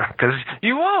 Because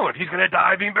you won't. He's going to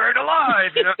die being buried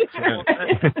alive.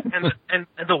 And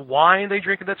the wine they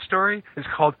drink in that story is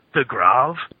called the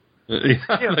Grave.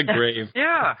 The grave.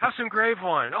 Yeah, have some grave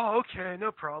wine. Oh, okay,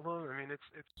 no problem. I mean, it's.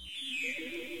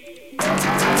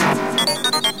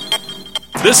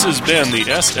 This has been the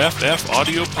SFF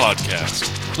Audio Podcast.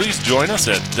 Please join us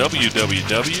at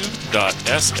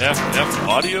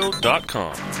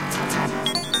www.sffaudio.com.